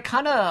that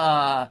kind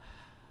of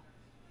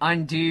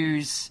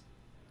undoes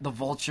the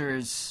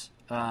Vulture's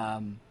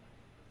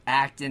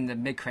act in the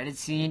mid-credit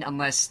scene,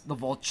 unless the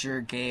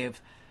Vulture gave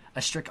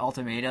a strict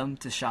ultimatum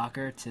to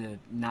Shocker to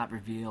not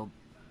reveal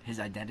his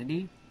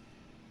identity.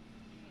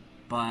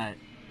 But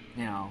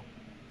I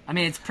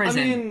mean, it's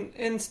prison. I mean,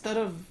 instead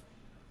of,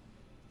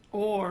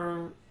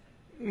 or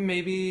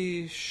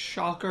maybe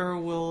Shocker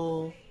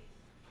will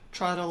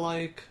try to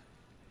like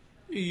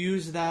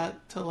use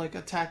that to like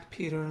attack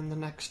Peter in the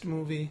next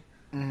movie.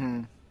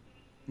 Mm-hmm.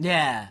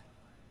 Yeah.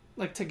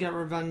 Like to get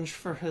revenge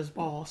for his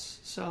boss.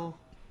 So,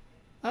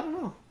 I don't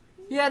know.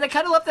 Yeah, they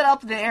kind of left that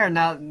up in the air.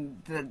 Now,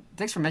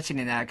 thanks for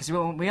mentioning that, because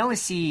we only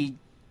see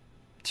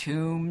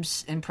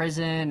Toomes in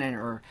prison,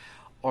 or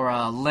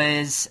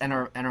Liz and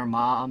her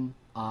mom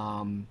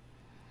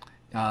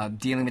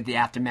dealing with the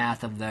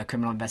aftermath of the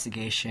criminal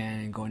investigation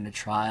and going to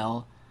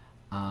trial.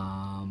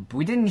 But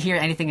we didn't hear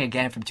anything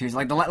again from Toomes.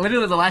 Like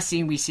literally the last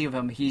scene we see of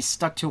him, he's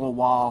stuck to a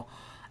wall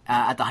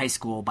at the high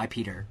school by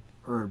Peter,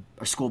 or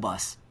a school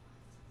bus.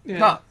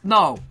 Yeah.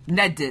 No,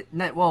 Ned did.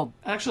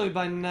 Actually,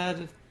 by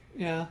Ned.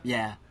 Yeah.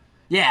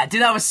 Yeah,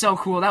 dude, that was so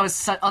cool. That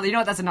was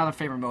that's another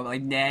favorite moment.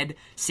 Like Ned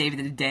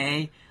saving the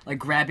day, like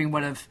grabbing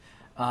one of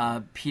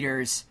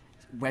Peter's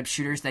web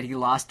shooters that he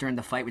lost during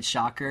the fight with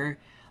Shocker,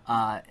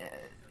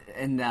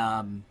 and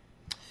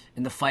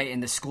in the fight in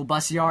the school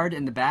bus yard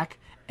in the back,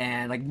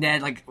 and like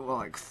Ned like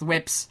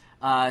thwips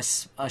a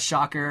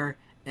Shocker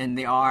in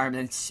the arm,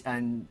 and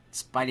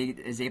Spidey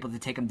is able to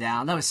take him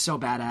down. That was so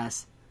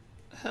badass.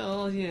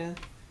 Hell yeah.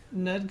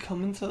 Ned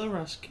coming to the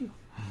rescue.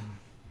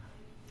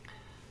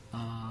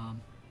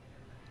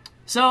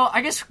 So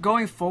I guess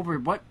going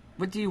forward, what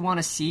do you want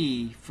to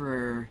see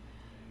for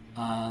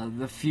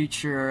the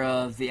future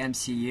of the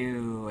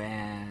MCU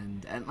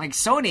and like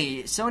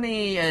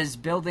Sony is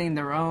building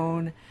their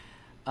own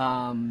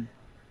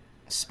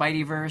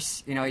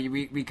Spideyverse. You know,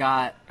 we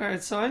got. All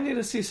right, so I need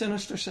to see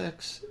Sinister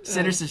Six.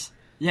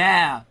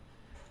 Yeah.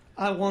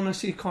 I want to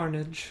see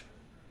Carnage.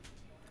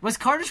 Was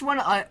Carnage one?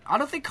 I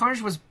don't think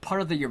Carnage was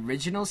part of the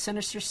original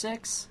Sinister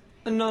Six.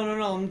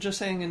 No. I'm just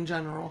saying in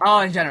general.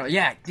 Oh, in general,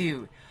 yeah,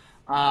 dude.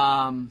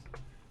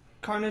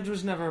 Carnage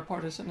was never a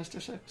part of Sinister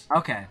Six.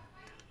 Okay.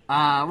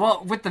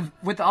 Well, with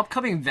the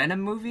upcoming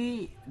Venom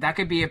movie, that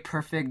could be a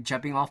perfect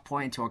jumping off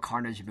point into a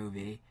Carnage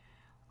movie.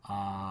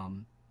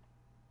 And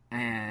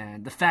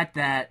the fact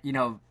that, you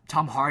know,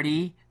 Tom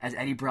Hardy as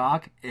Eddie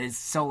Brock is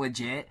so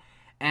legit.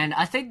 And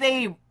I think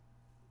they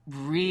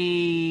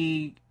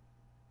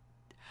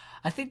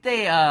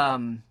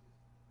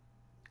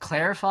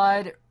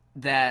clarified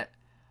that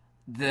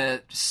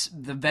the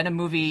Venom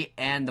movie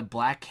and the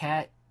Black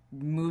Cat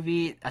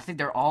movie, I think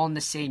they're all in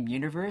the same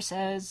universe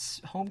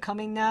as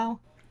Homecoming now.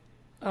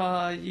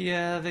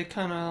 Yeah, they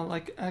kind of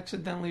like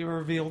accidentally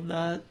revealed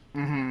that.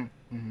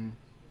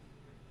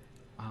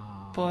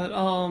 But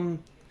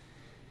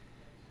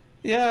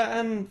yeah,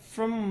 and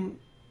from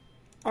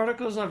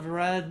articles I've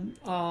read,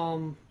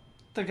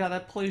 the guy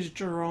that plays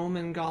Jerome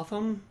in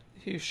Gotham,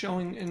 he's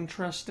showing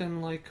interest in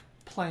like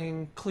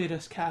playing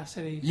Cletus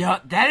Cassidy.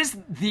 Yeah, that is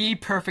the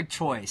perfect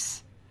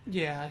choice.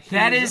 Yeah,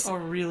 that is a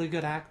really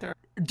good actor.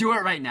 Do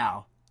it right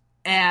now.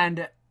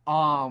 And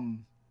I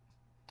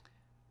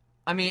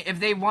mean, if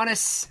they want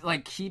to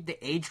like keep the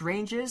age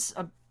ranges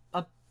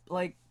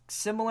like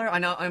similar, I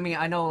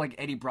know like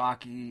Eddie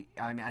Brock.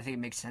 I think it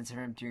makes sense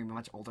for him doing a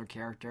much older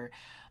character,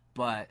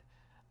 but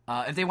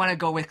if they want to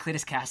go with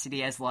Cletus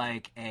Cassidy as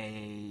like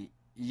a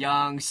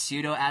young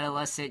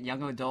pseudo-adolescent,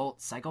 young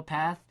adult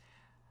psychopath,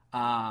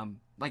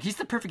 like he's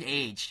the perfect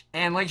age,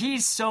 and like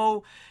he's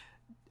so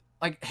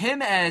like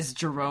him as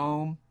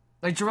Jerome.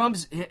 Like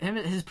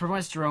his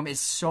performance, Jerome, is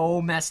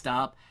so messed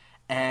up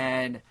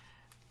and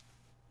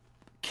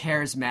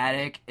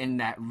charismatic in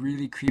that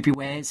really creepy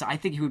way. So I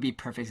think he would be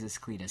perfect as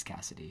Cletus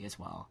Cassidy as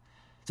well.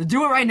 So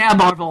do it right now,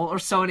 Marvel or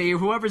Sony,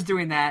 whoever's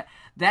doing that.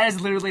 That is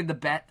literally the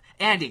best.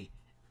 Andy,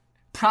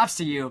 props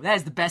to you. That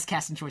is the best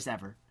casting choice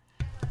ever.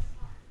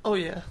 Oh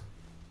yeah,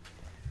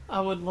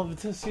 I would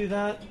love to see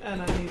that,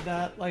 and I need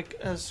that like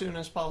as soon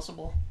as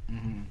possible.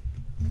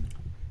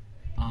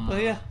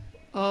 But yeah,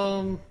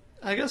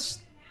 I guess.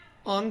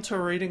 On to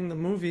rating the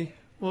movie.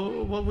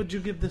 What would you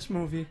give this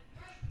movie?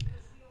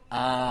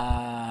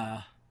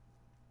 5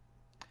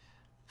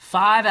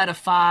 out of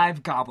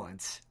 5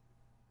 goblins.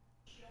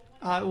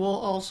 I will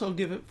also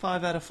give it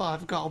 5 out of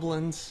 5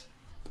 goblins.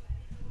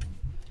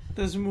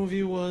 This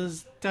movie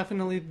was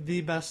definitely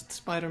the best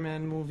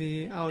Spider-Man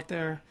movie out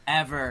there.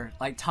 Ever.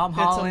 Like Tom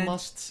Holland. It's a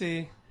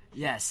must-see.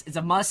 Yes, it's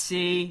a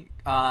must-see.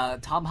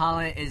 Tom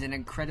Holland is an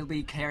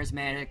incredibly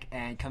charismatic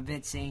and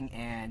convincing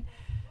and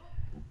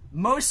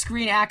most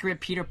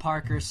screen-accurate Peter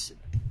Parker's,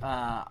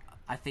 I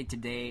think, to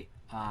date.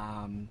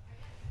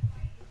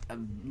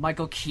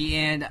 Michael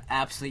Keaton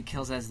absolutely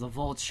kills as the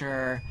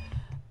Vulture.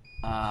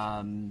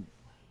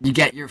 You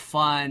get your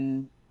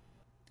fun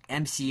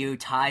MCU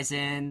ties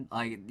in.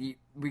 Like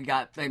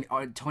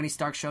Tony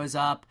Stark shows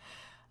up.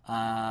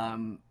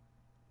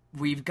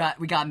 We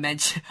got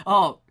mention.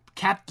 Oh,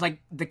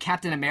 the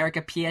Captain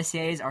America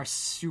PSAs are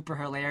super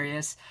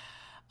hilarious.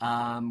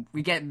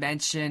 We get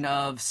mention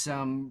of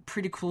some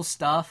pretty cool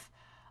stuff,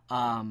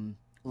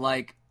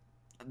 like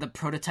the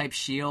prototype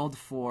shield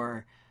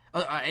for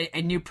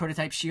a new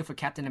prototype shield for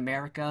Captain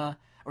America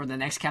or the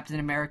next Captain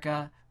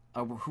America,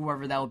 or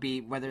whoever that will be,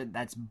 whether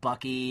that's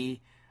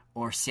Bucky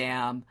or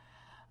Sam.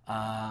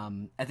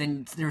 And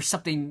then there's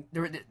something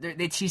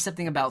they teased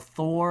something about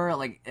Thor,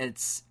 like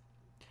it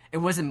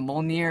wasn't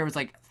Mjolnir, it was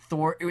like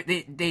Thor.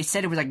 They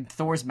said it was like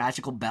Thor's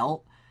magical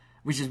belt,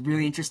 which is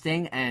really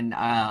interesting, and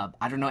I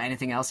don't know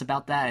anything else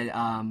about that.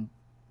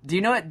 Do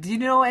you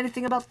know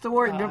anything about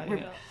Thor? Yeah,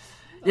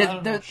 I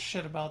don't know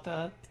shit about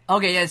that.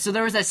 Okay, yeah. So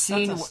there was that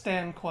scene. That's a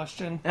Stan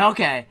question.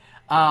 Okay,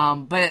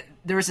 but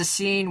there was a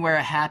scene where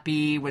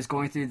Happy was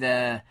going through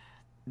the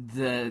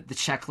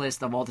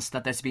checklist of all the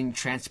stuff that's being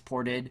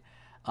transported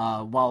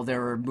while they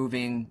were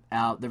moving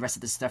out the rest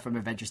of the stuff from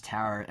Avengers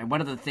Tower, and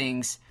one of the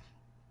things,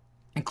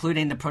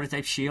 including the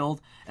prototype shield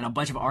and a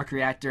bunch of arc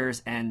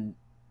reactors and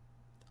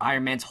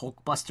Iron Man's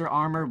Hulkbuster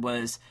armor,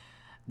 was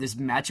this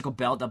magical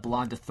belt that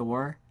belonged to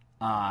Thor.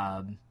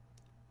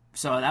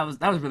 So that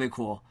was really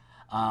cool.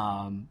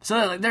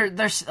 So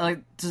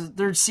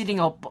they're seeding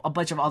up a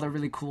bunch of other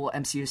really cool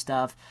MCU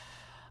stuff.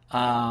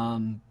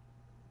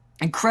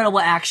 Incredible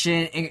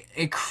action,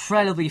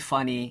 incredibly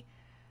funny.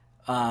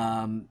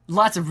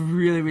 Lots of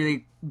really,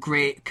 really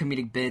great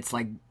comedic bits.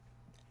 Like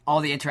all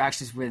the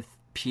interactions with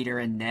Peter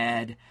and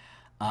Ned,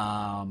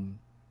 the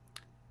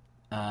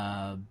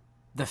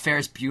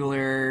Ferris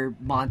Bueller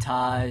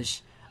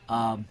montage,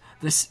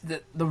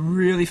 the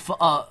really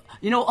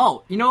you know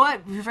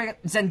what? We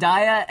forgot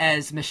Zendaya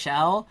as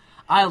Michelle.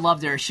 I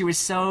loved her. She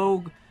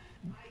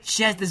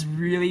has this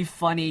really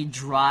funny,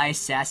 dry,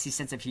 sassy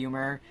sense of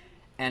humor,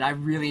 and I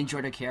really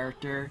enjoyed her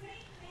character.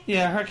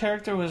 Yeah, her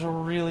character was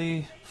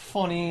really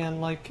funny and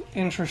like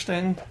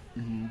interesting.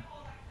 Mm-hmm.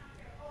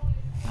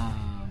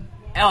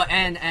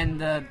 And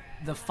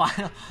the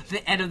final,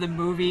 the end of the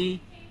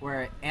movie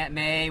where Aunt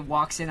May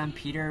walks in on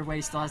Peter when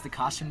he still has the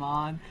costume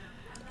on.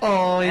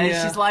 Oh, and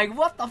yeah. She's like,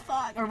 "What the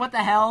fuck?" or "What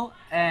the hell?"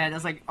 And I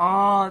was like,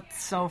 "Oh,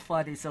 it's so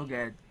funny, so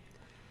good."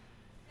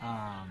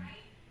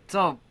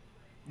 So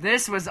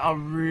this was a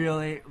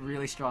really,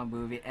 really strong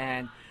movie,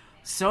 and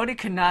Sony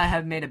could not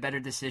have made a better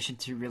decision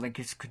to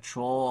relinquish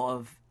control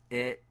of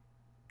it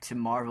to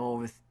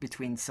Marvel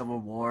between Civil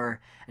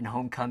War and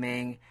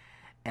Homecoming,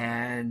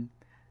 and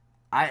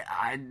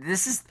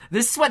this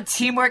is what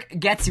teamwork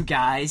gets you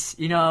guys,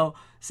 you know.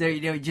 So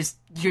you just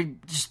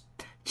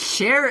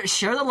share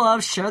the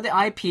love, share the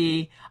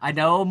IP. I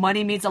know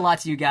money means a lot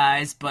to you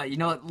guys, but you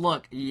know what?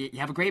 Look, you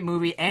have a great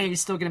movie, and you're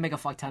still gonna make a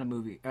fuck ton of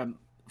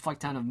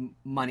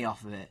money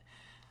off of it.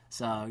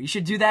 So you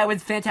should do that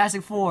with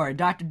Fantastic Four and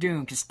Doctor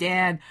Doom, because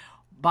Stan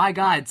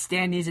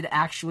needs an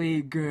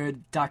actually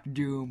good Doctor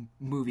Doom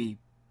movie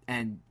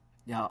and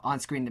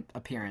on-screen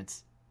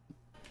appearance.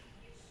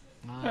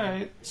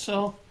 Alright,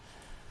 so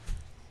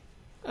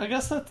I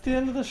guess that's the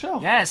end of the show.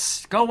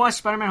 Yes, go watch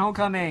Spider-Man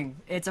Homecoming.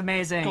 It's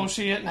amazing. Go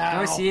see it now.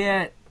 Go see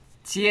it.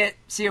 See it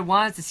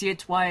once, to see it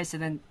twice,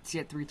 and then see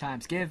it 3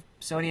 times. Give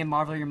Sony and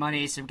Marvel your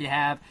money so we can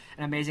have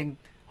an amazing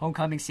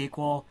Homecoming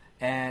sequel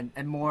and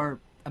more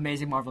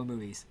amazing Marvel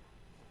movies.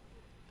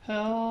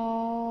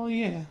 Hell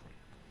yeah.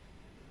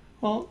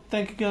 Well,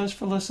 thank you guys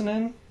for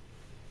listening.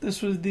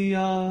 This was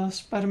the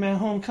Spider-Man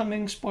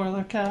Homecoming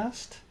spoiler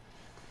cast.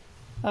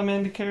 I'm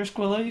Andy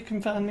Carasquilla. You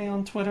can find me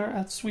on Twitter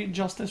at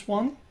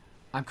SweetJustice1.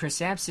 I'm Chris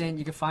Sampson.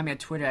 You can find me on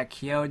Twitter at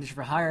Kyo Ninja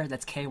for Hire.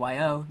 That's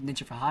KYO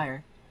Ninja for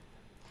Hire.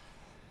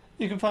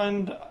 You can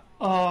find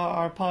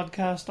our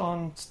podcast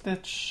on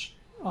Stitch,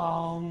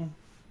 iTunes.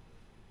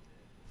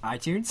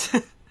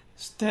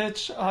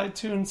 Stitch,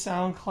 iTunes,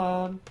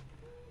 SoundCloud.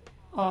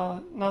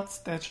 Not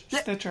Stitch.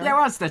 Stitcher. Yeah,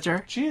 we're on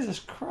Stitcher. Jesus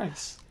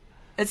Christ.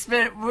 It's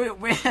been we're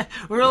a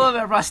little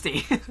bit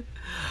rusty.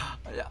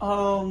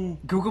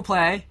 Google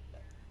Play.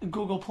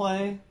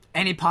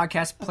 Any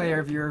podcast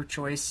player of your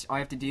choice. All you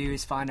have to do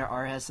is find our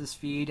RSS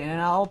feed,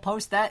 and I'll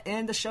post that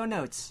in the show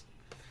notes.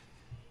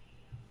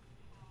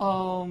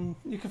 You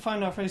can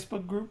find our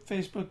Facebook group,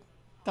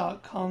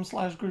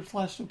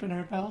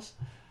 facebook.com/group/supernerdpals.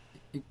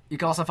 You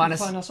can also find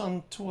us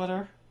on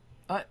Twitter.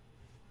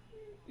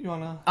 You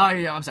wanna? Oh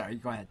yeah, I'm sorry.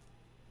 Go ahead.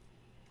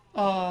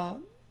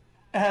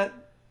 At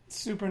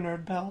Super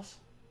Nerd Pals.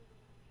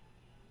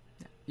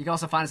 You can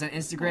also find us on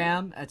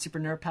Instagram at Super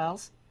Nerd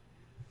Pals.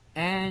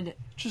 And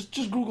just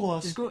Google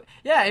us. if you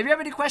have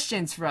any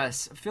questions for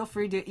us, feel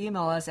free to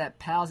email us at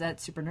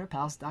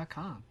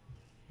pals@supernerdpals.com.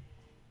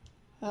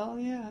 Hell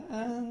yeah.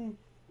 And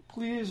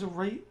please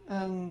rate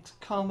and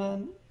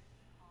comment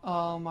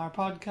our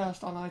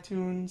podcast on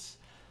iTunes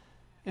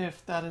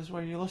if that is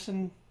where you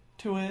listen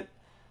to it.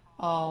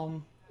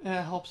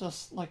 It helps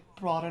us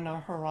broaden our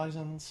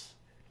horizons.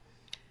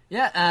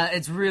 Yeah,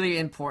 it's really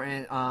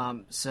important.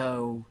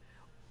 So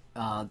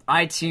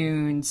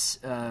iTunes,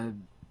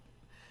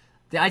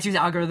 the iTunes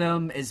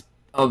algorithm is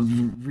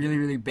really,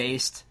 really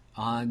based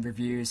on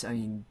reviews. I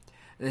mean,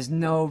 there's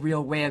no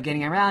real way of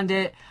getting around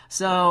it.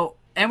 So,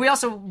 and we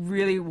also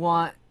really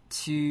want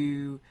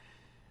to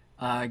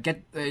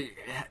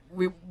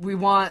we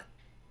want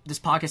this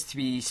podcast to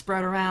be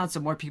spread around so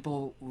more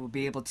people will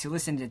be able to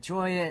listen and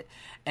enjoy it.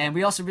 And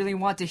we also really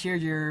want to hear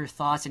your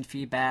thoughts and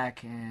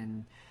feedback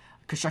and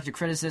constructive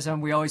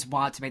criticism. We always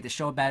want to make the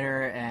show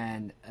better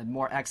and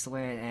more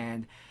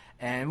excellent,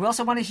 and we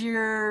also want to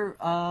hear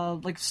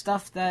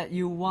stuff that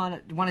you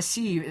want to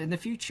see in the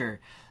future.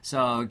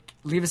 So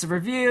leave us a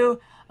review,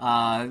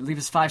 leave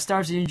us 5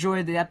 stars if you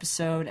enjoyed the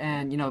episode,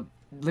 and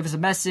leave us a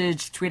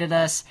message, tweet at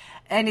us,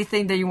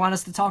 anything that you want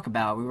us to talk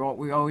about.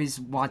 We always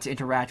want to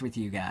interact with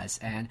you guys,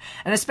 and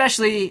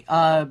especially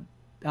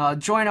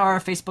join our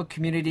Facebook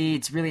community.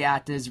 It's really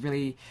active. It's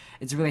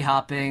really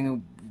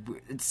hopping.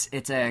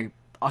 It's a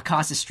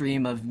constant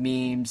stream of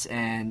memes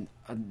and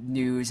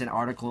news and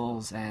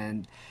articles,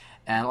 and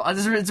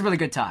it's a really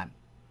good time.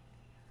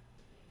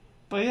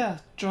 But yeah,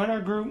 join our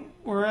group.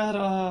 We're at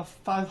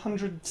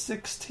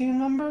 516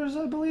 members,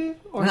 I believe,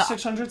 or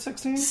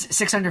 616.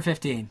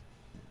 615.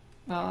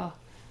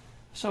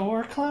 So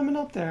we're climbing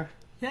up there.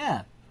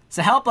 Yeah.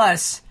 So help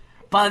us.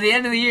 By the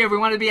end of the year, we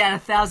want to be at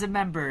 1,000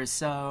 members.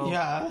 So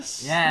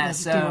yes. Yeah.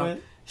 Let's do So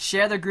it.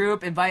 Share the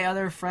group. Invite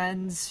other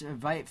friends.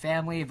 Invite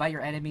family. Invite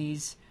your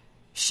enemies.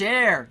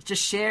 Share.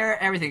 Just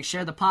share everything.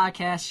 Share the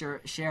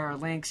podcast. Share our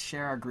links.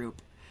 Share our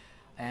group.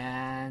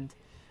 And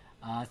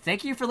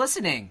thank you for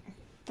listening.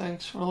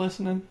 Thanks for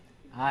listening.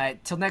 All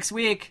right. Till next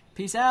week.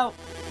 Peace out.